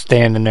Burgess was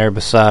standing there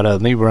beside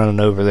of me, running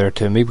over there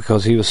to me,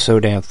 because he was so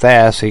damn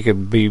fast, he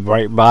could be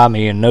right by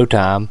me in no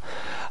time,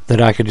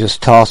 that I could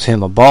just toss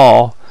him a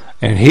ball,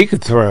 and he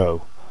could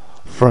throw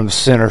from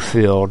center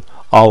field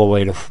all the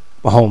way to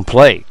home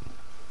plate.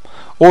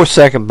 Or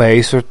second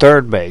base or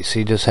third base.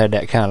 He just had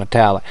that kind of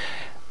talent.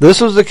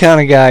 This was the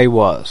kind of guy he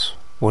was.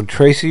 When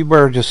Tracy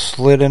Burgess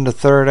slid into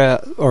third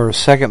or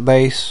second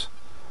base,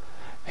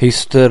 he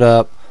stood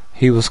up,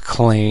 he was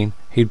clean.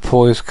 He'd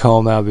pull his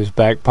comb out of his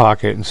back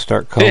pocket and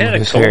start combing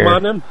his hair.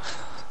 On him?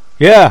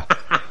 Yeah.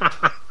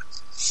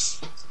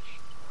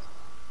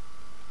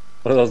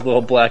 One of those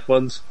little black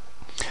ones?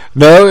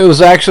 No, it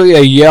was actually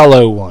a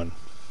yellow one.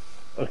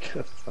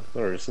 Okay. I've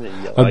never seen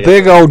a yellow. A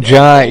big old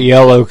giant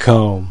yellow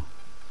comb.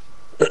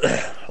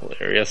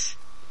 Hilarious.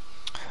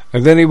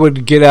 And then he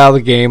would get out of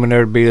the game and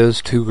there'd be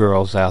those two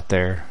girls out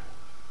there.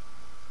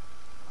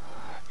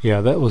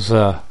 Yeah, that was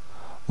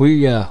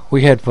we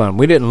had fun.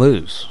 We didn't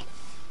lose.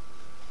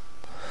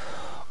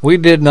 We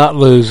did not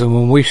lose, and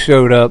when we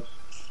showed up,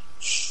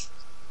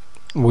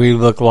 we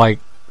looked like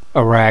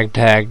a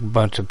ragtag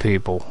bunch of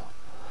people.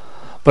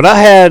 But I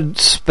had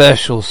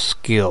special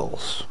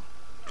skills.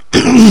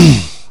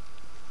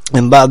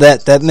 And by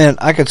that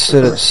meant I could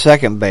sit at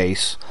second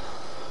base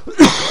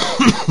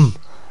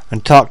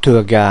and talk to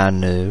a guy I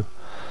knew,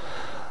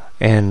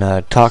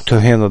 and talk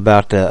to him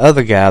about the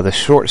other guy, the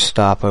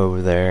shortstop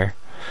over there,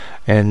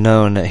 and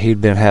knowing that he'd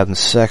been having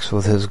sex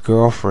with his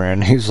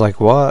girlfriend. He's like,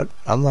 "What?"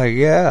 I'm like,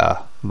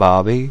 "Yeah,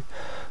 Bobby,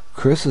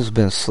 Chris has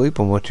been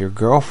sleeping with your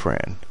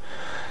girlfriend."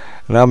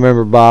 And I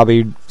remember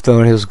Bobby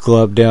throwing his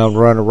glove down,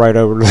 running right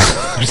over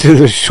to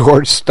the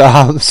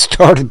shortstop, and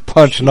started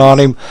punching on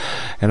him,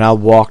 and I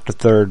walked to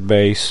third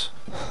base.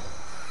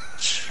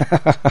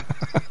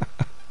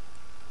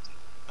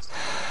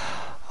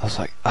 I was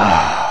like,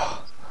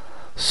 "Ah,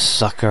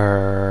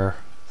 sucker."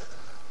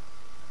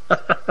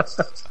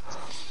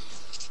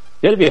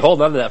 You had to be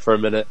holding on to that for a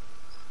minute,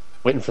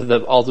 waiting for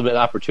the ultimate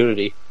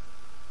opportunity.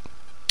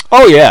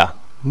 Oh, yeah.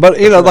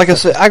 But, like I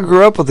said, I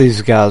grew up with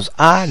these guys.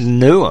 I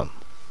knew them.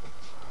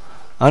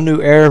 I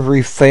knew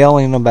every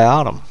failing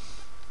about them.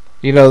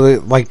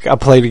 Like I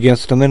played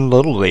against them in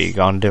Little League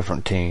on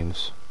different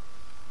teams.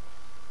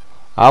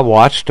 I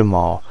watched them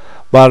all.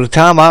 By the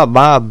time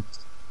my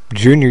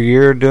junior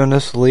year doing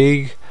this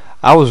league,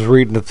 I was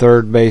reading the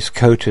third base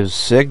coach's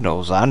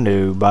signals. I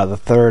knew by the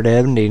third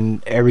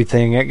inning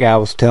everything that guy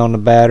was telling the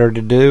batter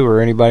to do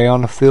or anybody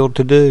on the field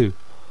to do.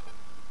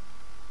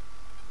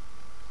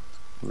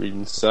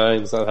 Reading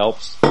signs, that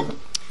helps.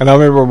 And I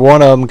remember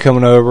one of them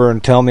coming over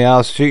and telling me I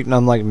was cheating.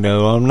 I'm like,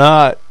 "No, I'm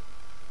not."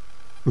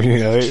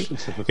 I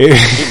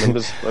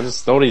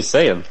just know what he's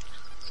saying.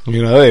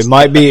 It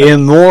might be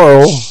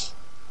immoral,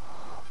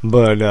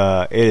 but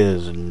it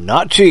is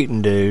not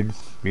cheating, dude.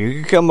 You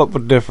can come up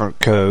with different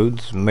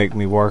codes and make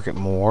me work it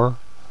more.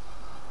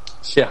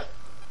 Yeah.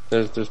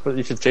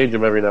 You should change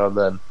them every now and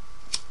then.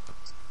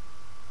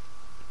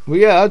 Well,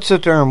 yeah, I'd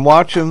sit there and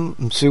watch him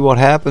and see what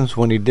happens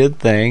when he did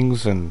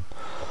things and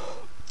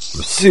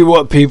see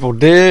what people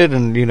did.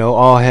 And,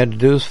 all I had to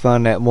do is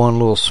find that one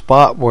little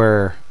spot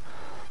where,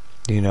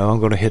 I'm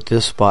going to hit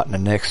this spot and the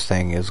next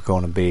thing is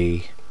going to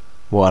be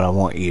what I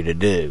want you to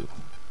do.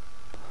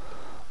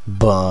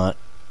 Bunt,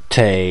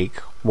 take,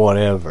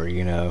 whatever,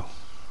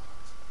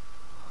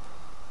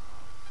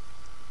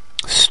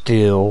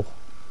 Steal.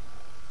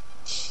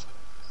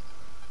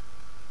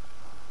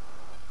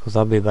 Because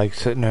I'll be like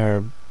sitting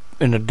there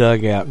in the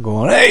dugout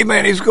going, "Hey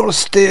man, he's going to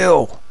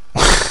steal."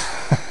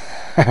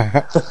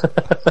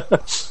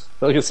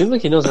 Like, it seems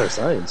like he knows our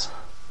signs.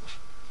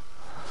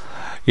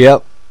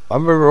 Yep. I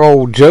remember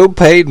old Joe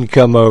Payton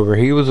come over.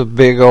 He was a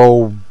big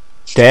old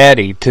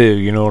daddy too,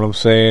 you know what I'm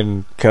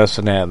saying?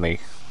 Cussing at me.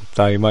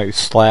 Thought he might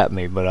slap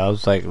me, but I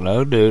was like,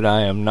 "No dude,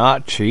 I am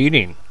not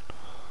cheating.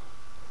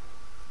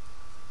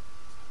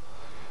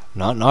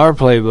 Not in our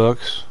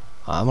playbooks.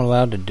 I'm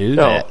allowed to do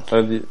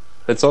that."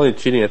 It's only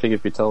cheating, I think,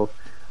 if you tell.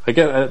 I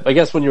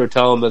guess when you were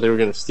telling them that they were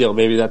going to steal,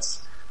 maybe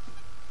that's.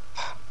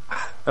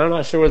 I'm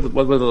not sure what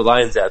the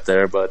line's at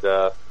there, but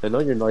I know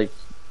you're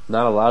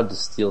not allowed to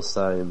steal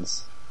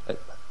signs.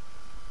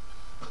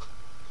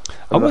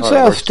 I wouldn't say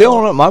I was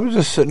stealing them. I was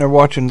just sitting there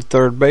watching the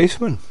third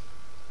baseman.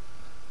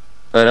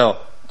 I know,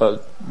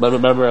 but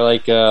remember, I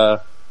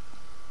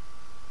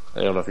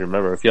don't know if you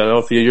remember. A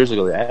few years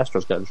ago, the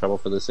Astros got in trouble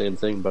for the same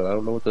thing, but I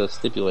don't know what the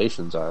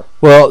stipulations are.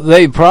 Well,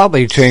 they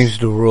probably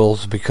changed the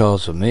rules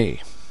because of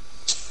me.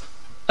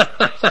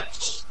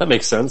 That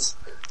makes sense.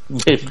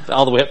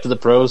 All the way up to the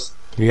pros.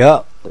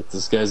 Yep. Like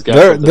this guy's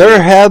got.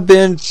 There have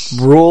been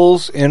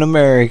rules in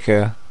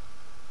America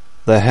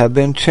that have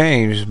been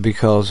changed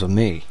because of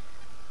me.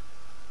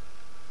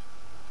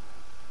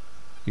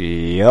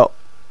 Yep.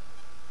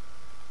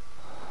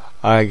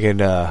 I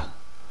could.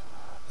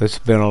 It's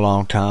been a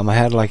long time. I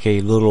had like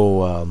a little,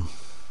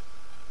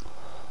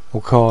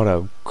 we'll call it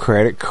a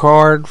credit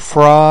card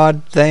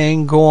fraud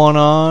thing going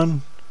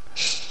on.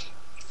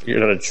 You're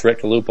not a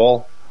trick, a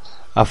loophole?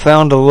 I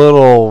found a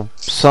little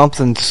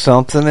something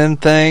in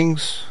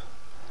things,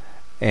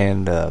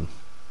 and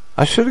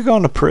I should have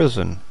gone to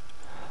prison.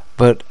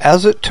 But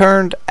as it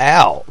turned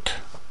out,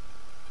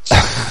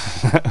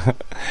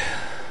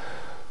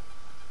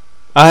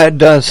 I had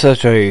done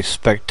such a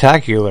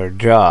spectacular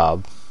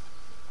job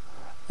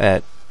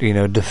at,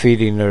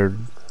 defeating their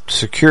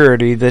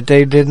security that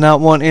they did not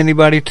want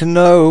anybody to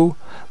know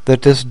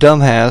that this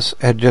dumbass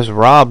had just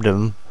robbed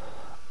him.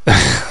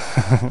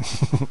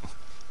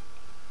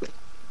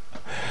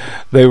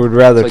 They would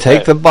rather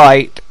take the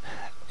bite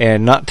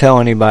and not tell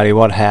anybody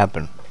what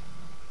happened.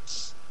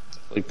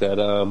 Like that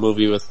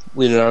movie with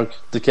Leonardo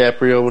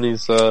DiCaprio when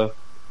he's a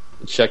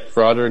check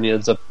frauder and he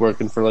ends up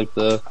working for like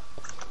the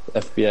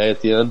FBI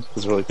at the end.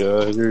 Because they're like,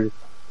 you're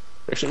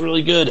actually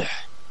really good.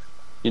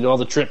 You know all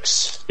the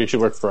tricks. You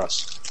should work for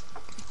us.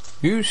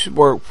 You should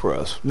work for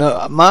us.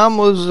 No, mine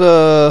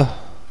was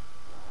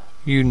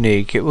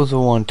unique. It was a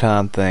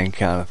one-time thing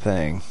kind of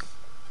thing.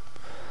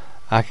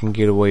 I can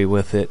get away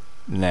with it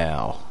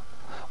now.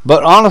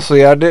 But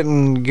honestly, I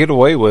didn't get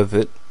away with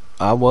it.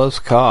 I was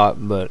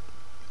caught, but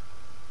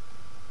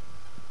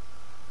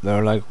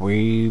they're like,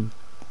 the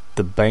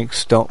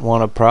banks don't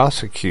want to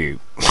prosecute.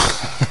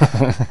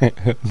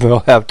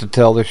 They'll have to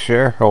tell the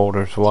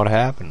shareholders what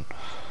happened.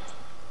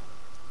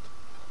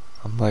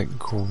 I'm like,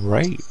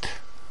 great.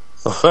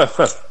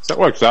 That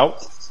works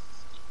out.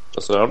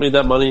 So I don't need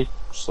that money.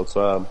 So let's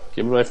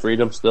give me my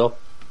freedom still.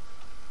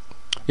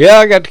 Yeah,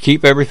 I got to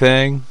keep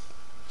everything.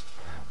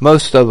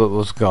 Most of it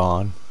was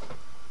gone.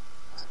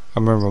 I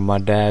remember my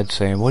dad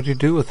saying, "What'd you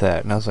do with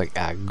that?" And I was like,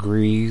 "I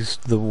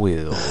greased the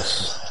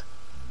wheels."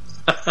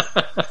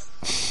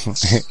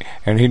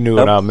 And he knew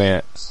what I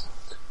meant.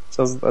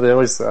 So they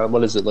always,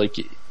 what is it, like,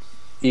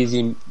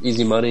 easy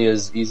money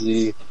is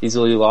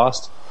easily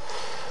lost?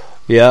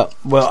 Yeah,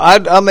 well,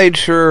 I made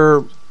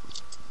sure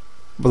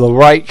the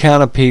right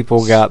kind of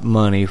people got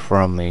money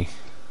from me.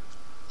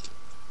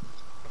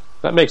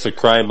 That makes a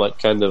crime like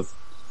kind of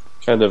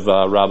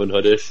Robin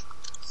Hood-ish.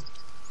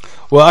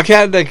 Well, I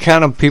had the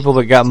kind of people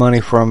that got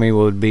money from me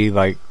would be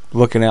like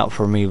looking out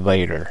for me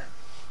later.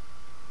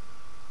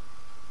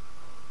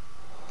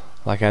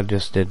 Like I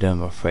just did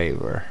them a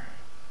favor.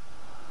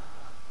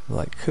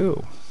 Like,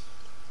 cool.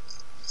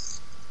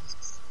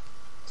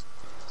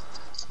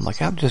 I'm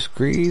like, I've just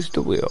greased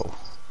the wheel.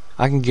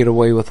 I can get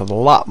away with a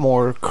lot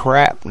more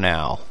crap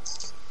now.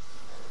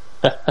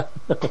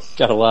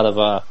 Got a lot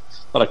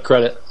of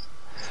credit.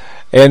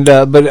 And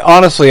but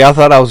honestly, I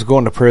thought I was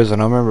going to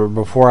prison. I remember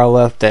before I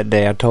left that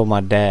day, I told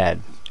my dad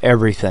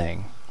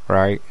everything,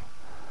 right?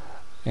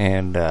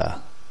 And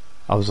I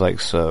was like,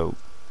 so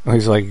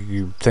he's like,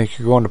 "You think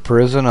you're going to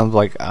prison?" I was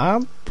like,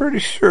 "I'm pretty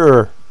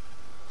sure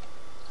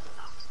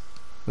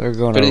they're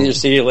going to either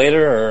see you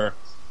later or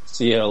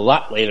see you a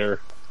lot later."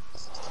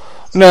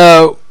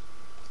 No,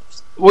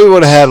 we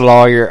would have had a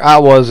lawyer. I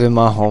was in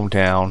my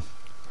hometown.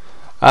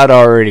 I'd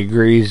already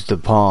greased the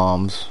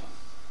palms.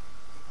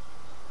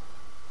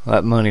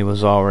 That money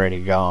was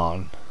already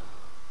gone.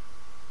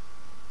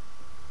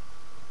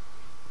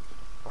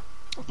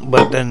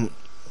 But then,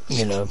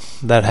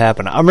 that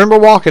happened. I remember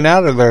walking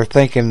out of there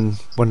thinking,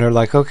 when they're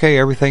like, "Okay,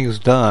 everything's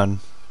done."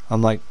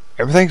 I'm like,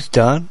 "Everything's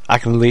done? I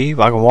can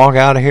leave? I can walk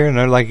out of here?" And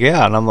they're like,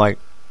 "Yeah." And I'm like,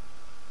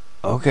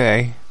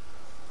 "Okay."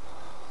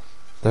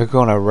 They're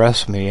going to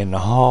arrest me in the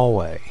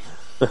hallway.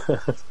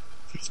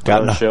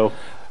 Got in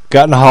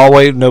the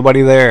hallway,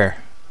 nobody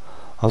there.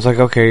 I was like,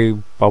 okay.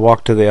 I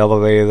walked to the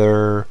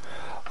elevator.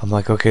 I'm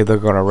like, okay, they're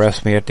going to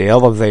arrest me at the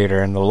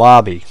elevator in the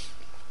lobby.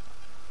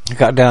 I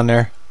got down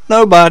there,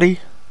 nobody.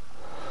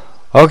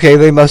 Okay,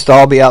 they must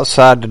all be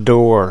outside the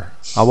door.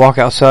 I walk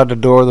outside the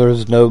door,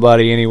 there's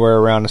nobody anywhere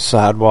around the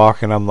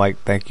sidewalk, and I'm like,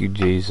 thank you,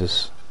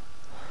 Jesus.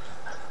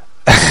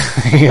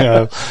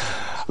 I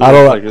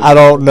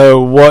don't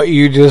know what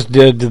you just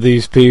did to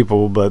these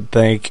people, but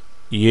thank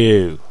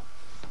you.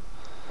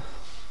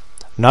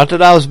 Not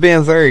that I was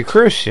being very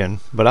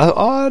Christian, but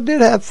I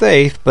did have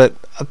faith, but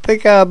I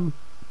think I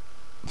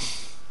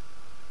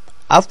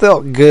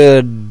felt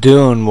good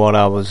doing what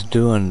I was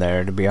doing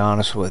there, to be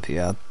honest with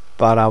you. I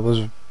thought I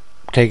was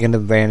taking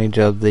advantage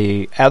of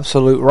the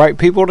absolute right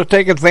people to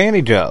take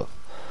advantage of.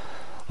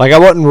 Like, I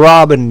wasn't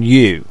robbing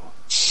you,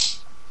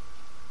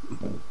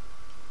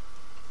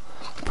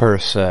 per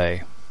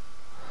se.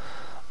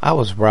 I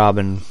was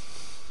robbing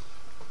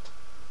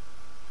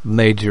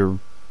major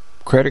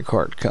credit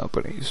card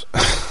companies.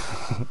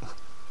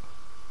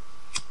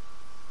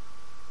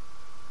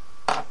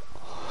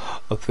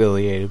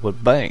 Affiliated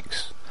with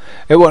banks.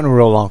 It wasn't a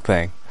real long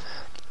thing.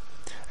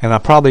 And I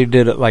probably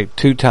did it like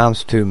 2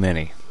 times too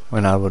many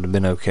when I would have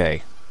been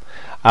okay.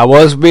 I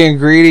was being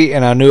greedy,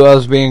 and I knew I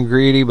was being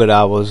greedy, but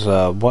I was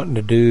wanting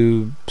to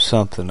do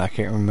something. I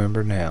can't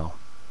remember now.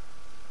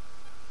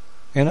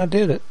 And I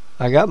did it.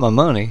 I got my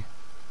money.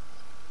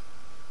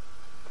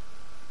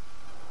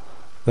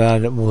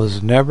 But I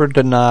was never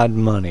denied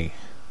money.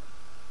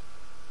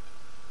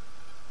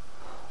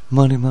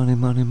 Money, money,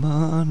 money,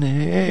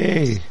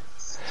 money.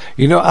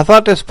 I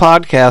thought this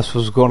podcast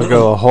was going to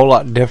go a whole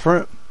lot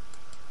different.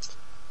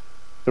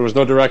 There was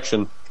no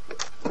direction.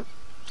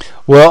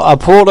 Well, I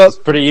pulled up... It's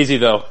pretty easy,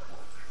 though.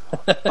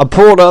 I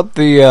pulled up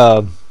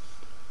the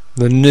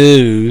the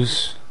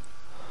news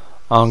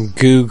on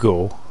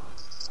Google.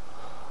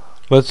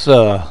 Let's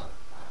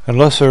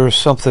unless there's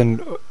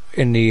something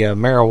in the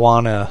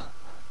marijuana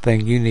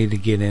thing you need to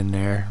get in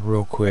there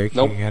real quick.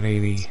 Nope. You got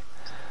any?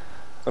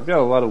 I've got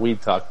a lot of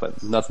weed talk,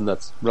 but nothing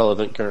that's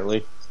relevant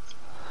currently.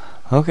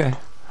 Okay,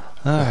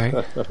 all right.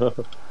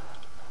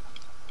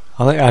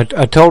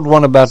 I told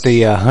one about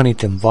the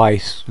Huntington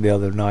Vice the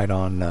other night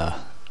on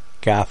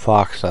Guy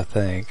Fawkes, I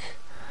think.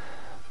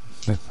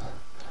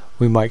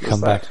 We might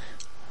come back.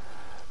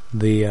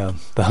 The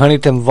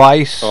Huntington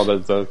Vice. Oh,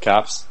 the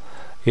cops?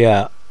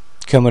 Yeah,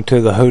 coming to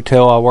the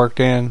hotel I worked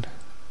in.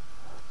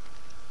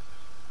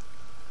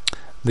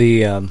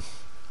 We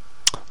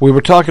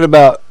were talking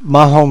about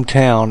my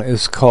hometown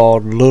is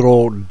called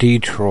Little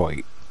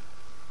Detroit.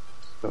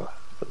 Oh,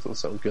 that doesn't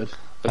sound good.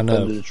 I know.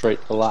 I've been to Detroit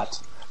a lot.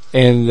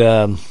 And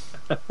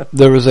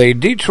there was a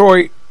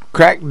Detroit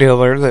crack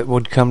dealer that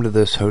would come to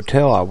this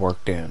hotel I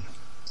worked in.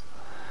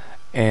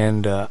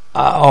 And I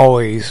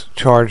always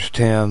charged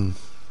him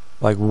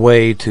like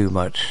way too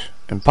much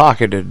and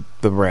pocketed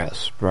the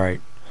rest,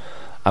 right?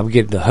 I would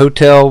get the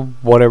hotel,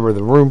 whatever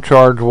the room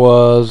charge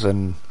was,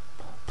 and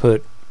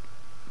put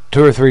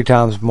 2 or 3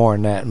 times more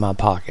than that in my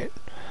pocket.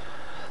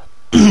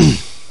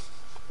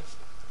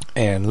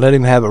 And let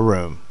him have a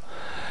room.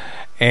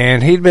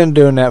 And he'd been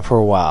doing that for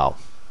a while.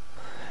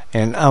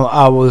 And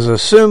I was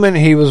assuming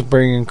he was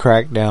bringing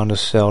crack down to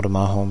sell to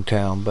my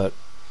hometown, but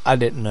I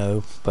didn't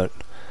know. But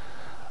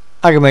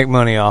I could make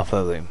money off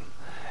of him.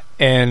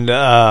 And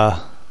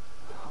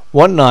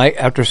one night,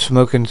 after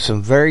smoking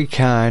some very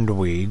kind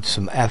weed,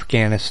 some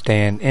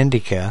Afghanistan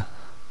indica,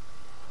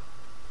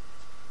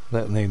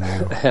 that name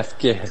there.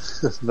 Afghan.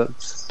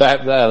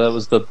 that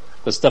was the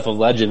stuff of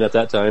legend at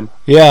that time.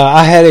 Yeah,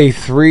 I had a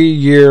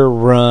 3-year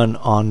run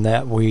on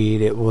that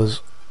weed. It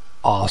was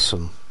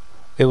awesome.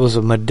 It was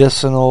a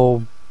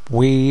medicinal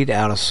weed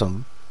out of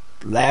some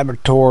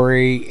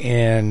laboratory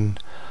in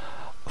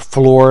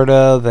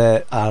Florida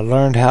that I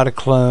learned how to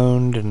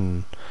clone,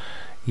 and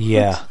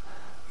yeah,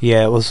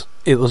 it was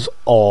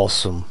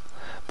awesome.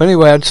 But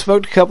anyway, I'd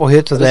smoked a couple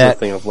hits of that. A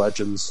thing of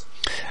legends.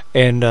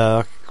 And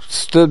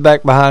stood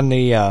back behind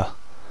the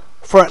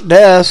front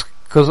desk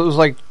because it was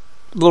like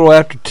a little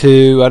after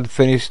 2. I'd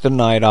finished the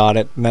night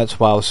audit, and that's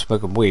why I was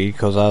smoking weed,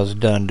 because I was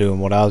done doing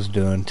what I was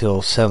doing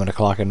until 7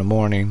 o'clock in the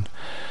morning.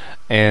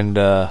 And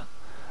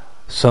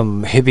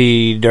some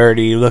hippie,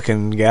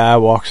 dirty-looking guy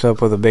walks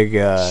up with a big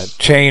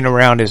chain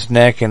around his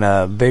neck and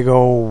a big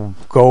old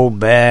gold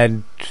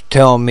badge,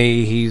 telling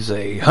me he's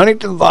a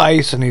Huntington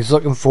Vice and he's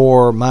looking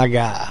for my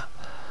guy,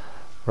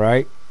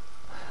 right?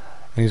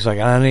 And he's like,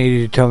 I need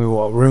you to tell me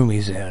what room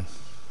he's in.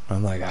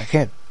 I'm like, I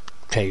can't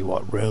tell you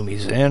what room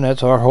he's in.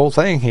 That's our whole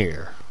thing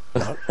here.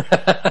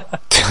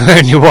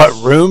 Telling you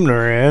what room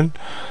they're in,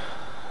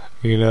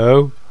 you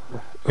know?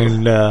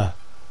 And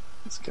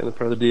it's kind of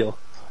part of the deal.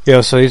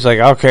 Yeah, so he's like,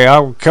 okay,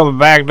 I'm coming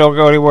back. Don't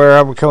go anywhere.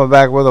 I'm coming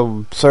back with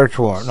a search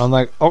warrant. And I'm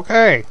like,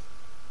 okay.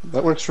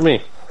 That works for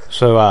me.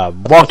 So I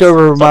walked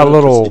over to my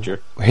little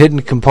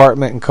hidden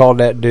compartment and called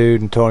that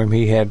dude and told him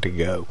he had to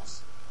go.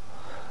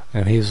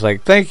 And he's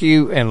like, thank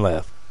you, and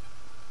left.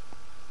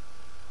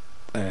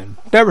 And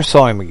never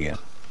saw him again.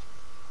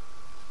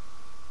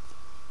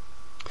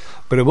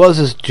 But it was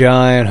this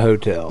giant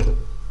hotel.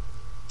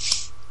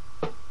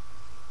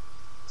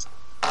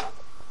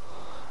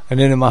 And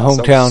then in my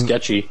hometown, sounds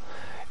sketchy.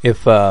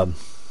 If the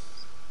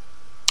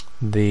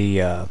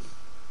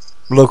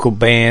local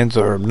bands,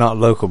 or not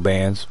local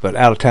bands, but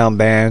out-of-town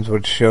bands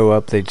would show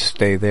up, they'd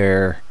stay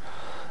there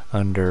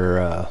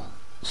under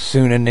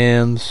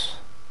pseudonyms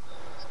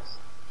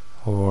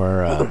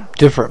or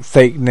different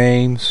fake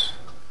names.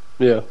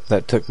 Yeah.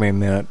 That took me a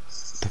minute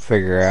to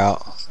figure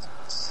out.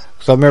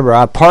 So I remember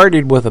I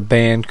partied with a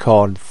band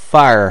called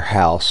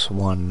Firehouse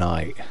one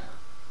night.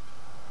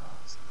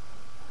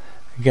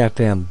 I got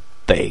them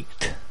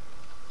baked.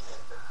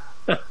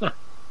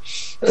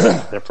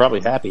 They're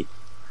probably happy.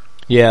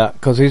 Yeah,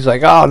 because he's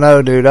like, oh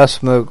no, dude, I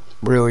smoke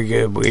really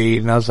good weed.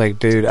 And I was like,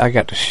 dude, I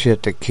got the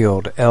shit that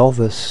killed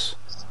Elvis.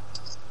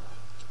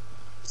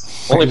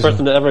 Only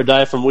person to ever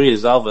die from weed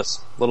is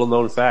Elvis. Little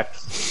known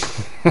fact.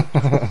 I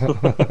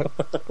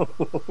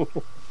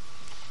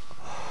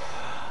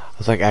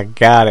was like, I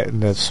got it.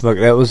 And the smoke,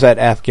 that was that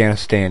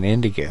Afghanistan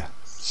indica.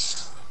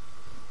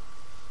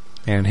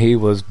 And he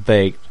was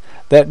baked.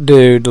 That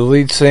dude, the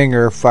lead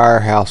singer of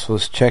Firehouse,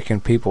 was checking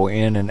people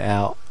in and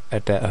out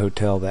at that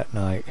hotel that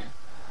night.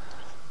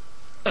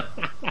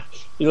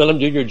 You let him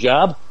do your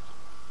job?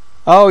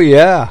 Oh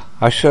yeah,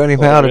 I showed him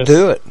how to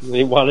do it.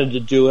 He wanted to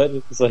do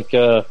it. It's like,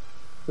 this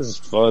is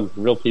fun,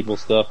 real people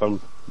stuff.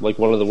 I'm like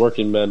one of the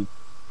working men.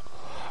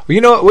 Well, you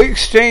know what? We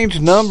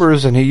exchanged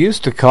numbers, and he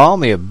used to call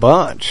me a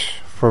bunch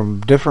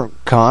from different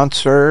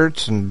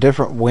concerts and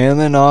different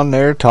women on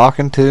there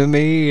talking to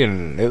me,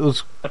 and it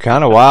was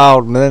kind of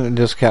wild. And then it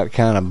just got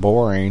kind of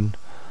boring.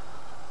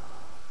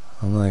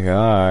 I'm like, all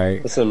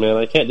right. Listen, man,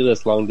 I can't do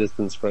this long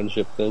distance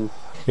friendship thing.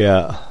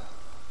 Yeah.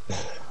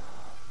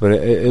 But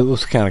it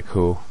was kind of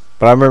cool.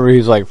 But I remember he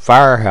was like,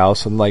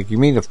 Firehouse. I'm like, you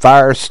mean the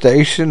fire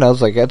station? I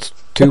was like, that's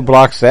 2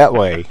 blocks that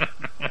way.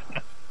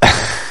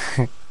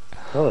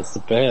 Oh, it's the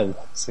band.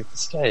 It's like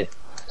this guy.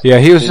 Yeah,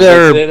 he was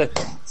there.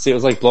 See, it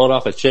was like blowing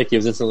off a chick. He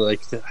was instantly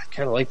like, I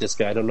kind of like this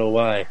guy. I don't know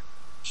why.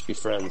 Should be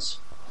friends.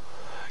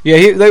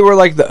 Yeah, they were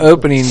like the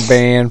opening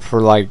band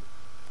for like,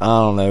 I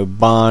don't know,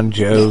 Bon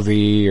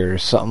Jovi or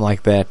something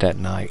like that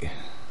night.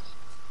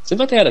 Seems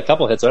like they had a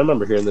couple hits. I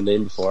remember hearing the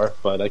name before,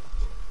 but I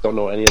don't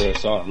know any of their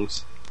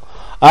songs.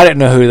 I didn't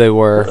know who they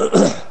were.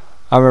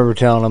 I remember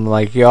telling them,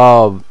 like,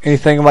 y'all,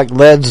 anything like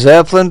Led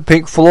Zeppelin,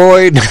 Pink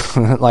Floyd?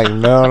 Like,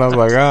 no. And I was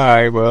like, all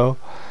right, well,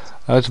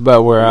 that's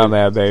about where I'm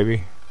at,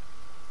 baby.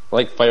 I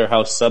like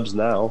Firehouse Subs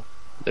now.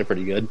 They're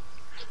pretty good.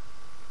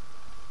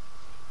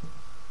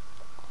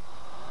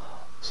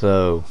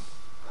 So,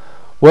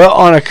 well,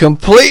 on a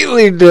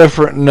completely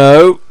different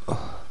note,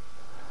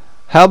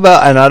 how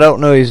about, and I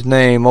don't know his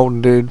name,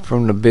 old dude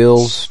from the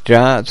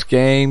Bills-Giants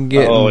game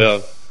getting... Oh,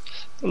 yeah.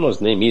 I don't know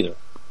his name either.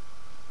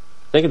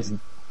 I think it's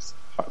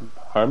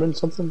Harmon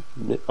something?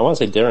 I want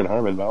to say Darren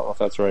Harmon, but I don't know if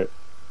that's right.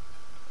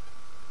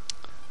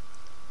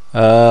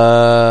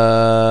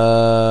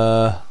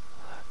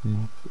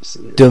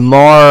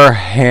 DeMar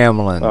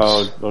Hamlin.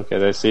 Oh,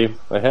 okay, I see.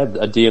 I had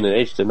a D and an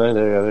H, didn't I?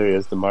 There he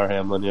is, DeMar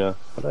Hamlin, yeah.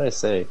 What did I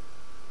say?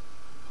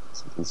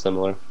 Something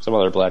similar. Some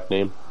other black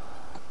name.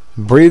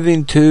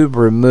 Breathing tube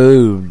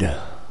removed.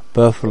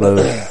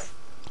 Buffalo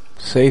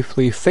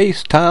safely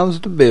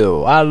FaceTimes the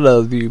Bill. I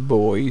love you,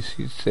 boys,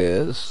 he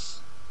says.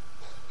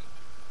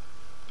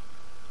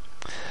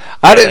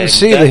 I didn't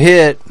see the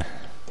hit.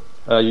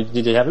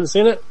 You haven't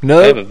seen it?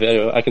 No. I have a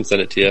video. I can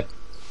send it to you.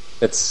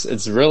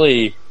 It's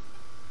really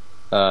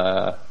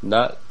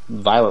not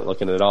violent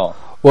looking at all.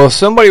 Well,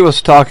 somebody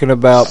was talking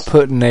about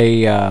putting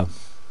a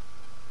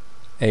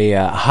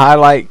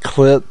highlight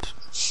clip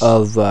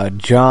of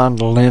John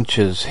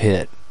Lynch's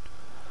hit.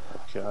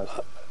 God.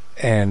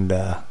 And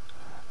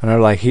they're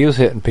like, he was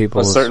hitting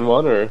people. A certain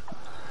one, or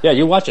yeah,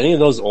 you watch any of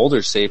those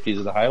older safeties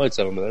or the highlights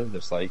of them, they're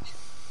just like,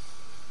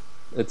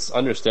 it's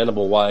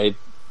understandable why.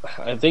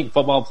 I think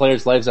football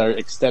players' lives are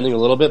extending a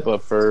little bit,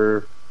 but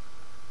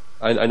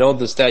I know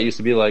the stat used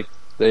to be like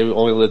they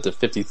only lived to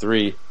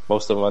 53,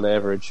 most of them on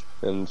average,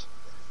 and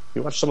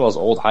you watch some of those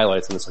old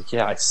highlights, and it's like,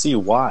 yeah, I see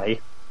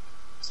why.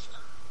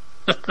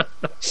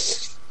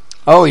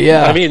 Oh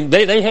yeah, I mean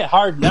they hit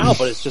hard now,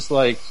 but it's just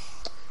like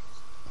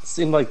it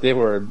seemed like there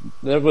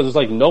was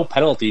like no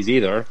penalties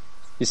either.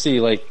 You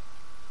see like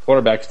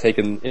quarterbacks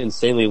taking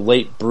insanely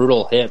late,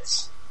 brutal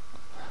hits.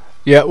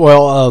 Yeah,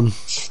 well,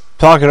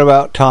 talking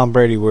about Tom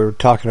Brady, we were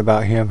talking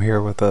about him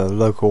here with a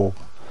local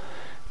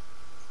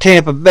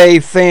Tampa Bay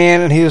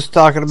fan, and he was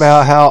talking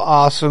about how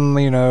awesome,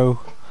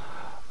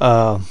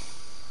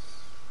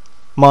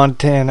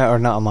 Montana, or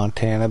not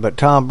Montana, but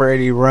Tom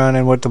Brady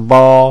running with the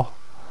ball.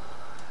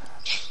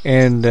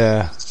 And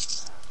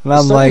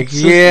I'm like,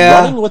 yeah.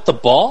 Running with the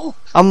ball?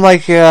 I'm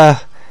like,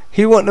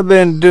 he wouldn't have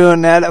been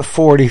doing that at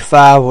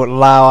 45 with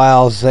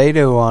Lyle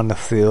Alzado on the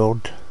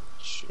field.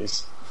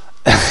 Jeez.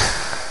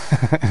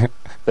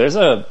 There's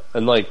in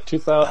like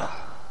 2000, it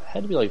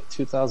had to be like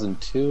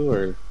 2002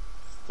 or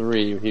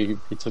 3. He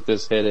took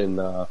this hit in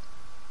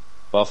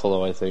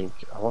Buffalo, I think.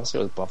 I want to say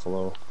it was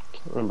Buffalo. I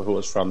can't remember who it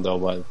was from though,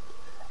 but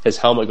his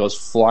helmet goes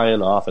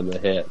flying off in the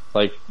hit.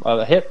 Like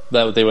a hit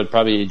that they would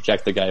probably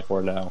eject the guy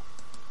for now.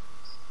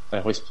 I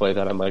always play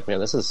that. I'm like, man,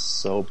 this is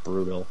so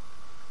brutal. I'll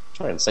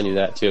try and send you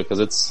that too, because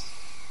it's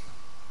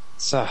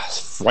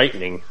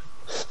frightening.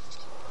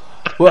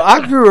 Well,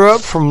 I grew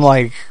up from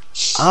like,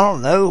 I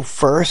don't know,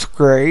 first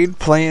grade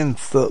playing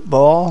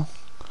football.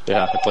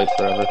 Yeah, I played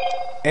forever.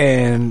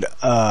 And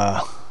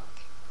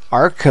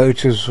our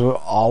coaches were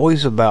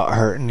always about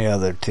hurting the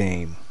other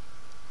team.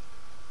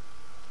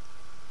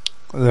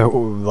 There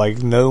were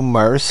like no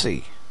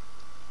mercy.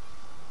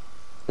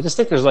 I just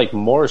think there's like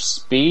more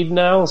speed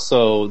now,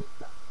 so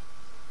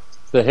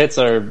the hits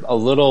are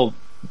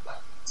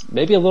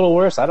maybe a little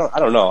worse. I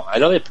don't know. I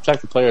know they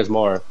protect the players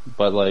more,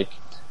 but like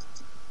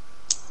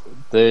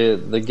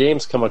the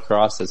games come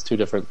across as two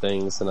different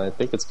things, and I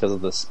think it's because of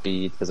the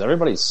speed, because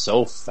everybody's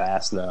so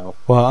fast now.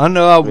 Well, I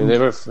know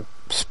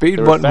speed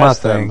they were wasn't my then,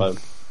 thing. but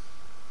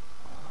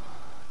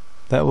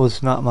that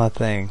was not my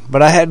thing.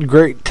 But I had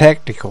great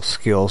technical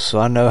skills, so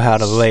I know how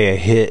to lay a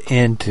hit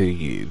into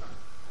you.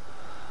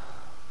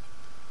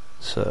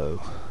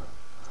 So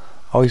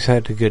always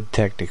had the good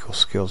technical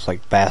skills,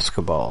 like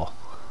basketball.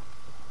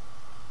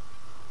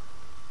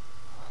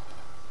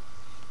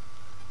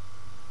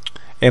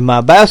 And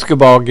my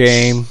basketball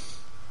game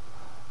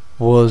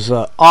was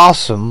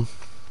awesome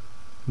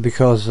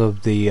because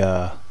of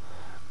the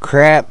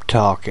crap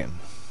talking.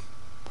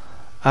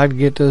 I'd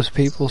get those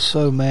people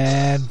so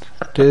mad,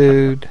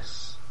 dude.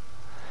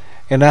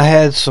 And I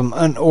had some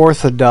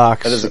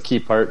unorthodox that is a key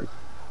part.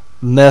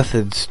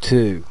 methods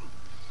too.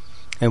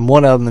 And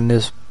one of them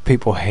is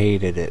people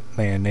hated it,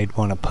 man. They'd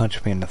want to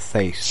punch me in the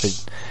face.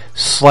 They'd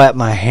slap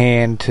my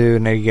hand too,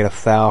 and they'd get a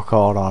foul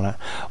called on it.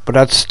 But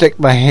I'd stick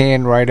my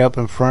hand right up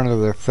in front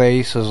of their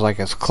face,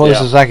 as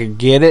close as I could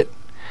get it.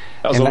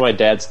 That was one of my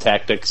dad's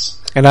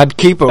tactics. And I'd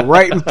keep it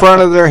right in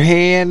front of their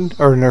hand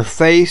or in their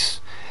face,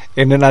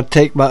 and then I'd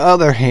take my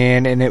other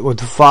hand and it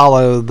would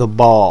follow the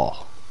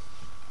ball.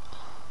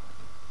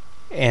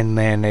 And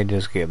man, they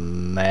just get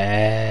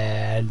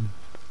mad.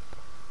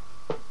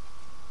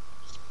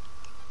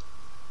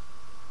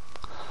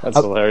 That's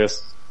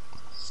hilarious.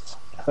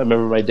 I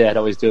remember my dad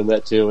always doing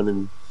that too. And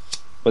then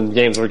when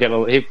games were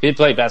getting, he'd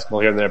play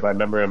basketball here and there, but I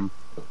remember him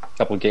a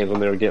couple of games when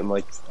they were getting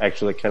like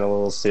actually kind of a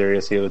little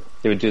serious. He would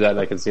do that, and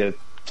I could see it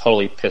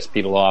totally piss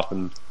people off.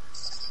 And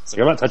it's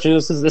like, I'm not touching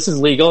this. This is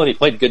legal, and he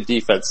played good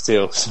defense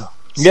too. So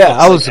Yeah,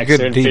 I was like a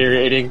good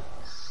infuriating.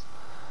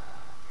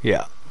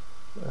 Yeah.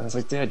 I was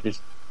like, Dad,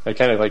 I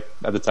kind of like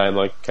at the time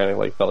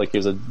felt like he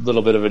was a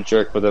little bit of a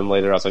jerk, but then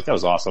later I was like, that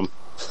was awesome.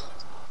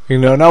 You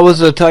know, and I was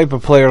the type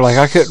of player, like,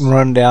 I couldn't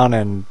run down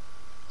and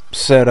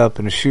set up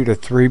and shoot a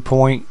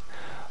 3-point,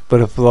 but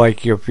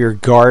if you're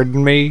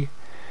guarding me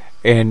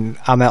and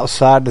I'm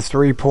outside the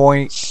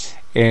 3-point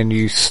and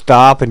you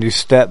stop and you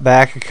step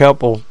back a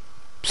couple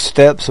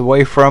steps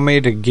away from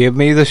me to give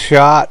me the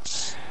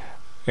shot,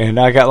 and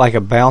I got like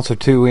a bounce or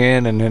two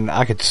in, and then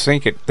I could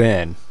sink it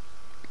then.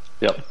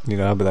 Yep. You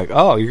know, I'd be like,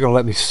 oh, you're going to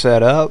let me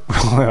set up?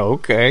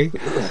 Okay.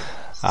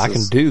 I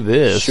can do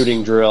this.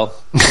 Shooting drill.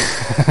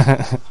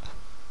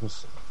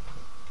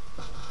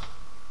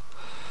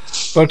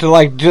 But to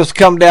like just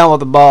come down with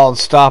the ball and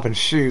stop and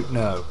shoot,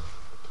 no.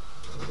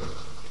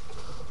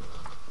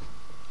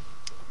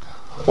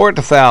 Or at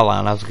the foul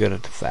line. I was good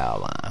at the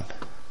foul line.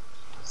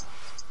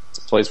 It's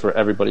a place where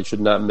everybody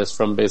should not miss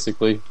from,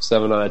 basically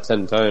 7 out of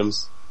 10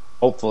 times,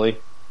 hopefully.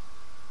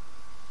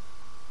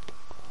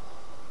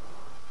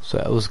 So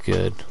that was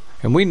good,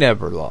 and we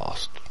never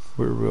lost.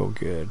 We were real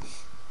good.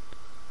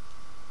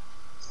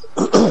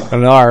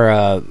 And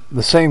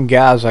the same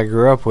guys I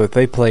grew up with,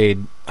 they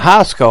played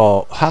high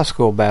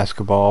school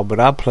basketball, but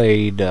I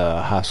played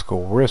high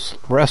school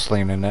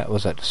wrestling, and that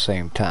was at the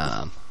same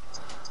time.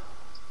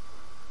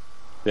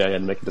 Yeah, you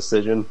had to make a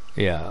decision.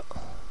 Yeah.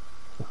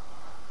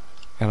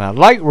 And I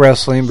liked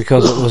wrestling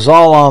because it was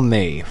all on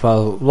me. If I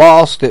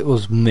lost, it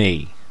was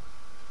me.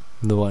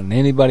 There wasn't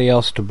anybody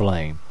else to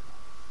blame.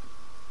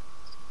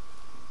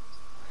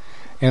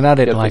 And I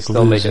didn't like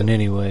losing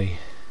anyway.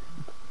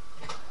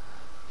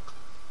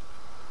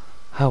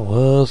 I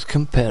was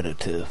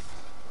competitive.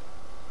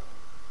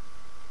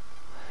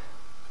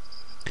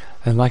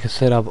 And like I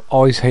said, I've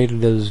always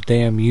hated those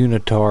damn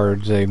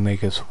unitards they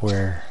make us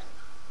wear.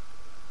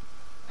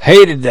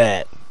 Hated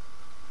that.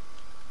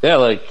 Yeah,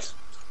 like,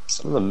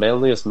 some of the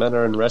manliest men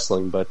are in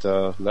wrestling, but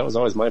that was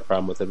always my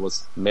problem with it,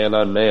 was man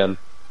on man.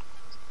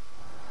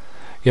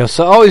 Yeah,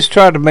 so I always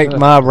tried to make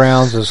my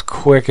rounds as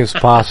quick as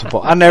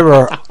possible.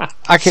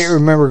 I can't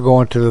remember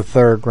going to the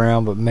third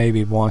round, but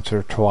maybe once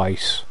or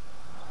twice.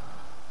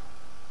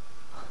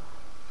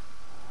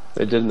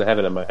 They didn't have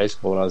it at my high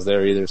school when I was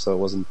there either, so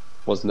it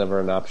was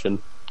never an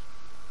option.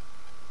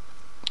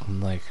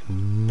 I'm like,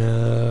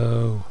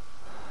 no.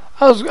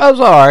 I was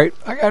all right.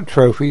 I got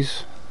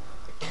trophies.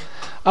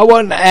 I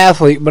wasn't an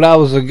athlete, but I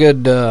was a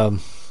good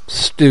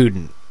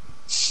student.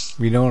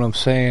 You know what I'm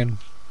saying?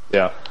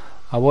 Yeah.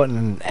 I wasn't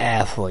an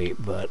athlete,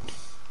 but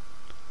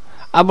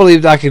I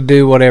believed I could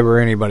do whatever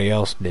anybody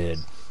else did.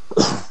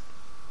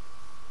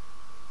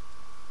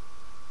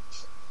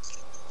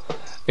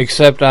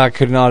 Except I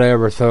could not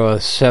ever throw a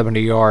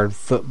 70-yard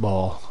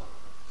football.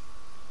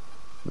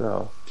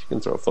 No, if you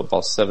can throw a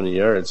football 70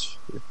 yards,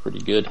 you're pretty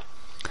good.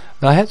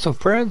 Now, I had some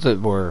friends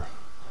that were...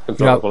 You can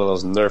throw one of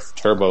those Nerf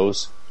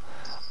turbos.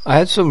 I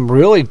had some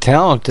really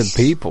talented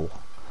people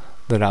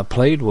that I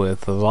played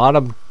with. A lot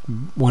of them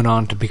went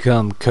on to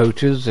become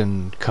coaches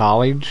in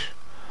college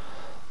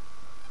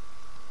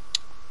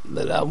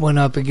that I went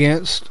up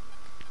against.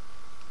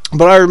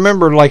 But I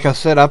remember, like I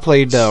said, I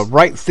played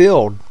right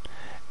field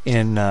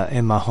in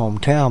my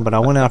hometown, but I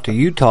went out to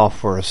Utah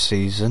for a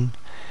season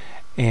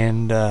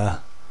and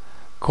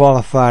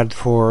qualified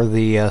for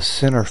the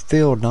center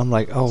field, and I'm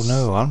like, oh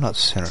no, I'm not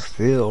center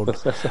field.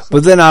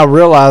 But then I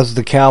realized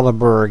the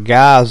caliber of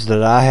guys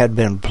that I had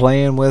been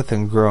playing with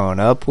and growing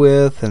up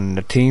with, and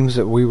the teams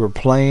that we were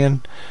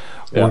playing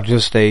were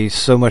just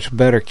so much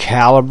better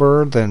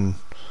caliber than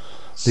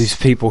these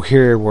people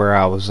here where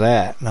I was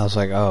at. And I was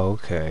like, oh,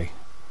 okay.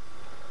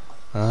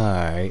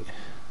 Alright.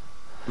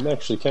 I'm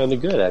actually kind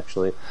of good,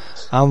 actually.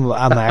 I'm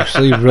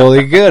actually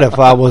really good. If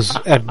I was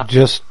at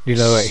just,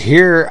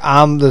 here,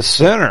 I'm the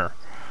center.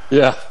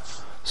 Yeah.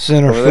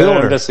 Center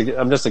fielder.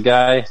 I'm just a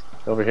guy.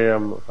 Over here,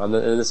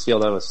 in this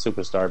field, I'm a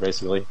superstar,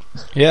 basically.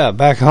 Yeah,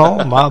 back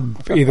home, I'm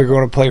either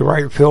going to play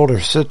right field or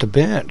sit the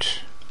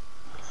bench.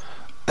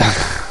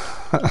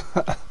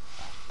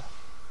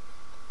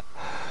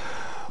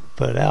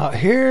 But out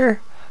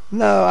here,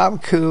 no, I'm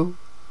cool.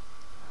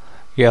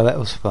 Yeah, that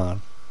was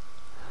fun.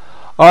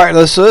 All right,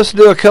 let's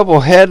do a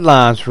couple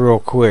headlines real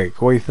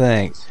quick. What do you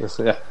think?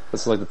 Yeah,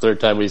 this is like the third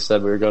time we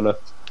said we were going to.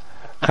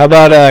 How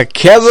about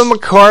Kevin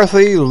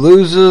McCarthy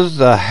loses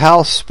the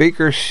House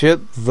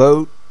speakership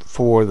vote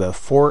for the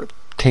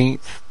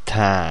 14th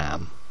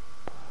time?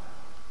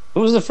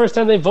 When was the first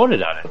time they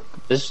voted on it?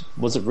 this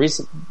was it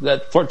recent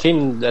that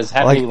 14 is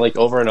happening like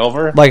over and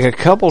over. Like a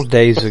couple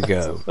days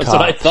ago. That's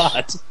what I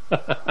thought.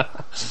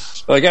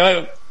 Like,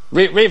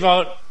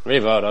 revote.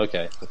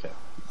 Okay.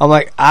 I'm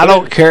like, I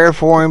don't care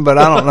for him, but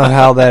I don't know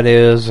how that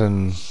is,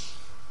 and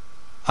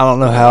I don't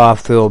know how I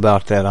feel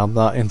about that. I'm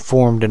not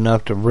informed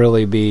enough to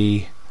really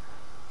be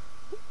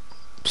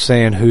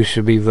saying who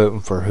should be voting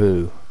for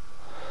who.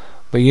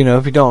 But, you know,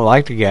 if you don't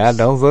like the guy,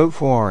 don't vote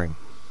for him.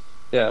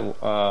 Yeah,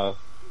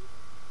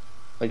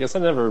 I guess I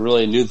never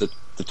really knew the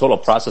total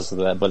process of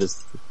that, but it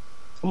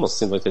almost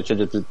seems like there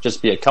should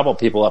just be a couple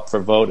people up for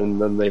vote, and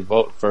then they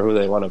vote for who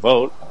they want to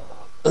vote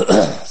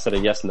instead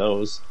of yes,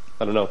 no's.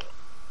 I don't know.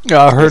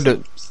 Yeah, I heard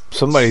that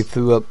somebody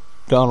threw up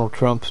Donald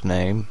Trump's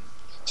name.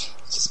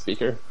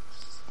 Speaker.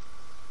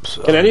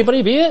 So, can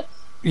anybody be it?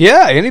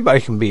 Yeah, anybody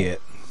can be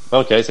it.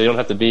 Okay, so you don't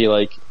have to be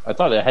like... I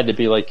thought it had to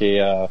be like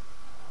a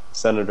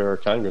senator or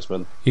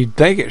congressman. You'd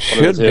think it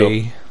should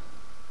be.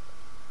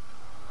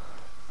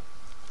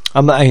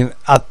 I mean,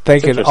 I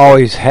think it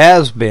always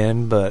has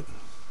been, but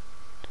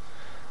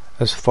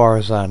as far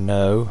as I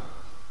know.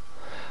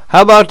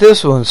 How about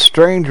this one,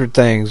 Stranger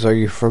Things? Are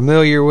you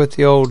familiar with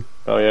the old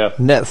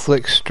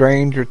Netflix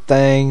Stranger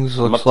Things?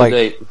 Looks like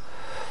date.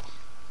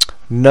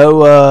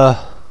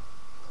 Noah,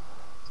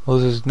 what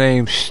was his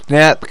name?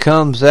 Schnapp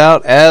comes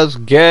out as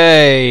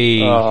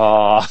gay.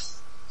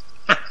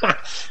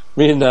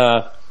 Me and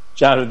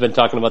John have been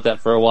talking about that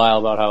for a while,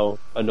 about how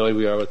annoyed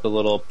we are with the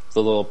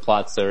little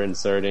plots they're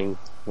inserting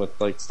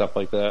with like stuff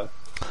like that.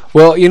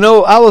 Well, you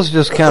know, I was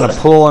just kind of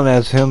pulling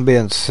as him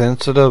being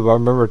sensitive. I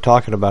remember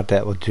talking about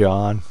that with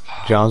John.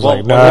 John's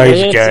like, no,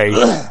 he's gay.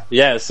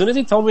 Yeah, as soon as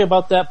he told me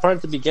about that part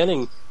at the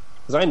beginning,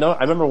 because I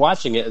remember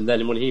watching it, and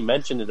then when he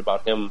mentioned it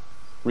about him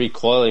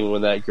recoiling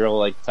when that girl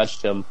like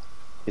touched him,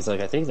 he's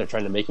like, I think they're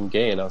trying to make him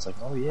gay, and I was like,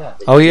 oh yeah.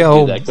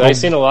 I've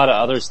seen a lot of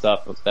other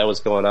stuff that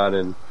was going on,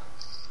 and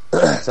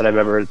so I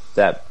remember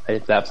that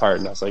part,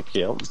 and I was like,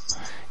 yeah,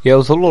 it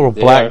was a little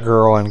black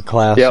girl in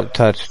class that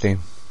touched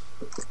him.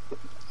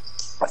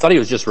 I thought he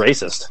was just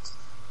racist.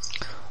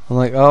 I'm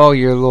like, oh,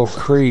 you're a little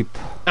creep.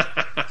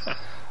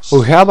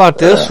 Well, how about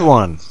this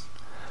one?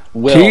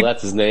 Will,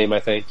 that's his name,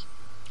 I think.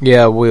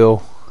 Yeah,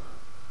 Will.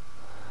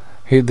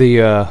 He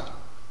I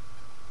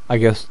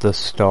guess the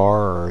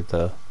star or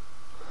the...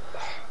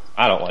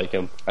 I don't like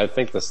him. I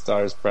think the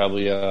star is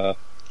probably that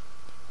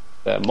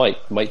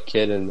Mike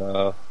kid,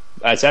 and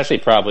it's actually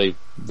probably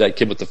that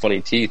kid with the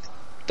funny teeth,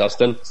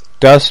 Dustin.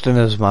 Dustin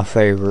is my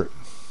favorite.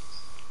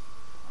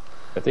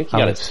 I think he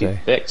got his teeth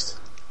fixed.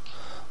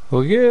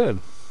 Well, good.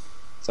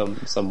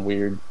 Some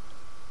weird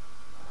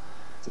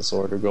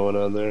disorder going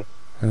on there.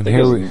 And I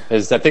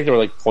think they were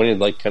like pointed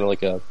like kind of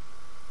like a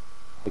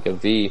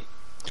V.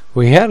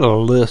 We had a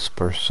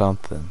lisp or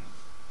something.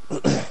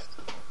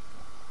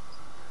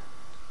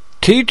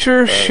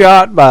 Teacher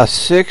shot by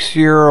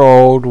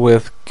 6-year-old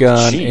with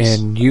gun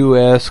in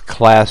U.S.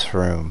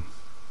 classroom.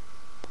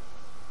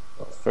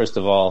 First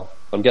of all,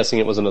 I'm guessing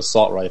it was an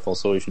assault rifle,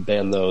 so we should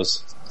ban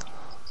those.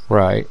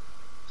 Right.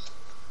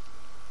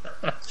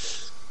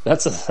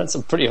 That's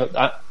a pretty...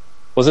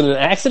 was it an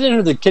accident, or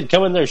did the kid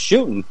come in there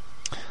shooting?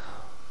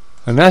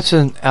 And that's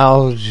in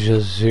Al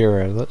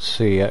Jazeera. Let's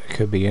see, it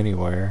could be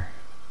anywhere.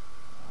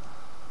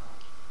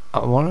 I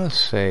want to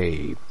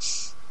say...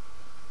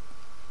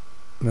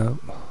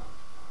 Nope.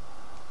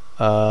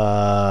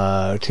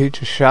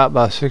 Teacher shot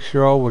by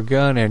 6-year-old with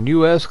gun in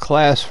U.S.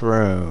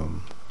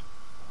 classroom.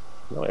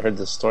 No, I heard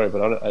this story,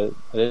 but I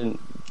didn't...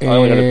 I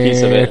only heard a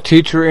piece of it.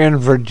 Teacher in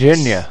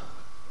Virginia.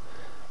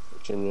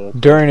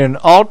 During an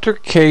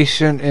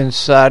altercation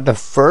inside the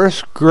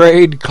first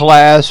grade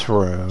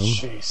classroom.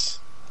 Jeez.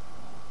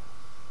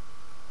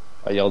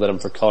 I yelled at him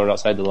for coloring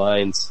outside the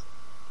lines.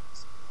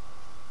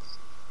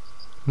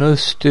 No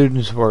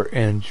students were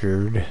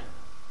injured.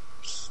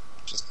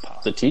 Just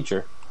popped the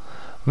teacher.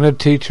 The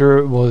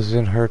teacher was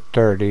in her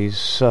 30s,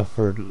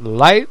 suffered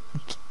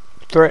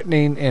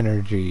life-threatening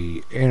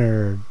injuries.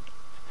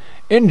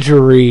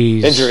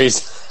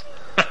 Injuries.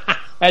 I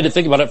had to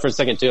think about it for a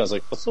second, too. I was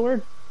like, what's the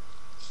word?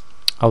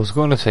 I was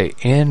going to say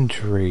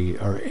injury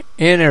or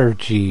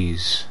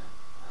energies.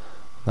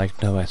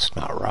 Like, no, that's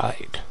not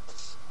right.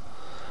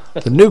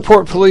 The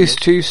Newport police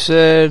chief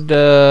said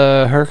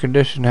her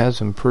condition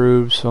has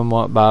improved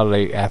somewhat by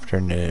late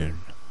afternoon.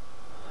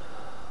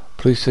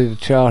 Police said the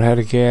child had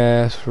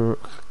a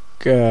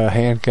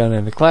handgun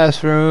in the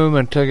classroom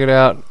and took it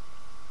out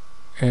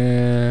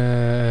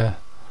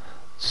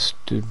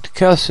student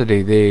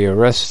custody. They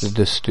arrested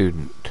the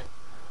student.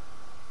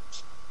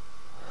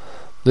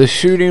 The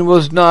shooting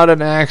was not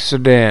an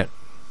accident.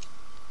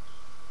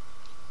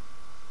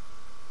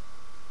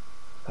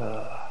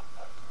 How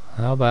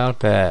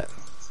about that?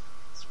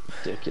 It's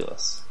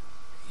ridiculous.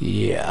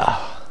 Yeah.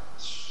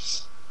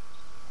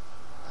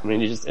 I mean,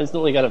 you just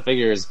instantly got to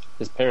figure his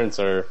parents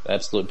are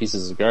absolute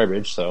pieces of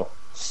garbage, so...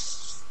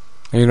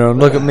 You know,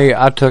 look at me.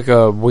 I took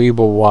a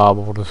Weeble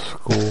Wobble to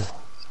school.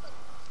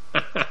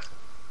 You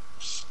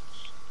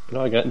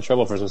know, I got in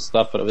trouble for some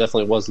stuff, but it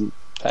definitely wasn't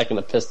packing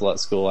a pistol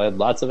at school. I had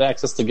lots of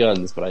access to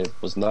guns, but I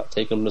was not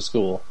taking them to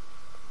school.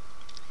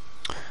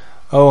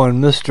 Oh,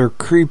 and Mr.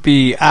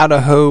 Creepy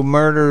Idaho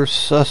murder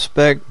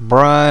suspect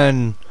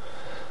Brian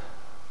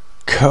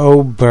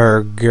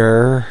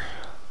Koberger.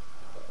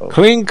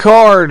 Clean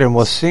card and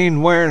was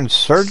seen wearing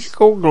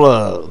surgical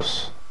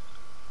gloves.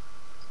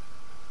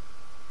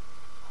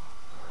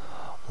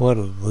 What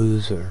a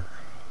loser.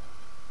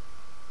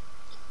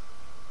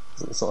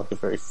 Doesn't sound like a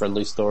very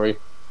friendly story.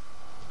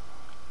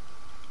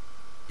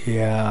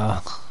 Yeah.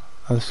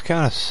 It's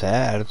kind of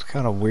sad. It's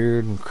kind of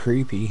weird and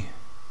creepy.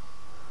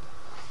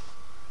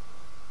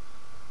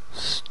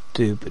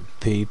 Stupid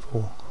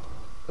people.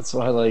 That's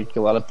why, like,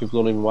 a lot of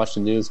people don't even watch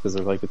the news because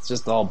they're like, it's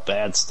just all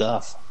bad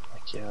stuff.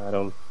 Like, yeah, I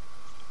don't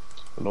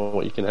know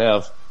what you can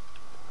have.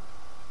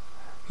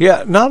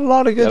 Yeah, not a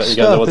lot of good stuff. You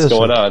gotta know what's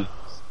going on.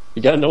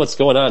 You gotta know what's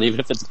going on, even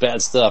if it's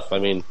bad stuff. I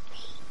mean,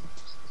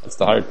 that's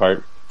the hard part.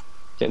 You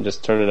can't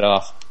just turn it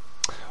off.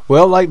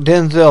 Well, like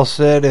Denzel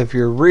said, if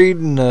you're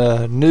reading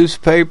a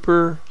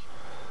newspaper,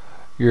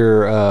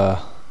 you're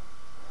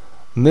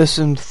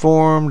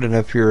misinformed, and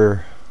if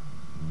you're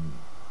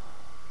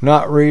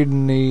not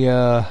reading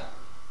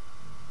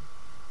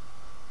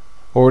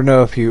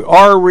if you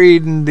are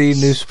reading the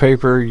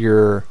newspaper,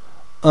 you're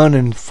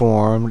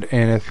uninformed,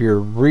 and if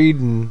you're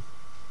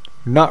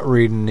not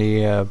reading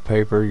the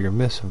paper, you're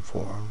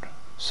misinformed.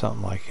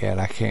 Something like that.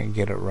 I can't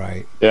get it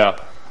right. Yeah.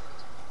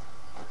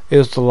 It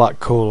was a lot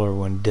cooler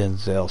when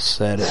Denzel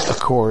said it, of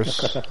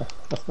course.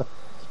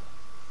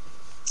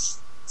 It's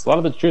a lot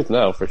of the truth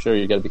now, for sure.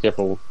 You got to be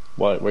careful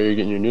where you're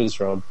getting your news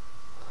from.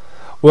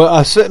 Well,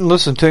 I sit and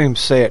listened to him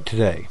say it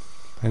today,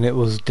 and it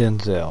was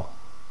Denzel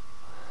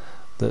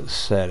that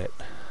said it.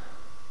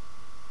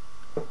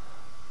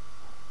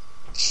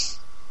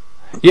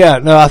 Yeah,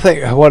 no, I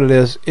think what it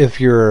is, if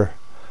you're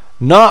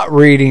not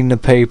reading the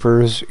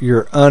papers,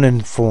 you're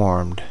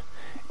uninformed.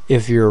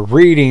 If you're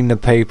reading the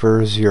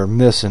papers, you're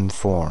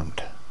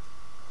misinformed.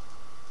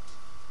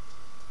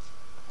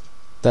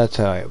 That's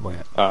how it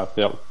went.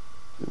 Yep.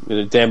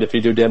 Damned if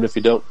you do, damned if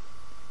you don't.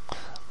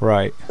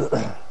 Right.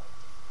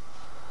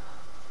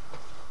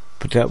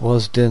 But that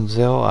was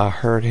Denzel. I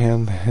heard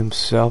him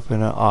himself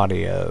in an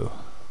audio.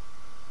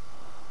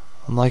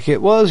 I'm like,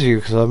 it was you,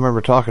 because I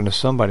remember talking to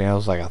somebody, and I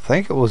was like, I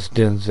think it was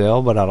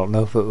Denzel, but I don't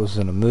know if it was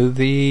in a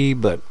movie,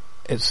 but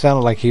it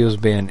sounded like he was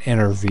being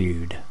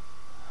interviewed.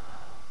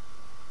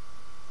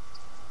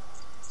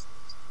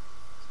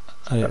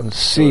 I didn't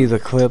see the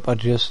clip, I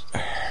just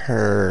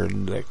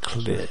heard the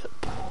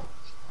clip.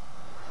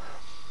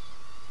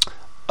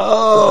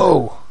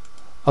 Oh!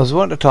 I was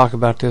wanting to talk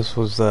about this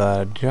with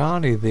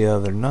Johnny the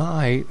other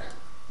night,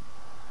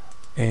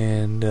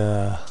 and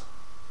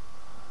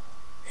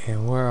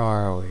where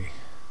are we?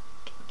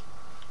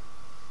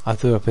 I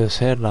threw up his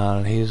headline,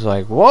 and he's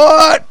like,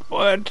 "What?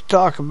 What to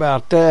talk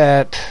about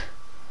that?"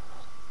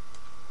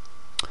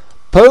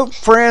 Pope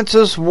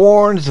Francis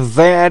warns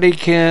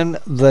Vatican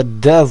the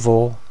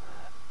devil,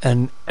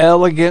 an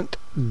elegant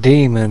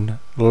demon,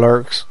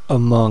 lurks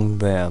among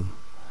them.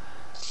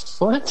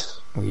 What?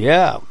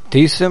 Yeah,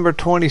 December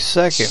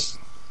 22nd,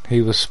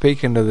 he was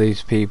speaking to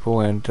these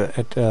people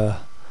at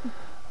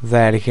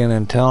Vatican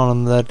and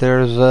telling them that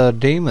there's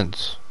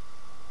demons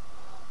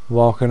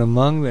walking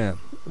among them.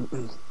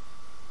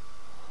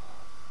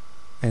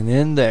 And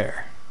in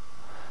there.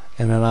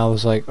 And then I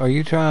was like, are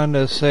you trying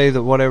to say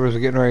that whatever's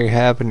getting ready to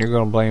happen, you're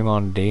going to blame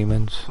on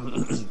demons?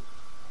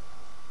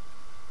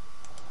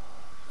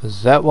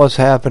 Is that what's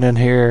happening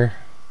here?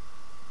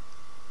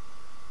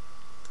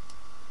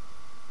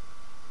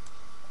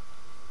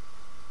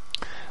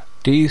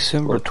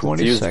 December 22nd.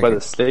 Confused by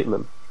the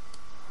statement.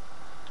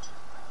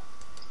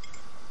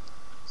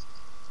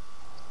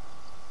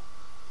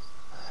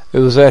 It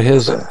was at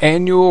his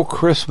annual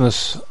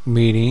Christmas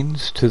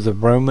meetings to the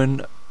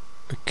Roman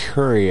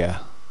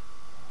Curia,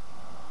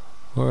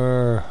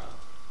 where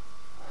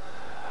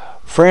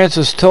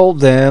Francis told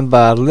them,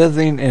 by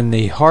living in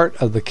the heart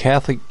of the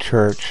Catholic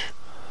Church,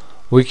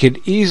 we could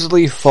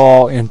easily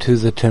fall into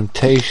the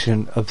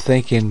temptation of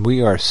thinking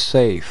we are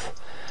safe,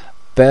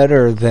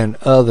 better than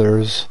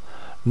others,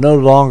 no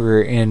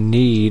longer in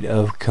need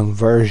of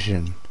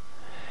conversion.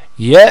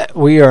 Yet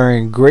we are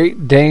in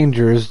great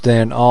dangers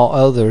than all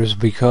others,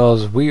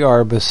 because we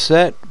are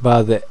beset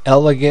by the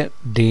elegant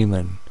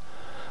demon,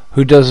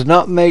 who does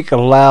not make a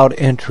loud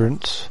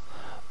entrance,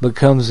 but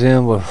comes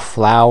in with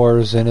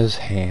flowers in his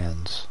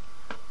hands.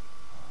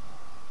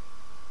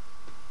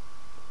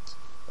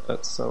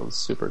 That sounds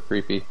super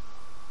creepy.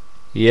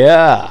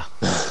 Yeah.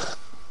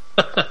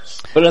 But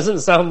it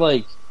doesn't sound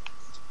like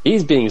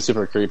he's being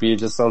super creepy. It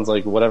just sounds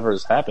like whatever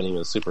is happening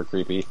is super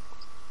creepy.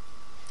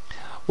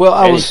 Well,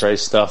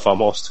 Antichrist stuff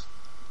almost.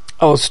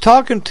 I was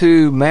talking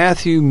to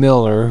Matthew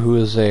Miller, who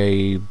is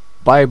a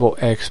Bible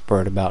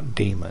expert about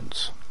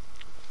demons.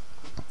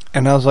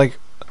 And I was like,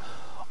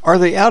 are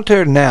they out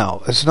there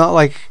now? It's not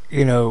like,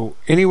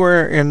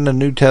 anywhere in the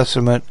New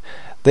Testament,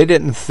 they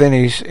didn't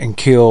finish and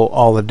kill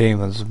all the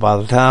demons. By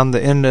the time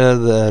the end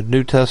of the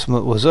New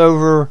Testament was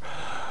over,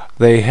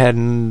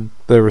 there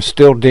were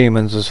still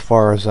demons as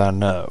far as I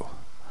know.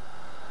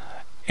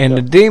 And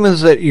the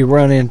demons that you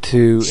run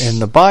into in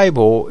the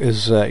Bible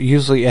is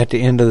usually at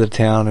the end of the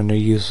town, and they're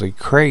usually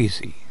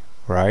crazy,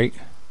 right?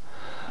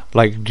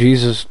 Like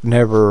Jesus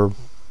never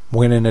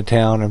went into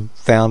town and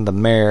found the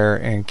mayor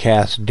and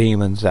cast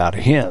demons out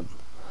of him.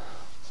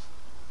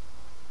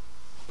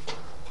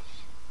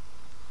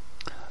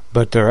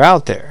 But they're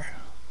out there.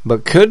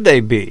 But could they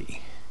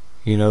be?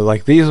 You know,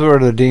 like these were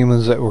the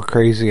demons that were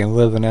crazy and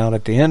living out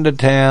at the end of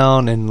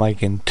town and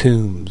like in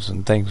tombs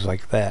and things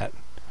like that.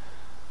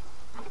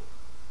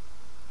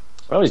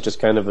 I always just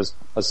kind of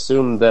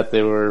assumed that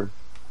they were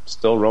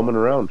still roaming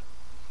around.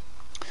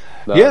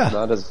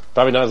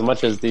 Probably not as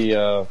much as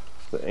the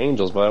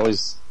angels, but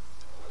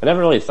I never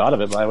really thought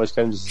of it, but I always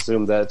kind of just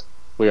assumed that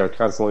we are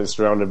constantly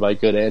surrounded by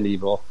good and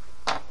evil.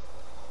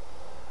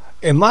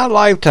 In my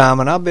lifetime,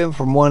 and I've been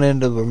from one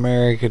end of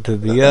America to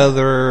the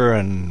other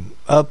and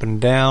up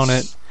and down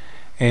it,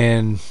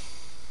 and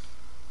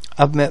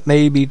I've met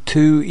maybe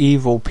 2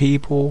 evil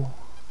people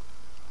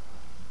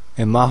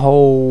in my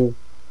whole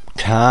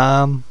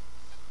time.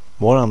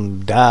 One of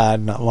them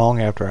died not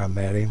long after I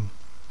met him,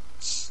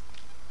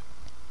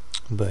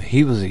 but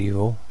he was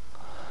evil,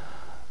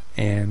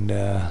 and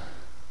the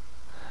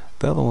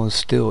other one's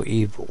still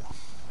evil.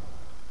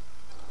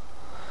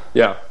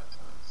 Yeah.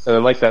 And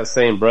then, like that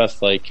same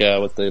breath, like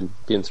with the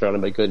being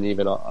surrounded by good and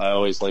evil, I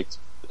always like to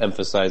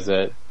emphasize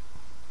that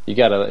you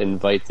got to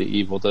invite the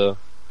evil to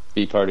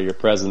be part of your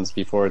presence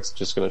before it's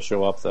just going to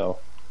show up. Though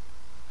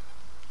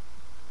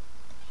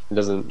it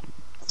doesn't.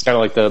 It's kind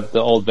of like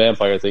the old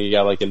vampire thing. You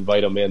got to like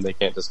invite them in. They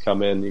can't just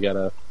come in. You got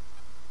to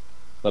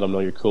let them know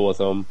you're cool with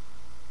them.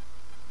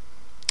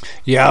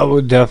 Yeah, I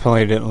would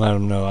definitely didn't let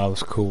them know I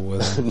was cool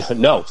with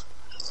them. No,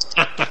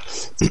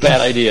 it's a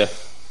bad idea.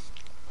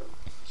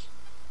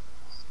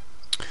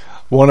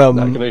 One of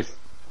them,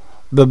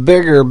 the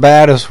bigger,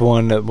 baddest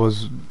one that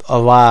was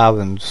alive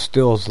and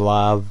still is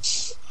alive,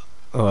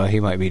 he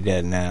might be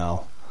dead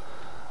now,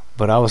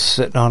 but I was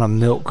sitting on a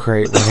milk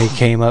crate when he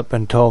came up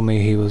and told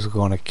me he was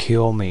going to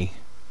kill me.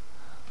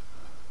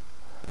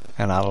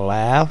 And I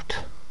laughed.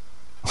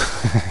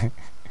 And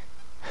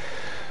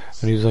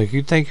he was like,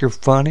 "You think you're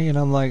funny?" And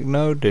I'm like,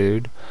 "No,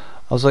 dude."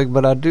 I was like,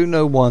 "But I do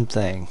know one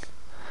thing.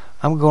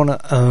 I'm going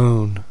to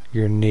own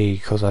your knee,"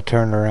 because I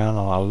turned around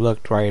and I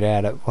looked right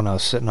at it when I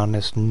was sitting on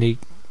this neat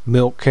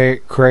milk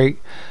crate,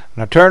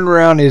 and I turned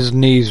around, his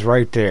knee's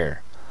right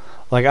there.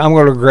 Like, I'm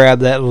going to grab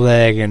that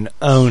leg and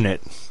own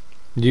it.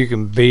 You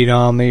can beat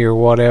on me or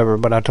whatever,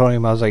 but I told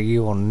him, I was like,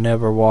 "You will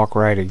never walk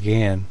right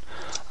again."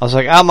 I was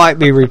like, "I might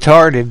be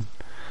retarded,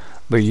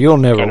 but you'll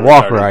never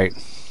walk right."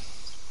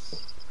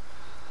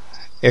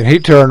 And he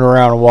turned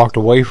around and walked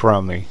away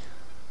from me.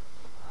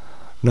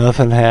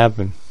 Nothing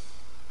happened.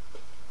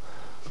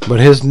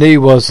 But his knee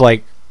was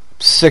like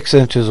 6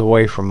 inches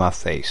away from my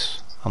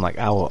face. I'm like,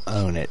 I will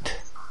own it.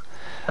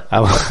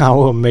 I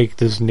will make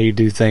this knee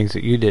do things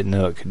that you didn't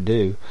know it could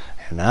do.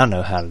 And I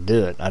know how to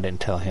do it. I didn't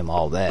tell him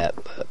all that.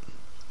 But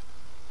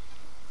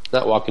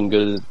not walking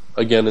good,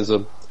 again, is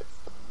a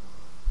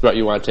threat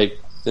you want to take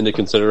into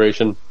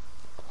consideration.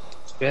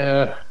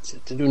 Yeah,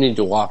 you do need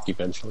to walk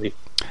eventually.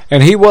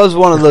 And he was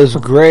one of those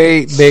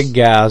great big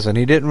guys, and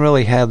he didn't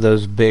really have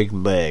those big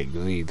legs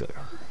either.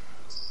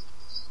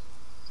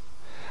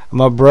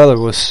 My brother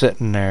was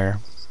sitting there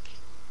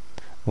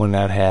when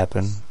that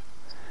happened,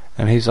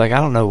 and he's like, "I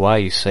don't know why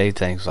you say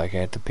things like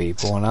that to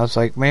people." And I was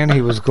like, "Man,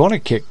 he was going to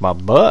kick my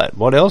butt.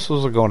 What else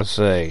was I going to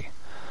say?"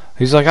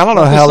 He's like, "I don't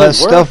know how that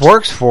stuff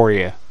works for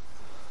you."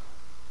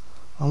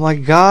 I'm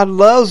like, "God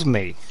loves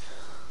me."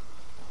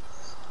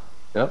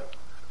 Yep.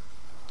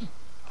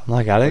 I'm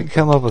like, I didn't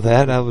come up with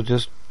that. I was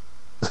just,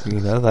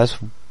 that's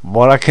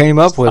what I came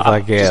up with,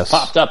 I guess. Just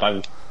popped up.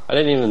 I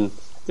didn't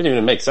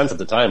even make sense at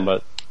the time,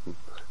 but it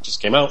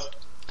just came out.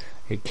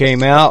 It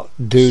came out.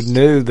 Dude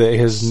knew that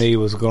his knee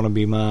was going to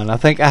be mine. I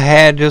think I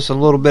had just a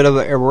little bit of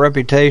a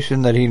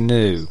reputation that he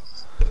knew.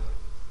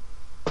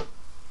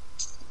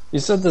 You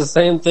said the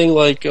same thing,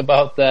 like,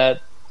 about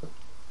that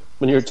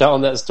when you were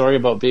telling that story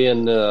about being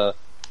in the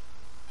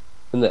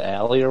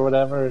alley or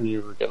whatever, and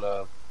you were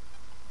gonna.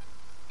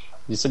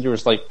 You said you were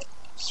like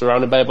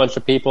surrounded by a bunch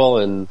of people,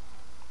 and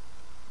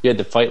you had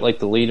to fight like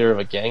the leader of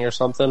a gang or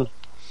something.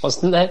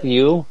 Wasn't that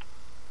you?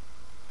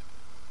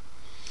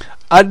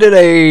 I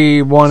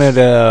did one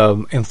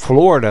in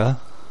Florida,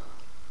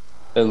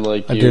 and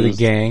like I did a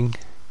gang.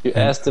 You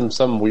asked him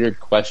some weird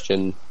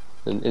question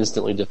and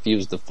instantly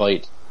diffused the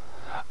fight.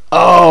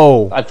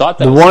 Oh, I thought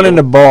that the was one you. in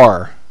the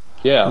bar.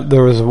 Yeah,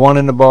 there was one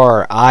in the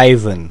bar,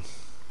 Ivan.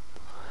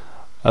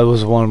 That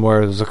was one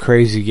where it was a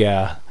crazy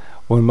guy.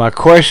 When my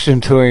question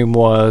to him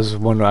was,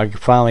 when I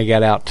finally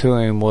got out to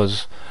him,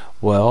 was,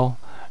 "Well,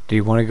 do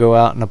you want to go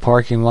out in the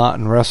parking lot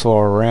and wrestle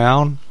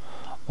around,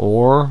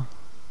 or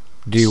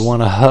do you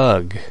want a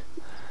hug?"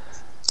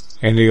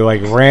 And he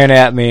like ran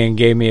at me and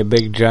gave me a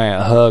big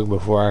giant hug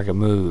before I could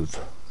move.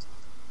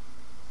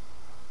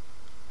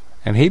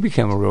 And he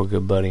became a real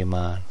good buddy of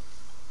mine.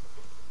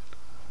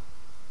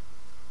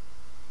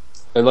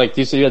 and like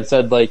you had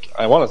said, like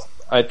I want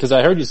to, because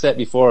I heard you say it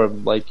before.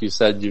 Like you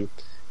said, you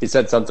he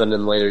said something,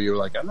 and later you were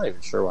like, I'm not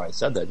even sure why I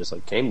said that. It just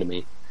like came to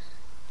me.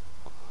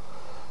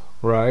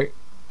 Right.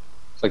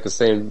 It's like the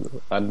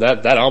same.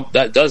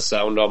 That does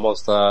sound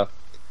almost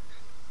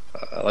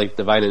like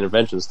divine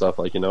intervention stuff.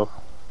 Like, you know.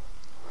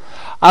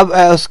 I've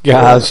asked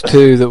guys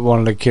too that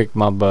wanted to kick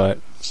my butt.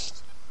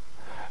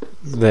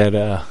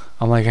 That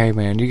I'm like, hey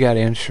man, you got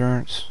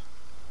insurance?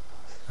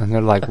 And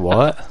they're like,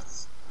 what?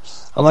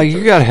 I'm like,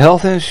 you got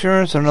health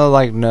insurance? And they're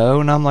like, no.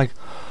 And I'm like,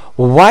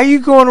 well, why are you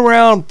going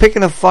around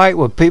picking a fight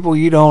with people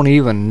you don't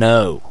even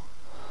know?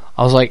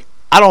 I was like,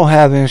 I don't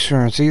have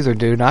insurance either,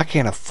 dude. And I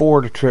can't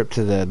afford a trip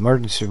to the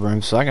emergency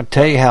room, so I can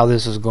tell you how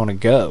this is going to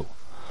go.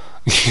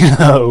 You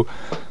know,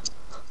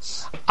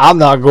 I'm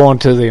not going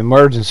to the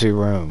emergency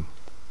room.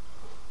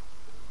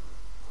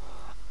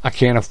 I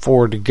can't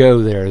afford to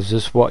go there. Is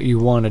this what you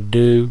want to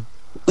do?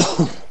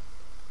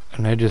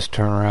 And they just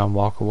turn around and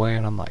walk away,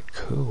 and I'm like,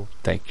 cool,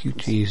 thank you,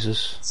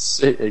 Jesus.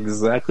 Say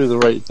exactly the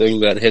right thing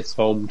that hits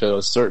home to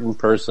a certain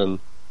person.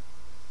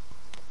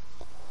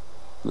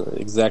 The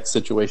exact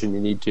situation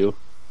you need to.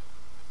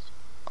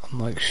 I'm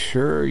like,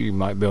 sure, you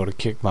might be able to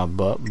kick my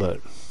butt,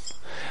 but...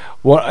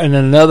 Well, and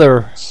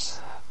another,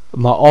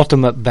 my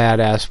ultimate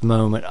badass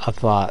moment, I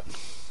thought,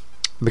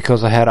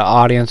 because I had an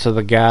audience of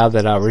a guy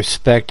that I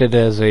respected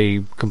as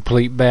a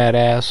complete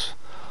badass,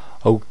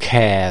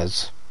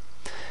 Kaz.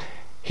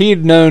 He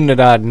had known that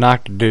I'd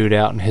knocked a dude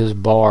out in his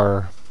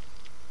bar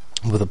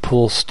with a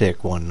pool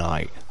stick one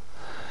night.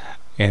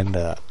 And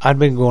I'd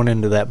been going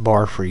into that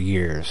bar for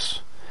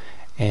years.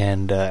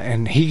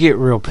 And he get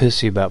real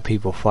pissy about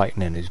people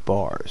fighting in his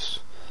bars.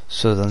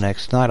 So the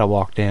next night I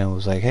walked in and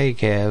was like, hey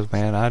Kaz,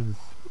 man,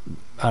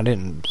 I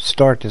didn't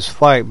start this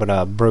fight, but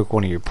I broke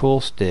one of your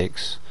pool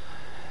sticks.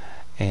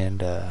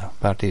 And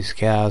about these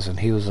guys,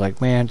 and he was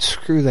like, man,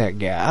 screw that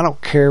guy. I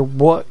don't care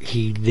what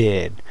he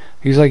did.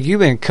 He's like, you've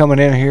been coming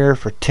in here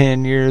for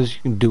 10 years.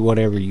 You can do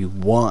whatever you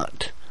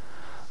want.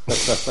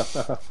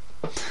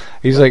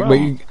 He's like,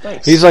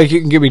 he's like, you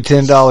can give me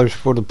 $10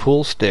 for the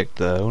pool stick,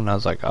 though. And I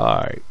was like, all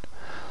right.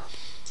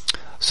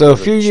 So a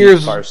few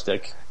years, bar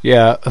stick.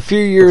 Yeah, a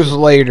few years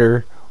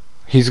later,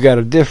 he's got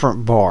a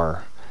different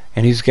bar,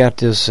 and he's got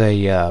this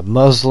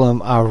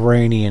Muslim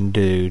Iranian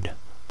dude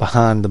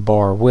behind the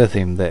bar with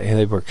him that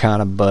they were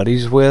kind of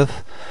buddies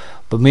with.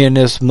 But me and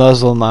this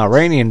Muslim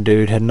Iranian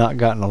dude had not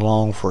gotten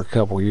along for a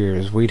couple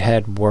years. We'd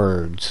had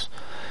words,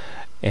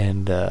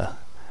 and I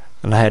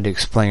had to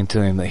explain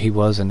to him that he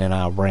wasn't in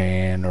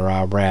Iran or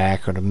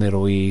Iraq or the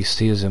Middle East.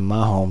 He was in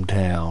my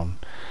hometown.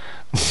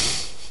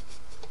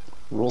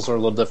 Rules are a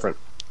little different.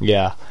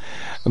 Yeah,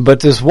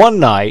 but this one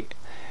night,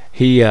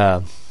 he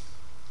was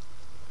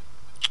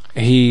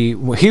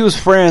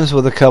friends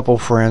with a couple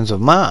friends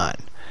of mine.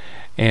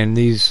 And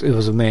it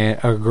was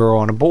a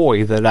girl, and a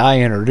boy that I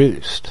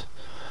introduced.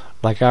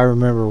 Like, I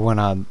remember when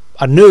I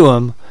knew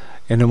him,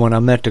 and then when I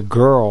met the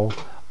girl,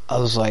 I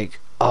was like,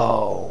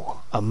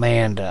 oh,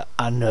 Amanda,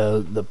 I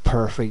know the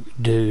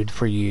perfect dude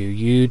for you.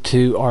 You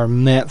two are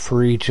meant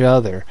for each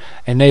other.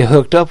 And they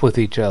hooked up with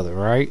each other,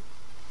 right?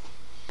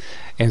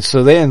 And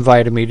so they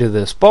invited me to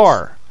this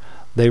bar.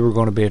 They were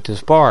going to be at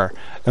this bar.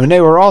 And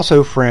they were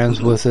also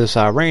friends with this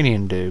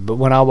Iranian dude. But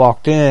when I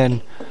walked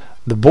in,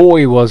 the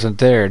boy wasn't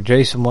there.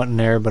 Jason wasn't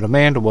there, but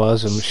Amanda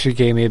was, and she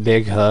gave me a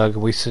big hug.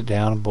 We sit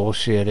down and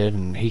bullshitted,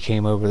 and he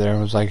came over there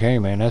and was like, hey,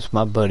 man, that's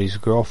my buddy's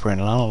girlfriend,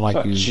 and I don't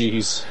like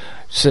you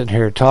sitting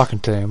here talking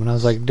to him. And I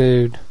was like,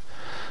 dude,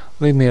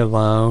 leave me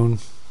alone.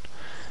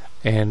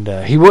 And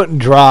he wouldn't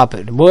drop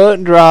it. He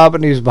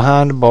was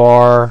behind the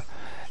bar,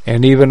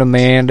 and even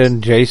Amanda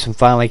and Jason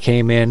finally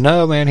came in.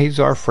 No, man, he's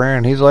our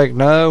friend. He's like,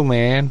 no,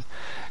 man.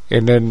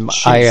 And then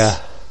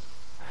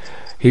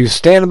he was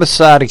standing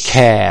beside a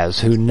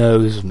Kaz who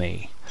knows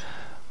me,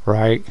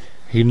 right?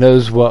 He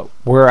knows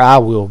where I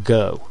will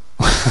go.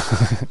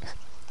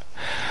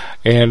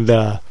 And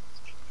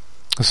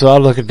so I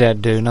look at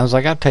that dude, and I was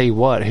like, I'll tell you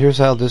what, here's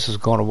how this is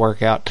going to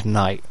work out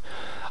tonight.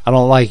 I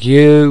don't like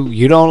you,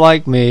 you don't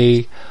like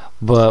me,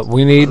 but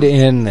we need to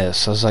end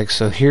this. I was like,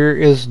 so here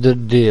is the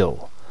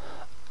deal.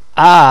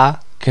 I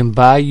can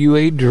buy you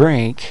a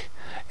drink,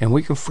 and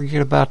we can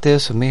forget about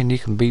this, and me and you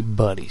can be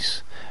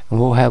buddies. And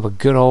we'll have a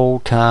good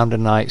old time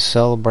tonight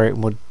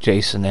celebrating with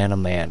Jason and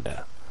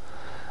Amanda.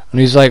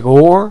 And he's like,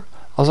 or?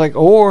 I was like,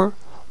 or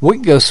we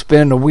can go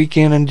spend a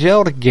weekend in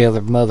jail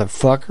together,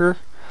 motherfucker.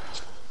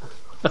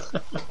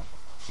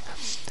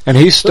 And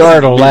he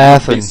started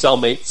laughing.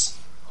 Cellmates.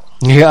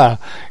 Yeah,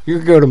 you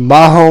go to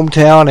my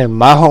hometown and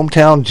my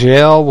hometown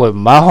jail with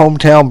my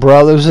hometown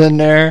brothers in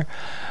there.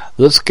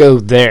 Let's go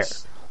there.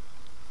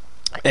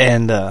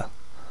 And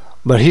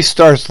but he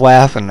starts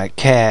laughing at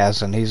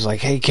Kaz, and he's like,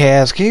 hey,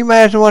 Kaz, can you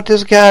imagine what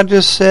this guy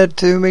just said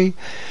to me?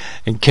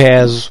 And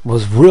Kaz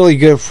was really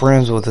good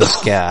friends with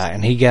this guy,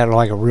 and he got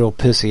like a real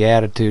pissy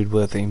attitude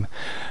with him.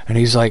 And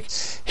he's like,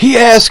 he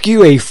asked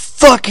you a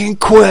fucking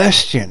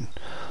question,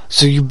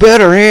 so you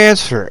better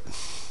answer it.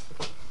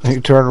 And he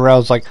turned around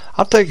and was like,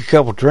 I'll take a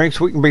couple drinks,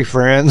 we can be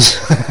friends.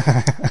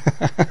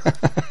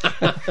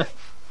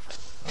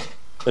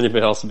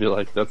 Anybody else would be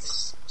like,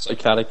 that's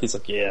psychotic? He's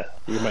like, yeah,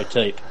 you're my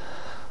type.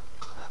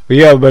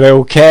 Yeah, but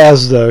old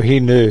Kaz, though, he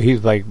knew.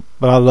 He's like,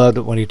 but I loved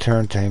it when he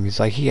turned to him. He's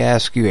like, he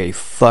asked you a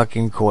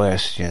fucking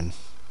question.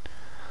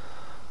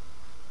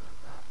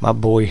 My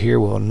boy here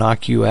will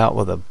knock you out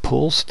with a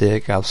pull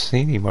stick. I've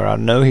seen him, or I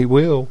know he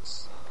will.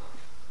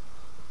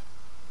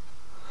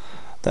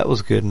 That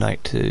was a good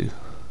night, too.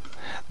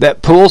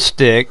 That pull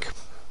stick.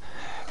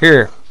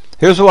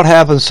 Here's what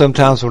happens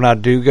sometimes when I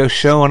do go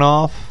showing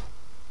off.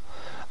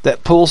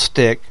 That pull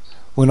stick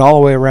went all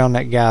the way around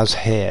that guy's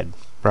head,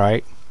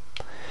 right?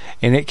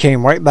 And it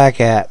came right back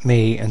at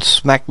me and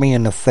smacked me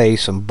in the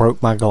face and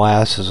broke my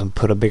glasses and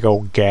put a big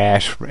old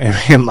gash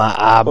in my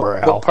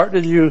eyebrow. What part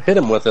did you hit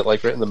him with it?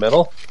 Like right in the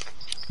middle?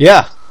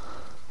 Yeah.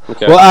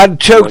 Okay. Well,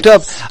 I'd choked Like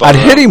up. spun I'd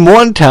hit around. him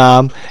one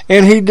time,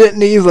 and he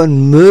didn't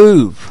even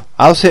move.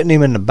 I was hitting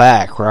him in the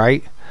back,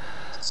 right?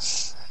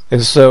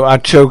 And so I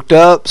choked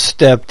up,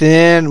 stepped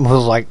in,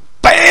 was like,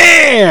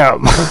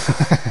 BAM!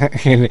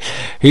 And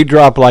he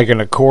dropped like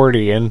an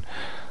accordion.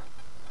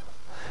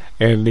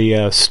 And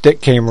the stick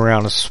came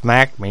around and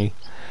smacked me.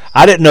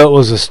 I didn't know it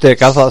was a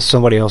stick. I thought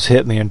somebody else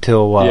hit me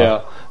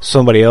until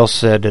somebody else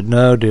said that,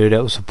 no, dude,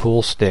 that was a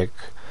pool stick.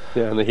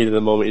 Yeah, in the heat of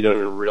the moment, you don't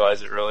even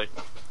realize it, really.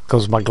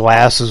 Because my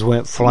glasses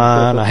went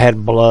flying. I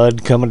had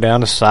blood coming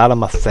down the side of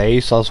my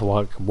face. I was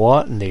like,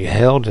 what in the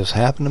hell just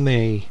happened to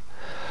me?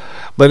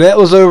 But that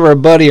was over a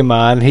buddy of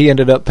mine. He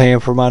ended up paying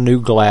for my new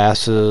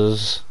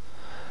glasses.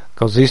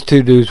 Because these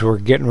two dudes were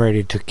getting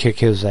ready to kick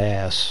his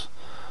ass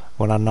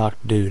when I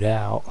knocked dude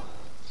out.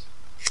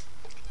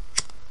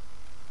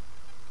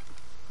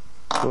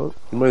 Well,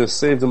 you might have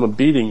saved him a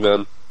beating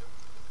then.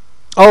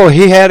 Oh,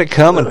 he had it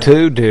coming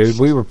too, dude.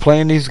 We were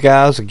playing these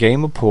guys a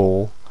game of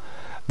pool.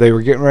 They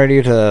were getting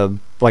ready to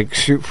like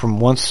shoot from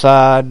one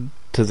side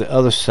to the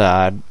other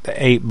side, the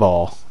 8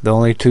 ball. The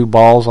only 2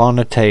 balls on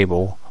the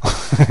table.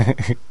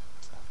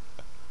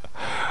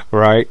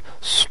 Right?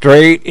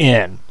 Straight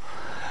in.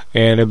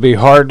 And it'd be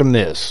hard to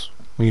miss,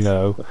 you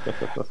know.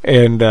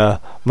 And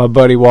my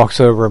buddy walks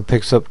over and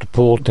picks up the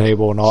pool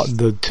table, and all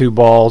the 2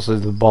 balls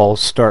and the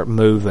balls start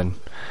moving.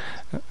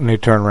 And they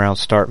turn around and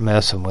start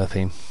messing with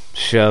him,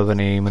 shoving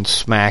him and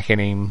smacking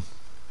him.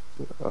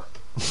 Of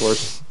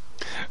course.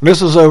 And this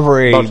was over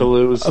About to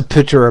lose. a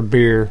pitcher of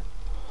beer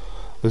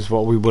is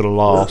what we would have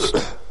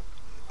lost.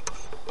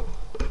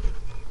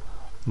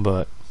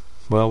 But,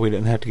 well, we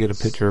didn't have to get a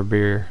pitcher of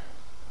beer.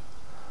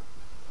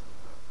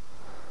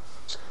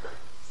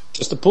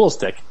 Just a pool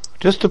stick.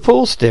 Just a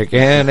pool stick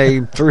and a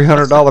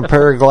 $300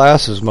 pair of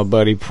glasses my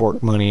buddy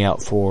forked money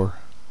out for.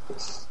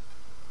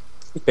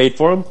 You paid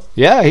for them?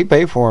 Yeah, he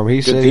paid for them.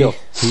 He said deal.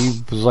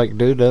 he was like,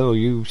 dude, oh,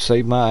 you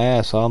saved my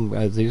ass.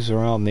 These are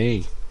on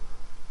me.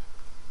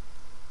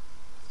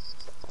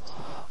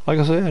 Like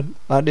I said,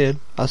 I did.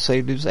 I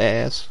saved his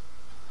ass.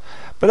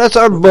 But that's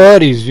our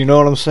buddies, you know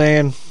what I'm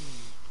saying?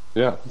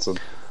 Yeah, it's a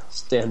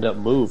stand-up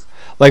move.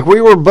 Like,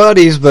 we were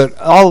buddies, but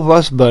all of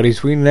us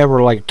buddies, we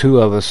never like 2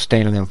 of us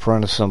standing in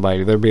front of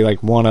somebody. There'd be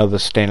like one of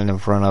us standing in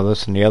front of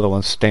us and the other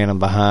one standing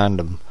behind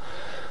them.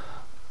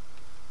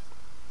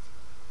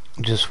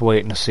 Just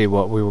waiting to see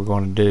what we were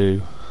going to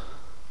do.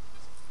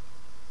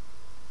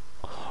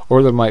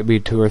 Or there might be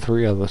 2 or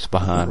 3 of us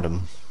behind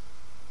them.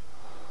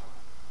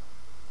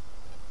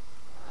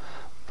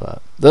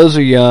 But those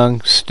are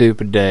young,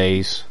 stupid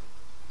days.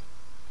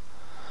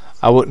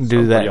 I wouldn't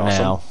do that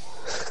now.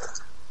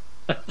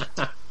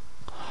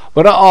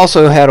 But I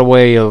also had a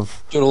way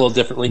of Doing a little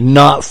differently.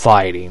 not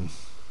fighting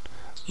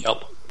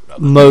Yep.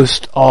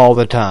 most all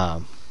the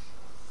time.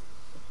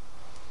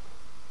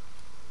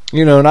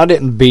 You know, and I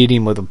didn't beat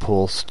him with a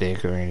pull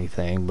stick or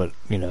anything, but,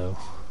 you know,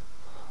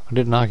 I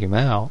did knock him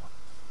out.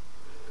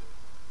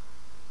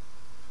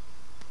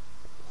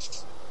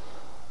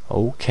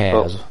 Oh,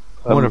 Kaz.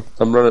 I'm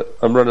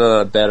running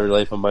out of battery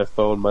life on my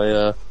phone.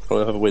 I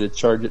don't have a way to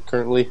charge it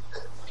currently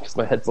because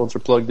my headphones are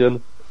plugged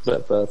in. It's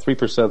at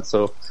 3%,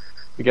 so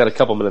we got a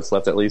couple minutes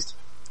left at least.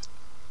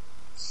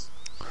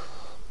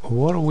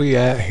 What are we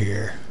at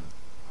here?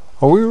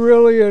 Are we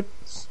really at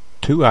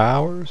 2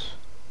 hours?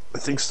 I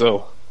think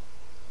so.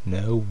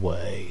 No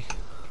way.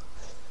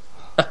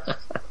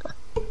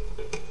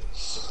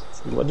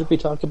 What did we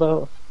talk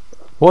about?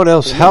 What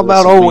else? I How know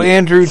about this old week.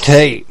 Andrew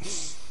Tate?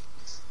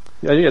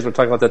 Yeah, you guys were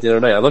talking about that the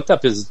other night. I looked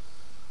up his.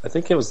 I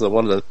think it was the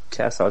one of the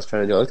casts I was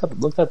trying to do. I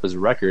looked up his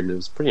record, and it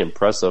was pretty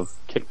impressive,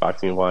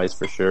 kickboxing wise,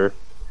 for sure.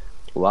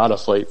 A lot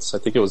of fights. I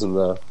think it was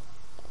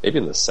maybe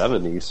in the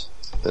 70s,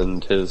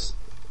 and his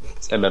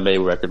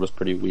MMA record was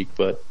pretty weak.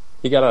 But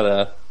he got out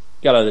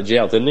of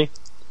jail, didn't he?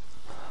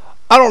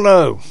 I don't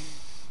know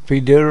if he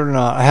did or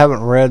not. I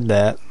haven't read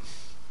that,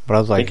 but I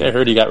was I like, think I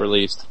heard he got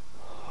released.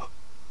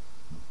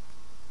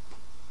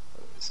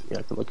 Let's see,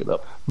 I can look it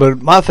up.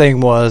 but my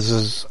thing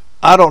is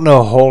I don't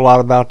know a whole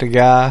lot about the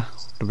guy,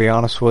 to be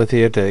honest with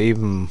you, to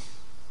even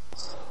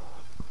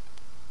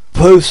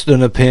post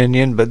an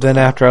opinion. But then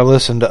after I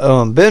listened to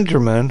Owen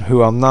Benjamin,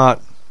 who I'm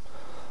not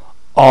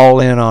all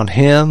in on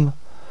him,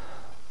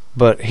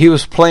 but he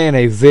was playing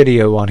a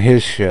video on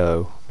his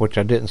show, which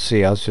I didn't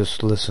see. I was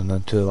just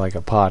listening to like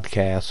a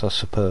podcast, I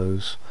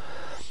suppose.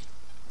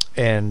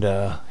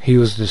 and he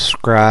was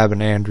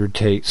describing Andrew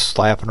Tate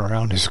slapping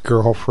around his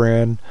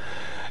girlfriend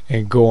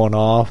and going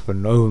off,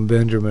 and Owen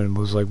Benjamin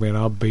was like, man,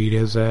 I'll beat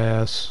his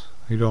ass.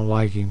 You don't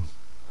like him.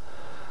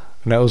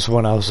 And that was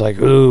when I was like,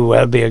 ooh,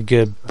 that'd be a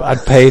good...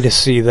 I'd pay to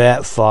see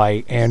that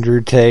fight. Andrew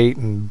Tate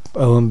and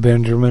Owen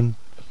Benjamin.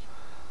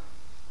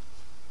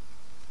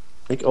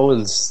 I think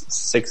Owen's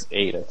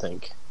 6'8", I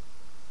think.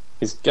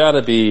 He's got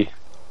to be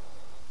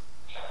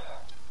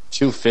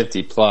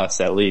 250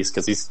 plus at least,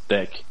 because he's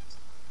thick.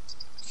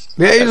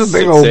 Yeah, he's a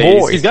big 6'8".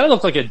 old boy. He's got to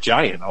look like a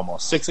giant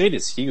almost. 6'8"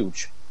 is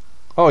huge.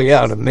 Oh,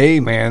 yeah, to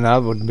me, man, I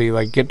would be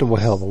like, get the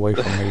hell away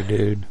from me,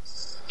 dude.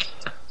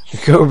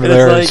 Go over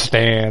there and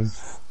stand.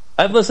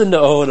 I've listened to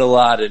Owen a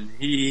lot, and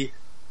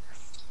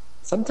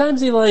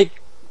sometimes he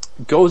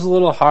goes a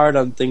little hard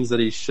on things that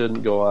he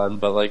shouldn't go on,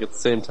 but at the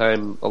same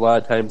time, a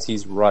lot of times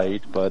he's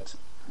right, but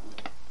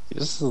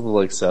he's just a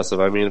little excessive.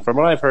 I mean, from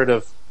what I've heard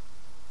of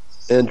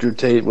Andrew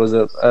Tate,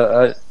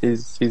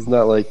 he's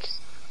not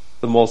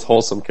the most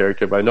wholesome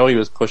character, but I know he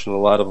was pushing a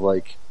lot of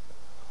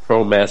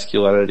pro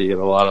masculinity,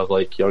 and a lot of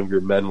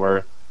younger men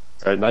or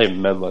not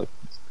even men,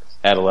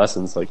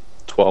 adolescents,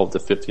 12 to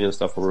 15 and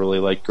stuff, were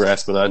really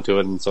grasping onto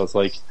it, and so it's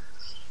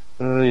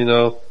I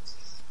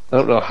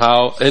don't know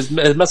how his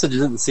message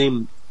didn't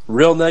seem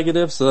real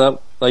negative, so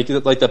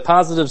that the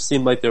positives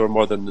seemed like they were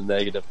more than the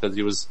negative, because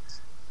he was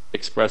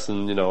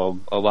expressing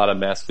a lot of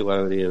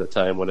masculinity at a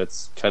time when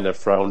it's kind of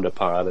frowned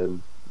upon,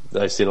 and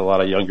I've seen a lot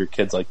of younger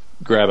kids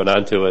grabbing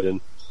onto it, and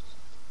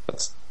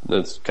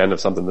that's kind of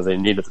something that they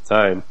need at the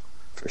time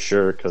for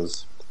sure,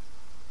 because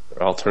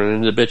they're all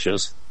turning into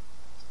bitches.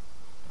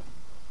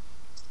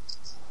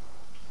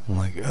 I'm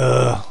like,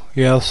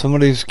 yeah, some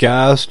of these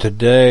guys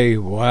today,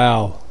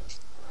 wow.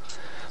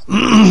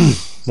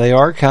 They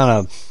are kind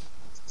of,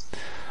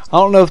 I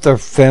don't know if they're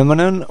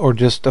feminine or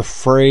just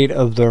afraid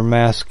of their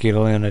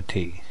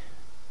masculinity.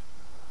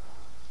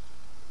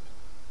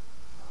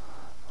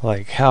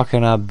 How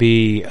can I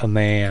be a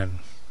man?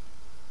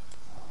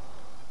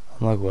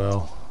 I'm like,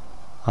 well,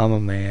 I'm a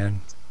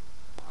man.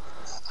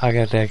 I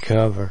got that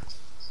covered.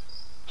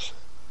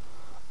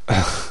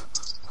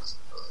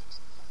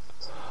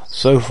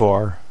 So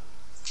far.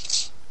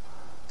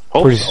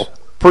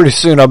 Pretty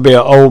soon I'll be an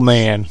old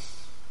man.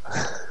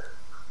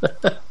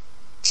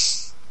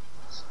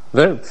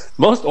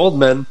 Most old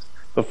men,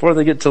 before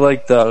they get to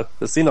the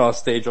senile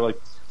stage, are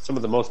some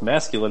of the most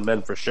masculine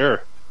men for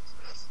sure.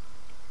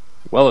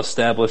 Well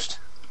established.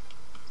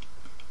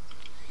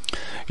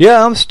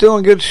 Yeah, I'm still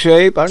in good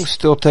shape. I can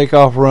still take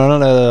off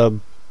running a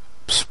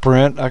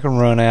sprint. I can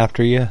run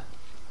after you.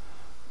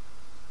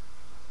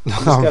 You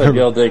just gotta be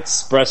able to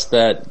express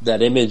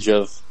that image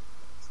of,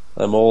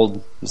 I'm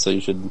old, so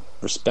you should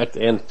respect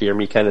and fear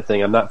me kind of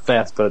thing. I'm not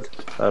fast, but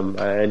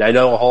I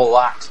know a whole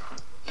lot.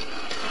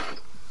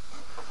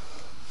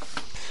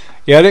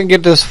 Yeah, I didn't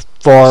get this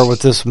far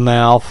with this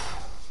mouth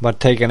by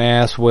taking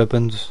ass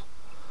whippings.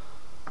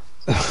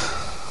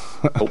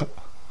 Oh.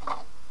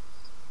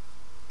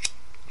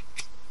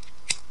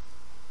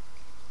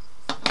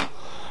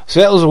 So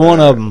that was one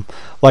of them.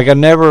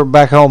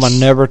 Back home, I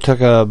never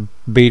took a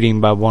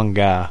beating by one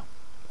guy,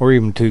 or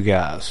even two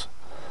guys.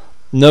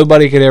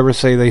 Nobody could ever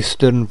say they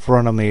stood in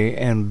front of me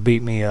and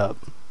beat me up.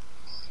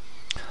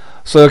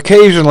 So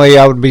occasionally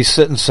I would be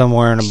sitting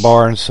somewhere in a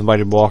bar and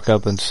somebody would walk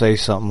up and say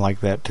something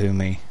like that to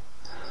me.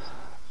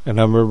 And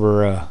I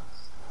remember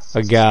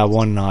a guy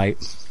one night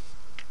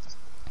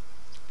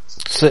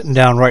sitting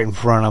down right in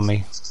front of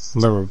me. I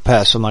remember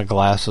passing my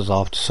glasses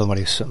off to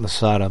somebody sitting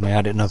beside of me.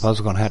 I didn't know if I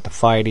was going to have to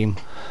fight him.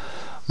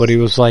 But he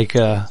was like,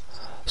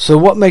 so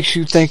what makes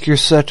you think you're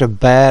such a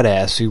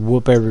badass? You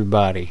whoop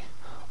everybody.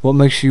 What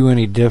makes you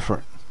any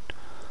different?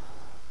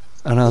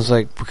 And I was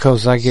like,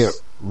 because I get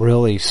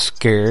really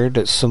scared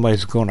that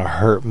somebody's going to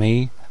hurt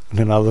me. And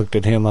then I looked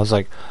at him, I was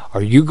like,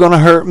 are you going to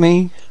hurt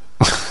me?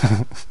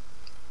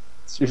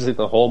 It's usually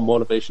the whole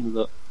motivation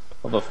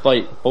of a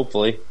fight,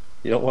 hopefully.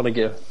 You don't want to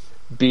get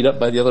beat up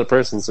by the other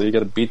person, so you got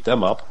to beat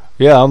them up.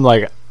 Yeah, I'm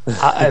like,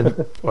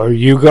 are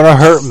you going to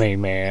hurt me,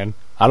 man?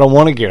 I don't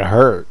want to get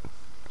hurt.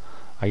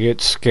 I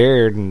get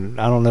scared, and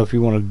I don't know if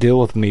you want to deal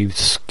with me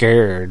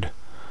scared.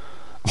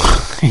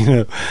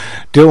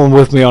 Dealing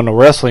with me on a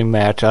wrestling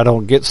match, I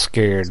don't get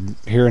scared.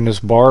 Here in this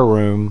bar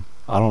room,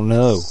 I don't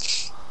know.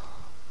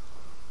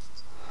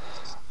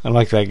 And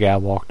that guy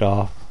walked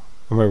off.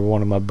 I remember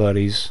one of my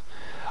buddies.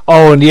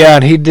 Oh, and yeah,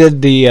 and he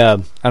did the,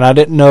 and I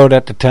didn't know it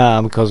at the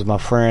time because my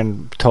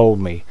friend told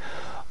me.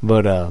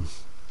 But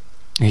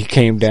he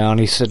came down,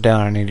 he sat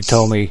down, and he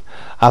told me,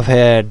 I've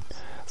had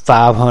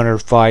 500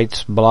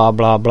 fights, blah,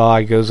 blah, blah.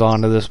 He goes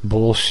on to this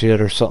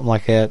bullshit or something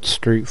like that,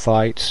 street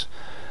fights.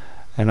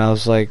 And I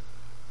was like,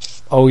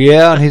 oh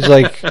yeah? And he's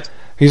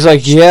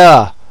like,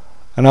 yeah.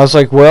 And I was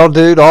like, well,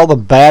 dude, all the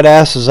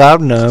badasses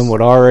I've known would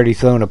already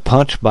thrown a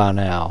punch by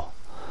now.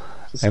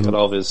 He's got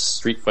all of his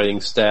street fighting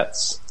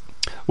stats.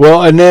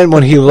 Well, and then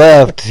when he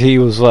left, he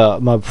was,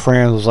 my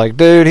friend was like,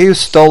 dude, he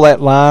stole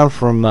that line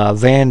from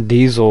Van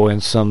Diesel in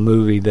some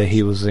movie that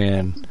he was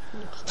in.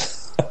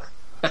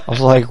 I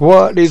was like,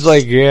 what? He's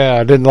like,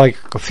 yeah. And then, like,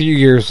 a few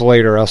years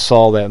later, I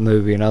saw that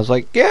movie, and I was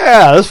like,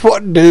 yeah, that's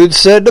what dude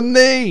said to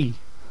me.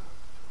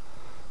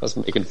 I was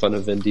making fun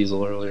of Vin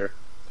Diesel earlier.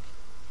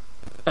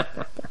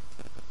 But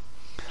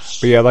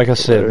yeah, like I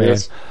said, man,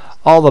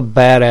 all the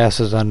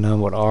badasses I know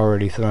would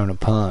already thrown a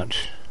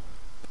punch.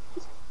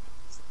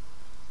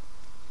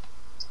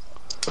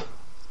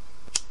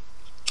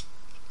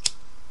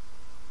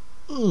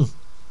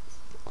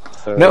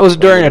 That was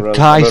during a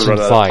Tyson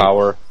fight.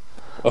 Power.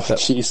 Oh,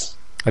 jeez.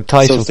 A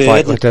Tyson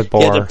fight with that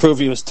bar. He had to prove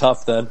he was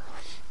tough then.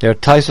 Yeah,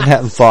 Tyson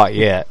hadn't fought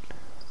yet.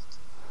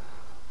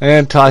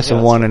 And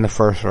Tyson won in the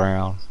first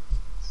round.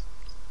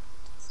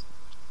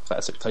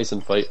 Classic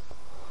Tyson fight.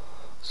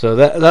 So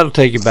that'll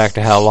take you back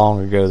to how long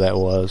ago that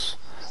was.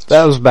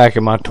 That was back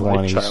in my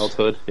 20s. My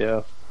childhood,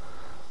 yeah.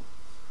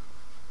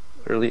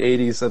 Early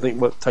 80s, I think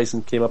what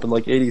Tyson came up in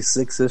like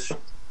 86-ish.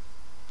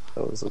 I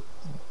was a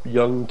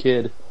young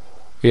kid.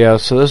 Yeah,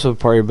 so this would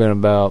probably been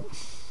about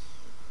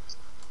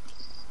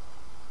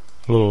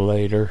a little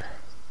later,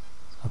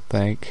 I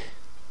think.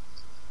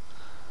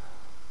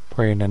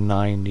 Probably in the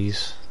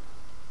 90s.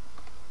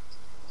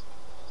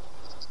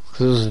 Because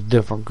this was a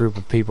different group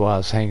of people I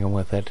was hanging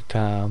with at the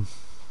time.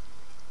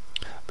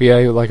 But yeah,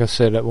 like I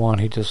said, that one,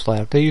 he just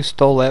laughed. Hey, you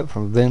stole that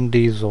from Vin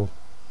Diesel.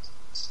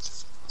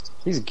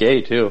 He's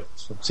gay, too.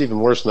 So it's even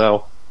worse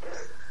now.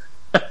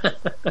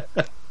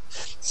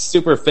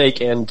 Super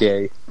fake and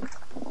gay.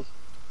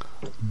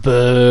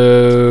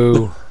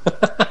 Boo.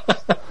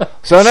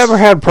 So I never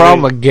had a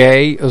problem with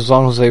gay as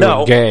long as they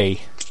were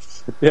gay.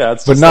 Yeah,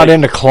 it's but not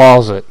in the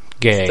closet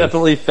gay.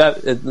 Definitely,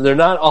 they're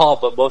not all,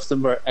 but most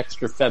of them are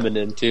extra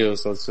feminine too.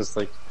 So it's just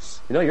like,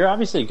 you're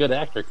obviously a good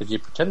actor because you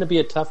pretend to be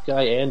a tough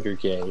guy and you're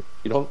gay.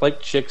 You don't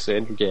like chicks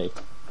and you're gay.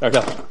 Or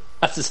no,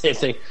 that's the same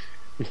thing.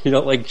 You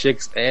don't like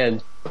chicks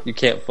and you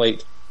can't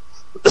fight.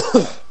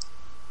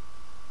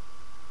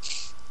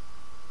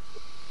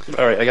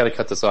 All right, I got to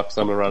cut this off because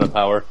I'm gonna run out of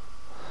power.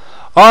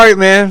 All right,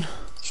 man.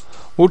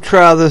 We'll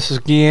try this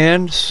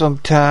again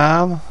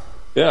sometime.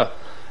 Yeah.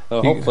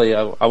 Hopefully,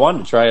 I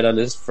wanted to try it on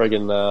this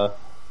friggin'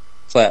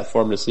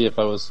 platform to see if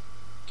I was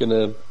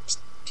gonna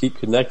keep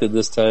connected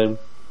this time.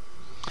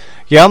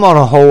 Yeah, I'm on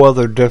a whole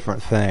other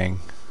different thing.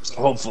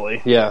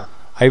 Hopefully, yeah.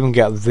 I even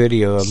got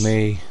video of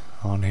me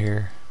on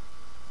here,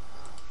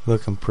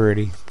 looking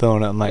pretty,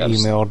 throwing up my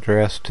email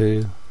address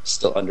too.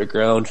 Still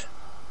underground.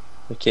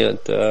 I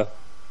can't.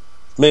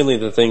 Mainly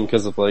the thing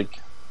because of like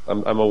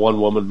I'm a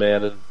one-woman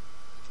man and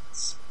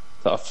it's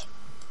tough.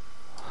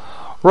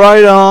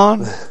 Right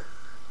on.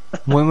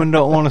 Women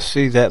don't want to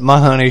see that. My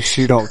honey,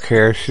 she don't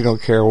care. She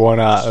don't care one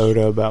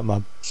iota about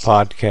my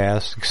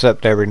podcast,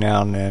 except every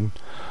now and then.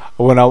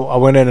 When I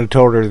went in and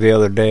told her the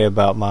other day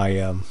about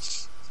my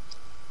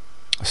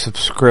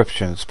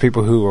subscriptions,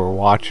 people who were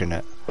watching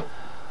it,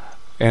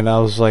 and I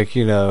was like,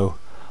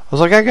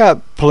 I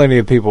got plenty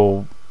of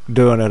people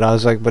doing it. I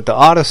was like, but the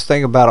oddest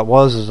thing about it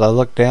was I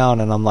looked down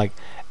and I'm like,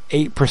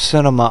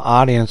 8% of my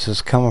audience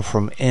is coming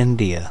from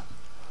India.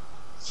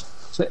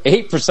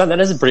 8%? That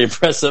isn't pretty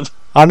impressive.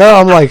 I know.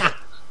 I'm like,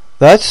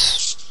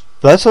 that's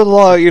a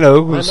lot. Why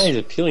am I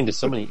appealing to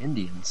so many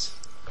Indians?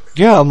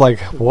 Yeah, I'm like,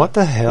 what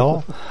the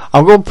hell?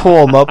 I'm gonna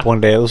pull them up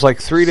one day. It was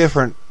like 3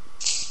 different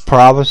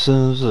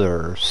provinces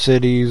or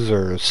cities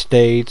or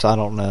states, I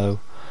don't know,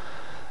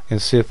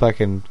 and see if I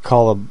can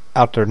call them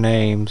out their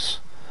names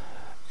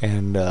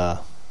and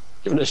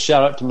giving a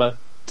shout out to my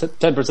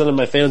 10% of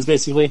my fans,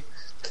 basically.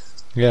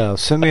 Yeah,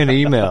 send me an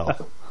email.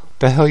 What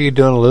the hell you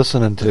doing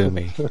listening to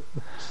me?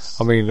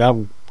 I mean,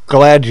 I'm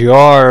glad you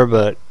are,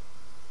 but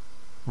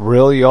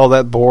really, you all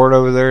that bored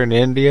over there in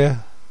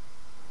India?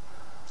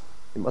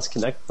 You must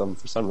connect them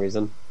for some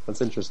reason.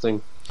 That's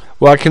interesting.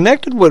 Well, I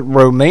connected with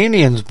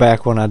Romanians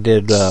back when I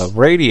did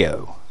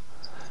radio.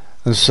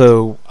 And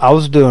so I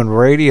was doing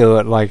radio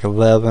at like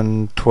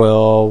 11,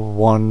 12,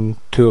 1,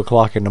 2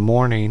 o'clock in the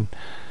morning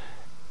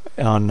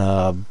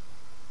on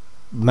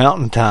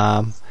Mountain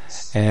Time.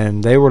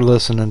 And they were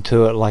listening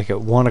to it like at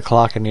 1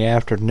 o'clock in the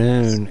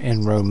afternoon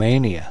in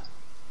Romania.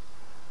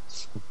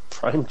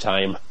 Prime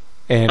time.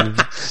 And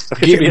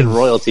getting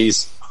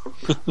royalties.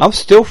 I'm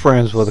still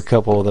friends with a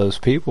couple of those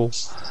people.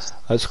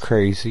 That's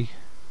crazy.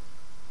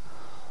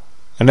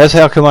 And that's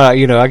how come I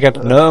got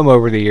to know them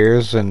over the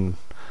years, and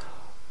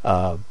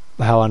how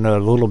I know a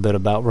little bit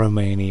about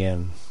Romania.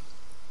 And,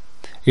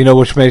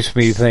 which makes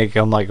me think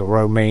I'm like, a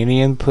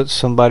Romanian put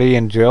somebody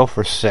in jail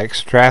for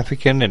sex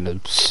trafficking in a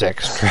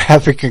sex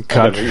trafficking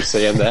country. I remember you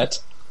saying that.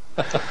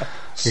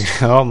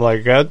 I'm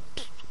like, that's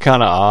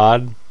kind of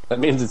odd. That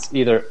means it's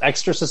either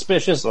extra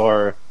suspicious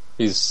or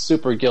he's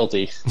super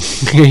guilty.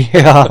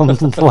 Yeah, I'm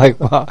like,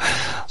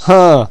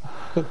 huh.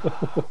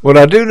 What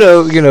I do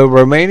know,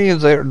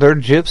 Romanians, they're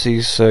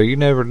gypsies, so you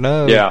never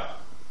know. Yeah.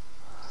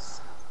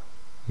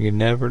 You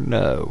never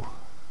know.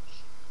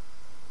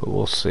 But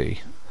we'll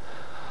see.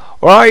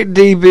 All right,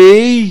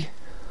 DB.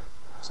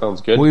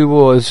 Sounds good. We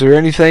will. Is there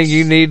anything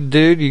you need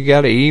to do? You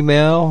got an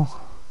email?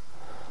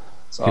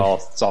 It's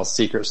all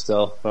secret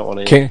still. I don't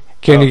want to.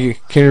 Can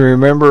you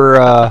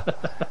remember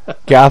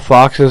Guy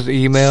Fawkes's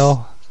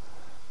email?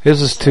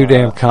 His is too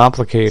damn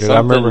complicated. I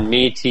remember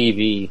Me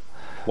TV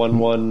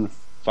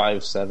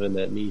 1157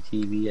 at Me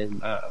TV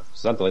and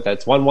something like that.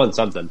 It's 11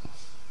 something.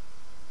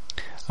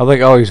 I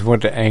think I always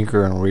went to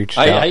Anchor and reached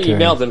out I to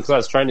emailed him him because I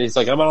was trying to. He's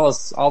like, I'm on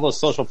all those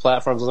social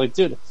platforms. I was like,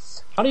 dude,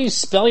 how do you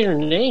spell your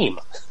name?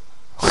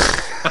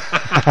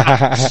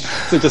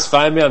 So just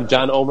find me. I'm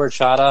John Omer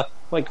Chata.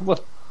 Like,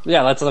 what?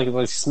 Yeah, that's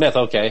like Smith.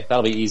 Okay,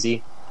 that'll be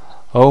easy.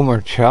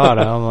 Omer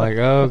Chata. I'm like,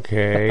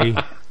 okay.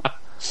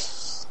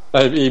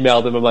 I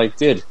emailed him. I'm like,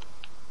 dude,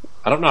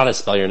 I don't know how to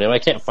spell your name. I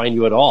can't find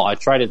you at all. I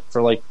tried it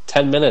for like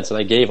 10 minutes and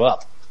I gave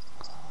up.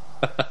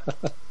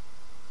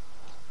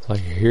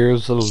 Like,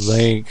 here's the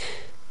link.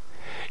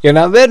 And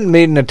I've been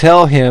meaning to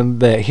tell him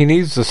that he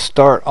needs to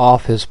start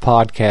off his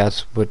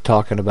podcast with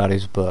talking about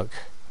his book.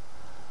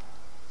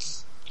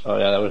 Oh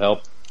yeah, that would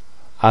help.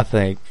 I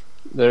think.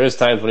 There is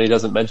times when he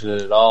doesn't mention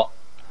it at all.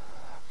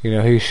 You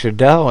know, he should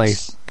definitely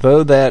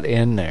throw that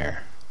in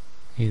there.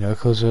 You know,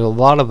 because there's a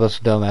lot of us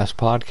dumbass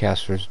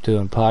podcasters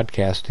doing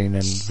podcasting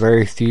and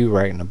very few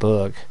writing a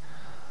book.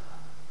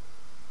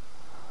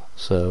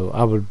 So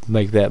I would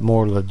make that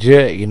more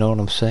legit, you know what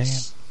I'm saying?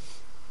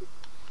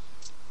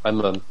 I'm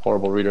a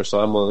horrible reader, so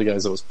I'm one of the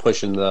guys that was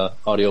pushing the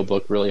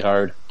audiobook really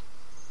hard.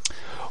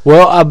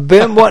 Well, I've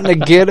been wanting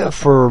to get it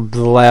for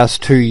the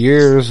last 2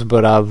 years,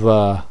 but I've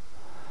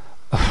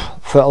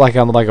felt like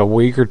I'm like a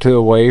week or two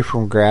away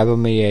from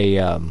grabbing me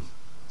a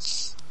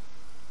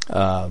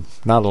not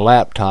a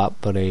laptop,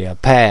 but a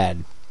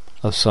pad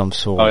of some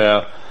sort. Oh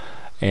yeah.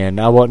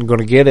 And I wasn't going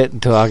to get it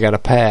until I got a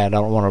pad.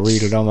 I don't want to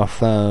read it on my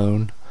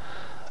phone.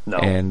 No.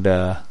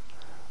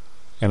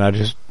 And I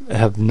just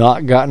have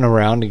not gotten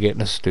around to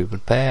getting a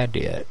stupid pad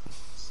yet.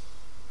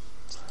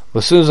 But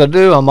as soon as I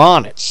do, I'm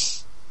on it.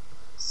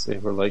 See,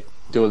 we're like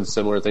doing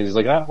similar things. He's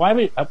like,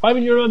 why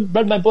haven't you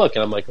read my book?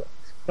 And I'm like, I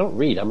don't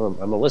read. I'm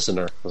a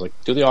listener. I was like,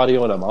 do the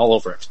audio, and I'm all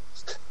over it.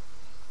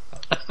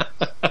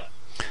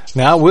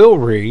 Now I will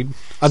read.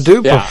 I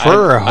do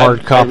prefer a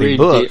hard copy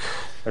book.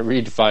 I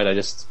read fine. I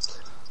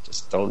just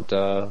don't.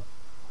 I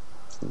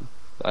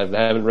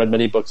haven't read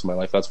many books in my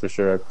life. That's for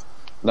sure. I'm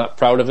not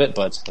proud of it,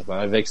 but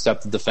I've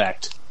accepted the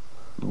fact.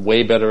 I'm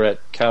way better at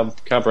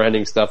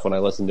comprehending stuff when I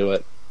listen to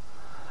it.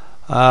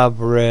 I've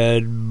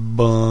read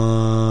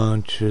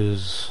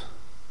bunches.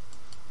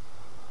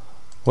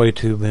 Way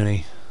too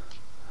many.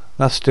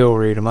 I still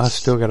read them. I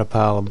still got a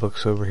pile of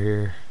books over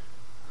here.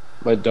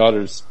 My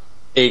daughter's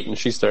 8 and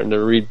she's starting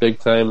to read big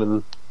time,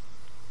 and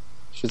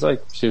I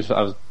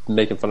was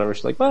making fun of her.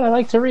 She's like, "Well, I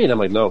like to read." I'm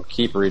like, "No,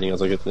 keep reading." I was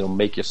like, "It'll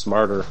make you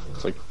smarter."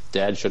 It's like,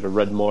 Dad should have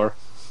read more.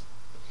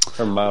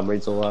 Her mom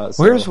reads a lot.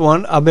 So. Here's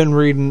one I've been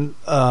reading.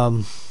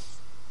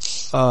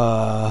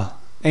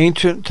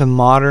 Ancient to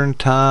Modern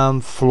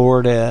Time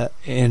Florida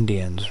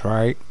Indians,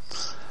 right?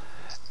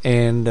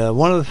 And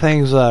one of the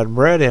things I'd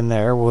read in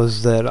there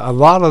was that a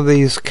lot of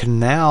these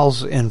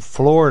canals in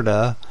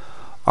Florida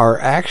are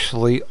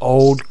actually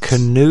old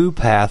canoe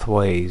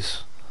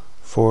pathways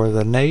for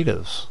the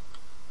natives.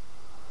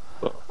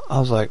 I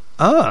was like,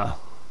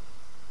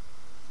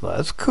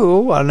 that's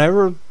cool. I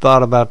never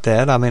thought about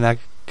that. I mean, I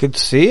could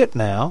see it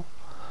now.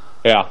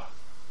 Yeah.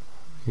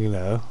 You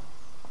know,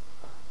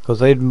 because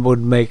they would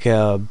make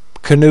a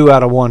canoe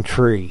out of one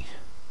tree.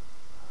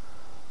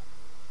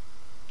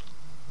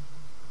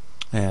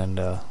 And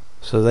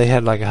so they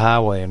had like a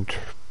highway and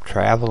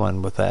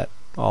traveling with that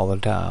all the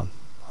time.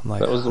 I'm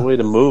like, that was the way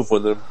to move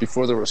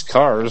before there was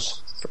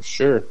cars, for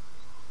sure.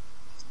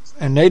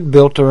 And they'd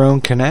built their own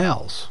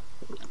canals.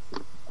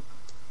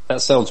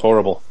 That sounds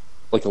horrible.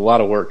 Like a lot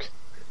of work.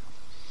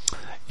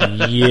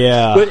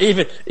 Yeah. But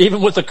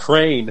even with a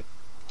crane.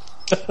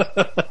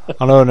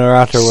 I know, and they're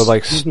out there with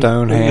like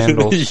stone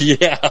handles.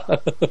 Yeah.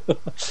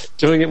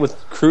 Doing it with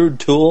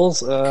crude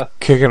tools.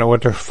 Kicking it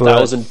with their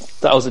foot.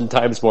 Thousand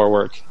times more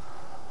work.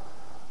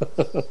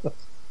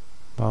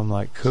 I'm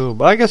like, cool.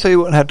 But I guess they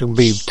wouldn't have to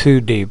be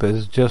too deep.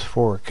 It's just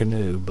for a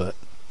canoe, but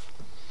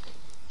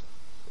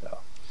yeah.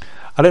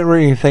 I didn't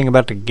read anything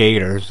about the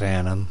gators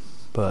and them,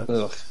 but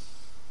ugh.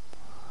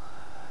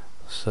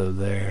 So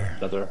there.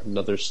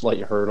 Another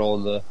slight hurdle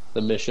in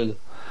the mission.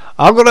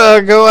 I'm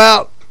gonna go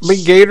out,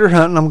 be gator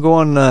hunting. I'm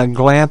going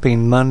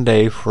glamping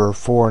Monday for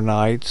 4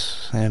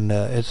 nights, and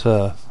it's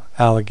a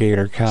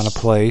alligator kind of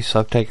place.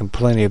 I've taken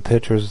plenty of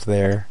pictures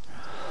there.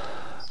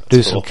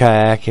 Do some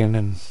kayaking,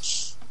 and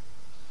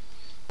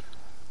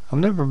I've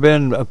never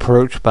been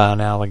approached by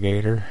an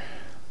alligator.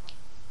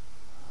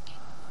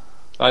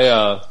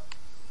 I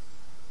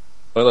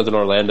lived in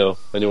Orlando.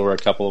 I knew where a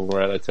couple of them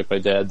were at. I took my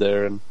dad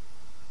there, and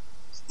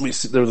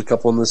there was a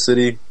couple in the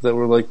city that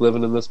were like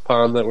living in this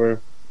pond that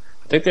were,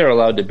 I think they were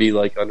allowed to be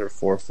like under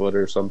 4 foot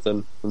or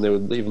something, and they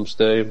would leave them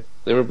stay.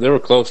 They were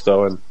close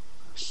though, and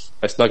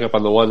I snuck up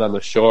on the one on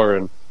the shore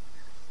and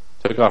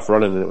took off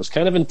running, and it was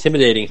kind of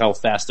intimidating how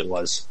fast it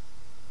was.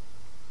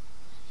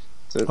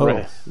 So it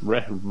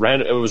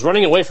ran. It was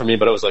running away from me,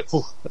 but it was like,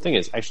 whew, that thing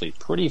is actually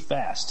pretty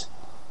fast.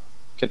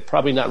 Could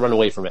probably not run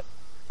away from it.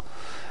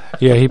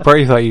 Yeah, he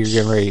probably thought you were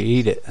getting ready to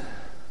eat it.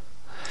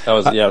 I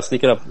was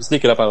sneaking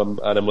up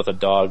on him with a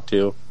dog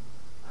too.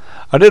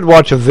 I did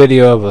watch a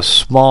video of a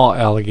small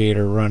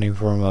alligator running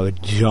from a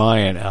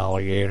giant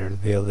alligator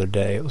the other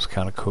day. It was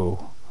kind of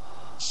cool.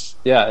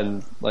 Yeah,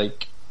 and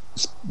like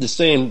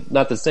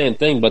not the same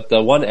thing, but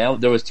the one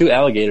there was two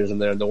alligators in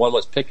there, and the one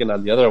was picking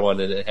on the other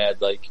one, and it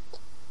had like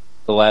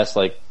the last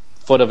like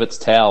foot of its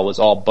tail was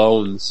all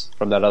bones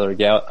from that other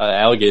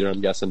alligator.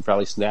 I'm guessing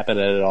probably snapping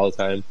at it all the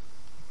time.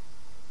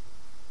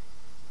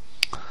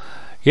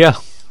 Yeah,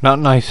 not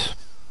nice.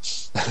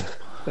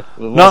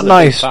 Not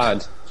nice.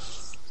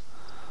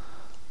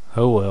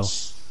 Oh well.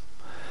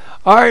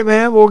 All right,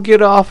 man. We'll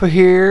get off of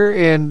here,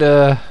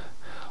 and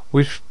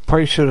we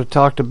probably should have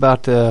talked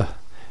about the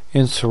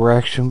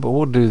insurrection, but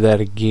we'll do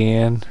that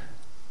again.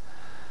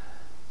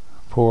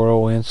 Poor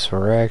old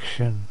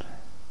insurrection.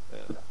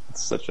 Yeah,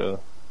 it's such a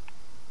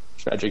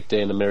tragic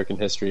day in American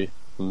history.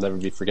 Will never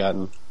be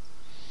forgotten.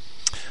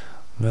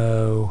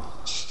 No.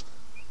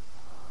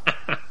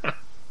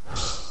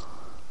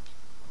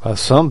 By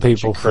some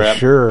people, for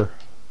sure.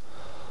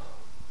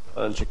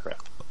 Bunch of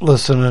crap.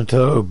 Listening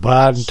to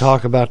Biden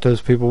talk about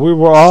those people, we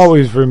will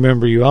always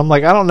remember you. I'm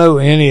like, I don't know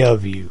any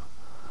of you.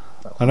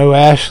 I know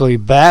Ashley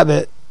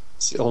Babbitt.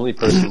 It's the only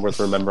person worth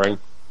remembering.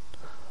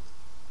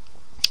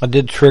 I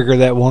did trigger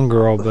that one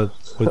girl, but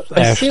with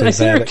Ashley Babbitt. I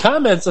see her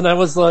comments, and I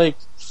was like,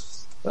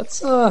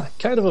 that's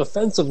kind of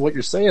offensive what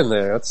you're saying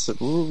there. That's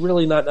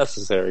really not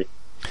necessary.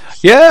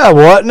 Yeah,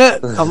 wasn't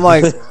it? I'm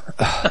like,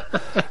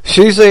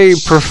 she's a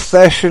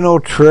professional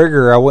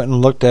trigger. I went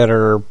and looked at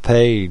her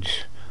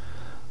page.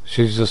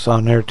 She's just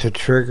on there to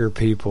trigger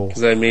people.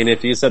 Because, I mean,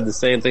 if you said the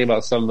same thing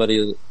about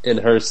somebody in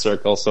her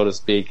circle, so to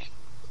speak,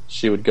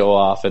 she would go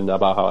off and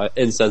about how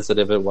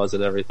insensitive it was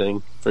and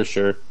everything, for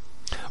sure.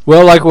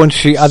 Well, like when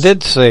I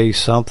did say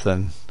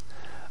something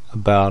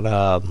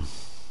about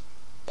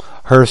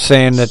her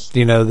saying that,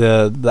 you know,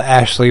 the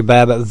Ashley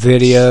Babbitt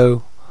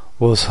video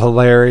was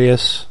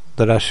hilarious,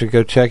 that I should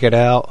go check it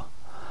out.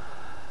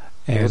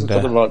 And was it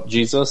something about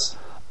Jesus?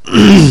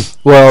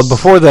 Well,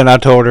 before then I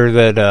told her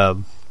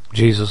that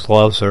Jesus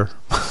loves her.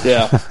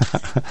 Yeah.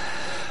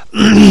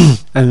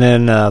 And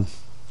then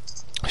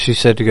she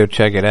said to go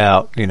check it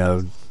out, you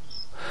know.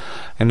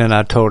 And then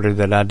I told her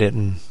that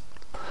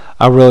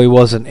I really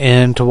wasn't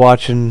into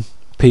watching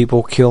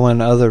people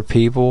killing other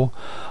people.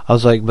 I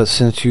was like, but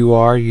since you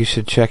are, you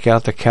should check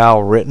out the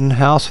Kyle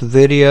Rittenhouse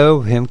video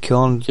of him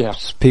killing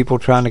people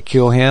trying to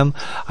kill him.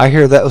 I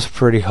hear that was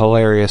pretty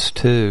hilarious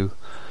too.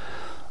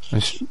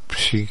 And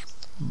she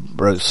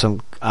wrote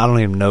some, I don't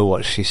even know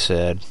what she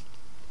said.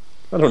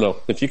 I don't know.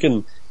 If you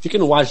can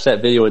watch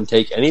that video and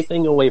take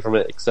anything away from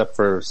it except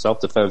for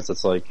self-defense,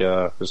 it's like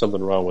there's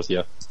something wrong with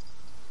you.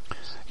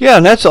 Yeah,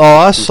 and that's all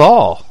I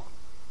saw.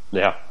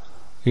 Yeah.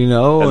 You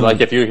know, and like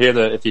if you hear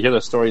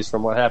the stories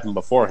from what happened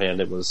beforehand,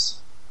 it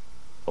was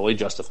fully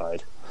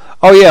justified.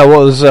 Oh yeah, what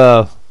was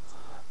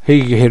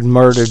he had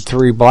murdered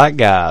 3 black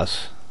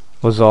guys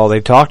was all they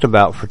talked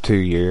about for 2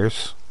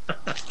 years.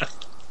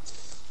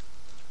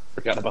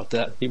 Forgot about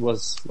that. He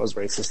was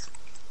racist.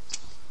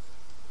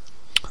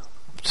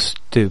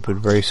 Stupid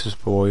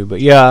racist boy.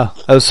 But yeah,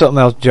 that was something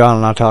else John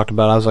and I talked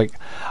about. I was like,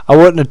 I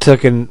wouldn't have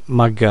taken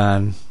my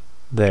gun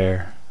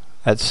there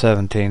at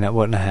 17. That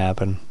wouldn't have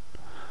happened.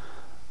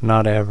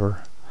 Not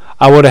ever.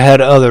 I would have had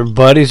other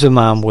buddies of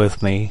mine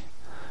with me.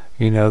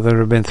 You know, there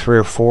would have been 3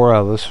 or 4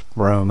 of us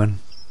roaming.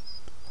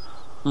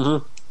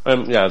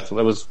 Mm-hmm. Yeah, it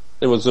was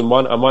on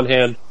one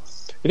hand,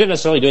 he didn't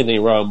necessarily do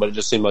anything wrong, but it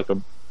just seemed like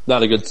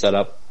not a good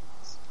setup.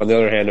 On the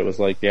other hand, it was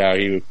like, yeah,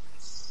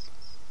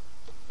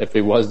 if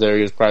he was there,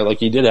 he was probably like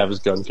he did have his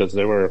gun because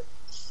they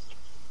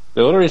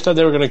literally said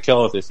they were going to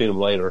kill him if they seen him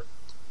later.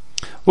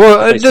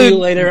 Well, see you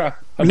later.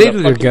 I'm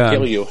needed gonna a gun.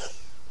 Kill you.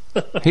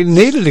 He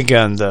needed a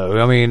gun,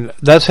 though. I mean,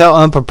 that's how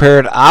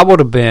unprepared I would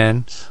have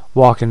been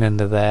walking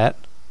into that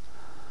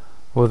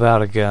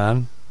without a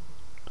gun.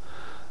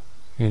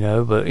 You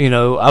know, but, you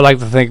know, I like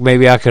to think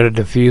maybe I could have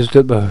defused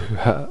it, but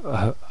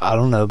I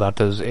don't know about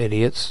those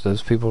idiots.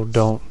 Those people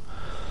don't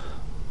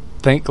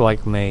think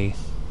like me.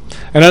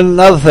 And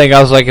another thing,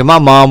 I was like, if my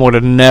mom would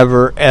have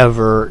never,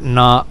 ever,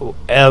 not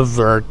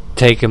ever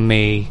taken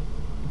me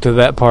to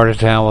that part of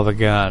town with a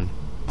gun.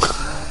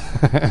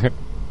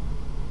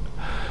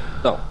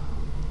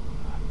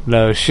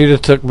 No, she'd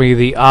have took me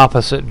the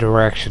opposite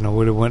direction. I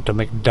would have went to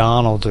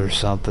McDonald's or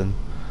something.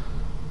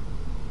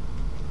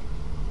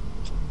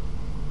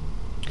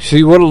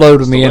 She would have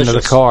loaded me into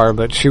the car,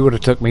 but she would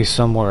have took me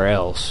somewhere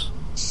else.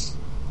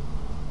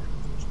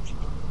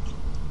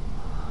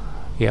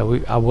 Yeah,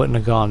 I wouldn't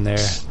have gone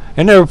there.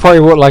 And there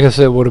probably would, like I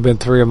said, would have been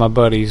 3 of my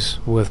buddies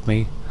with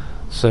me.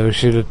 So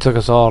she'd have took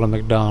us all to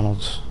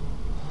McDonald's.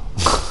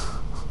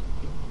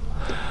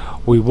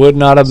 We would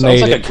not have made it.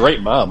 Sounds like a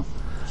great mom.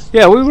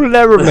 Yeah, we would have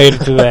never made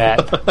it to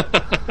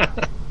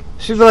that.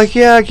 She'd be like,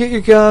 yeah, get your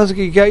guns,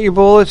 you got your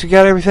bullets, you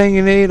got everything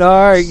you need,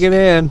 alright, get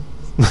in.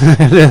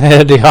 And then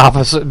head the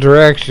opposite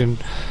direction.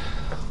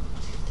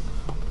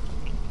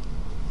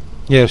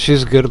 Yeah,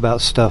 she's good about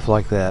stuff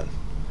like that.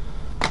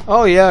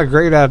 Oh yeah,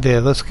 great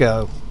idea, let's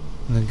go.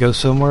 And then go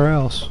somewhere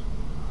else.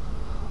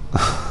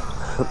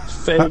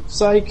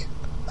 Psych.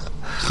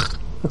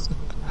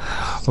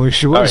 Well,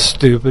 she was All right.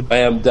 stupid. I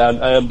am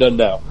done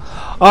now.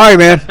 All right,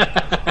 man.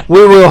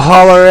 We will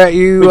holler at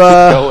you Keep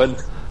going.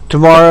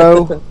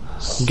 tomorrow.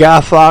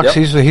 Guy Fox,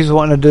 Yep. he's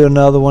wanting to do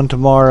another one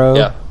tomorrow.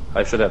 Yeah,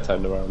 I should have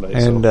time tomorrow night.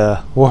 And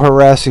so. we'll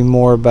harass him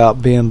more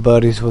about being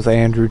buddies with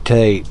Andrew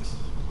Tate.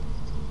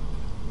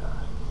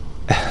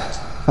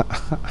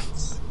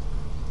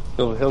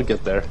 He'll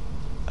get there.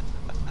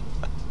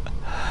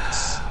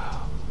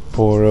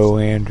 Poor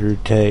old Andrew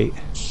Tate.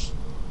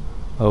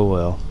 Oh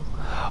well.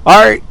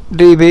 Alright,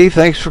 DB,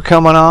 thanks for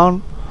coming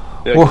on.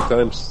 Yeah, Well- good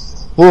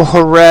times. We'll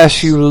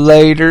harass you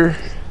later.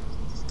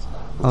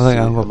 I think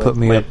I'm going to put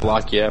me might up.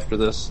 block you after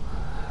this.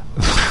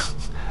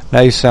 Now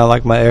you sound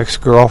like my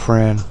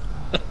ex-girlfriend.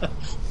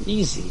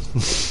 Easy.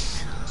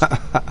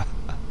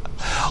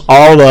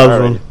 All of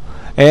Alright. them.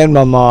 And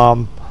my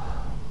mom.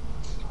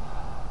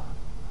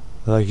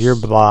 Like, you're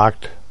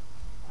blocked.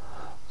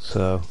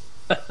 So.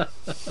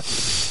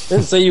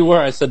 Didn't say you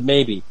were. I said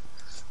maybe.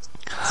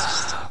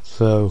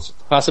 So.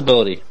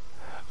 Possibility.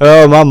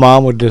 Oh, my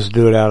mom would just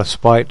do it out of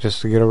spite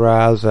just to get a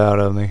rise out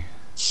of me.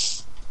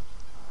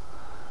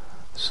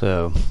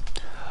 So.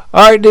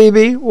 Alright,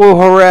 DB. We'll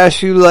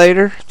harass you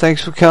later.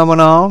 Thanks for coming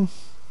on.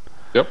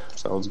 Yep,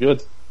 sounds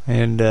good.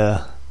 And,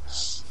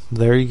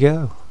 there you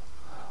go.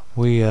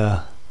 We,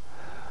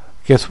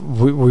 guess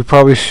we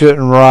probably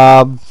shouldn't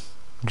rob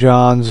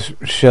John's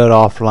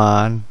shut-off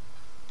line.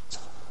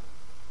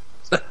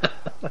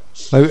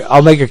 Maybe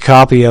I'll make a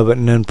copy of it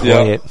and then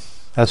play it.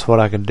 That's what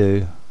I can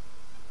do.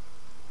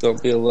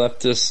 Don't be a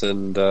leftist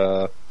and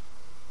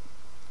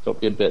don't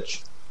be a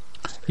bitch.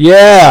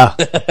 Yeah!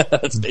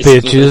 That's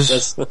basically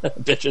Bitches. what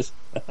it says.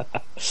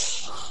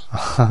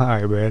 Bitches.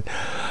 Alright, man.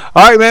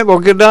 Alright, man. Well,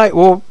 good night.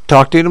 We'll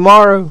talk to you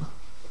tomorrow.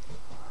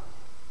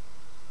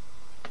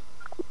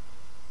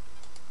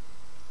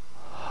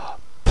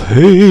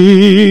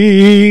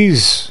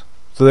 Peace.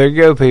 So there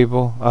you go,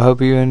 people. I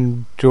hope you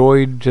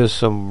enjoyed just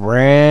some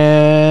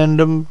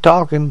random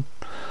talking.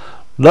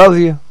 Love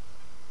you.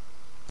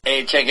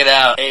 Hey, check it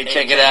out. Hey,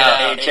 check it out.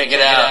 Hey, check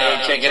it out.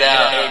 Hey, check it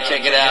out. Hey,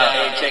 check it out.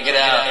 Hey, check it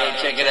out.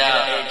 Hey, check it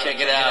out. Hey, check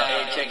it out.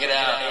 Hey, check it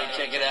out. Hey,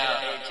 check it out.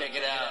 Hey, check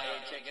it out.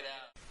 Hey, check it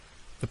out.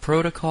 The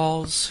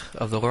Protocols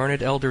of the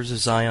Learned Elders of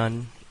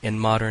Zion in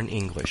Modern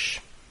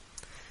English.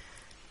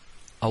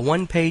 A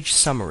one-page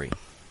summary.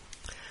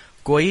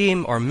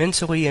 Goyim are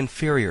mentally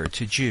inferior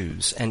to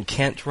Jews and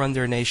can't run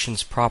their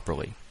nations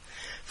properly.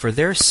 For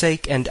their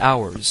sake and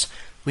ours,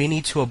 we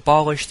need to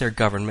abolish their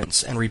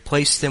governments and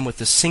replace them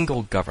with a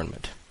single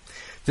government.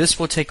 This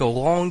will take a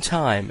long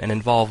time and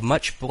involve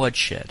much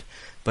bloodshed,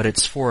 but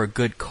it's for a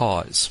good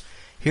cause.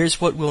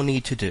 Here's what we'll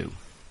need to do.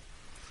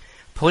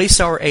 Place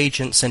our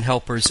agents and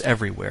helpers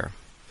everywhere.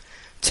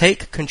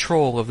 Take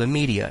control of the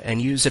media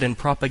and use it in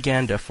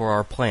propaganda for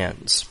our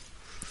plans.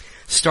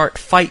 Start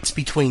fights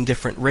between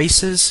different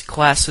races,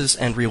 classes,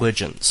 and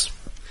religions.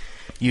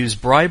 Use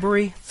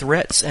bribery,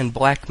 threats, and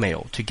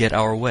blackmail to get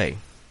our way.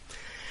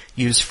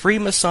 Use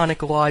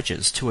Freemasonic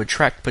lodges to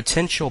attract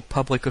potential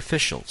public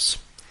officials.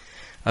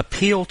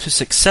 Appeal to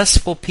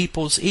successful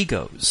people's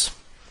egos.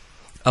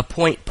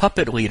 Appoint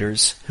puppet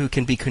leaders who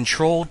can be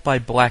controlled by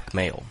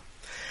blackmail.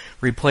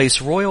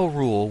 Replace royal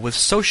rule with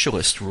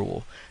socialist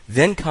rule,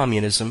 then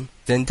communism,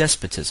 then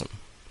despotism.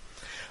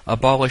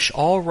 Abolish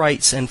all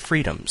rights and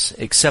freedoms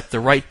except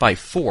the right by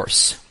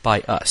force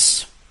by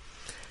us.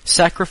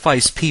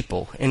 Sacrifice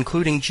people,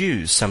 including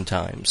Jews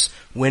sometimes,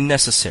 when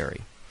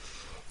necessary.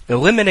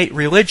 Eliminate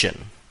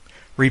religion.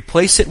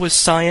 Replace it with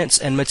science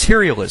and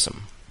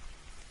materialism.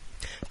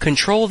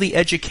 Control the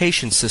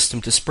education system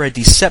to spread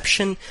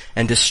deception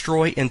and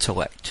destroy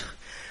intellect.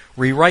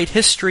 Rewrite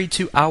history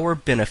to our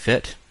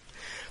benefit.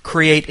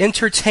 Create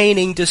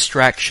entertaining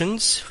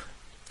distractions.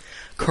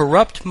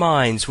 Corrupt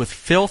minds with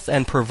filth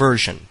and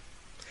perversion.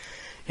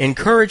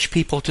 Encourage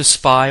people to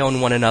spy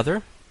on one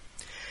another.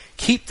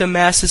 Keep the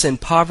masses in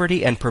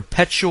poverty and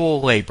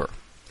perpetual labor.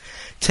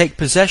 Take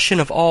possession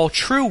of all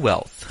true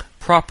wealth,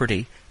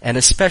 property, and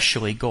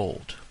especially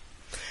gold.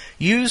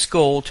 Use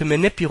gold to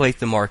manipulate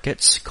the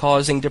markets,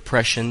 causing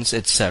depressions,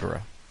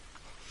 etc.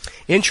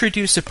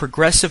 Introduce a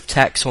progressive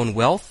tax on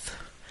wealth.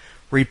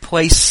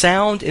 Replace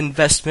sound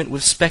investment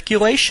with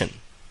speculation.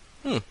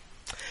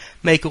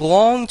 Make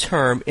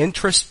long-term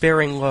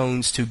interest-bearing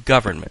loans to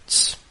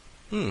governments.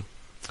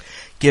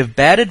 Give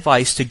bad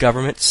advice to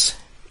governments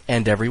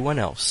and everyone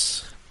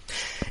else.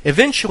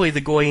 Eventually,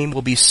 the Goyim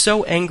will be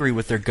so angry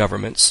with their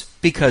governments,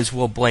 because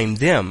we'll blame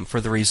them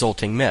for the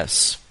resulting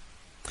mess,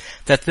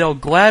 that they'll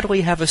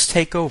gladly have us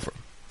take over.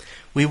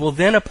 We will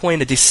then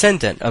appoint a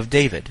descendant of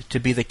David to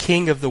be the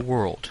king of the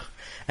world,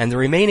 and the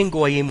remaining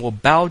Goyim will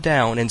bow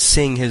down and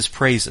sing his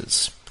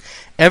praises.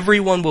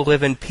 Everyone will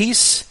live in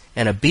peace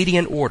and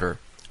obedient order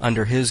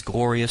under his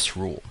glorious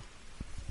rule.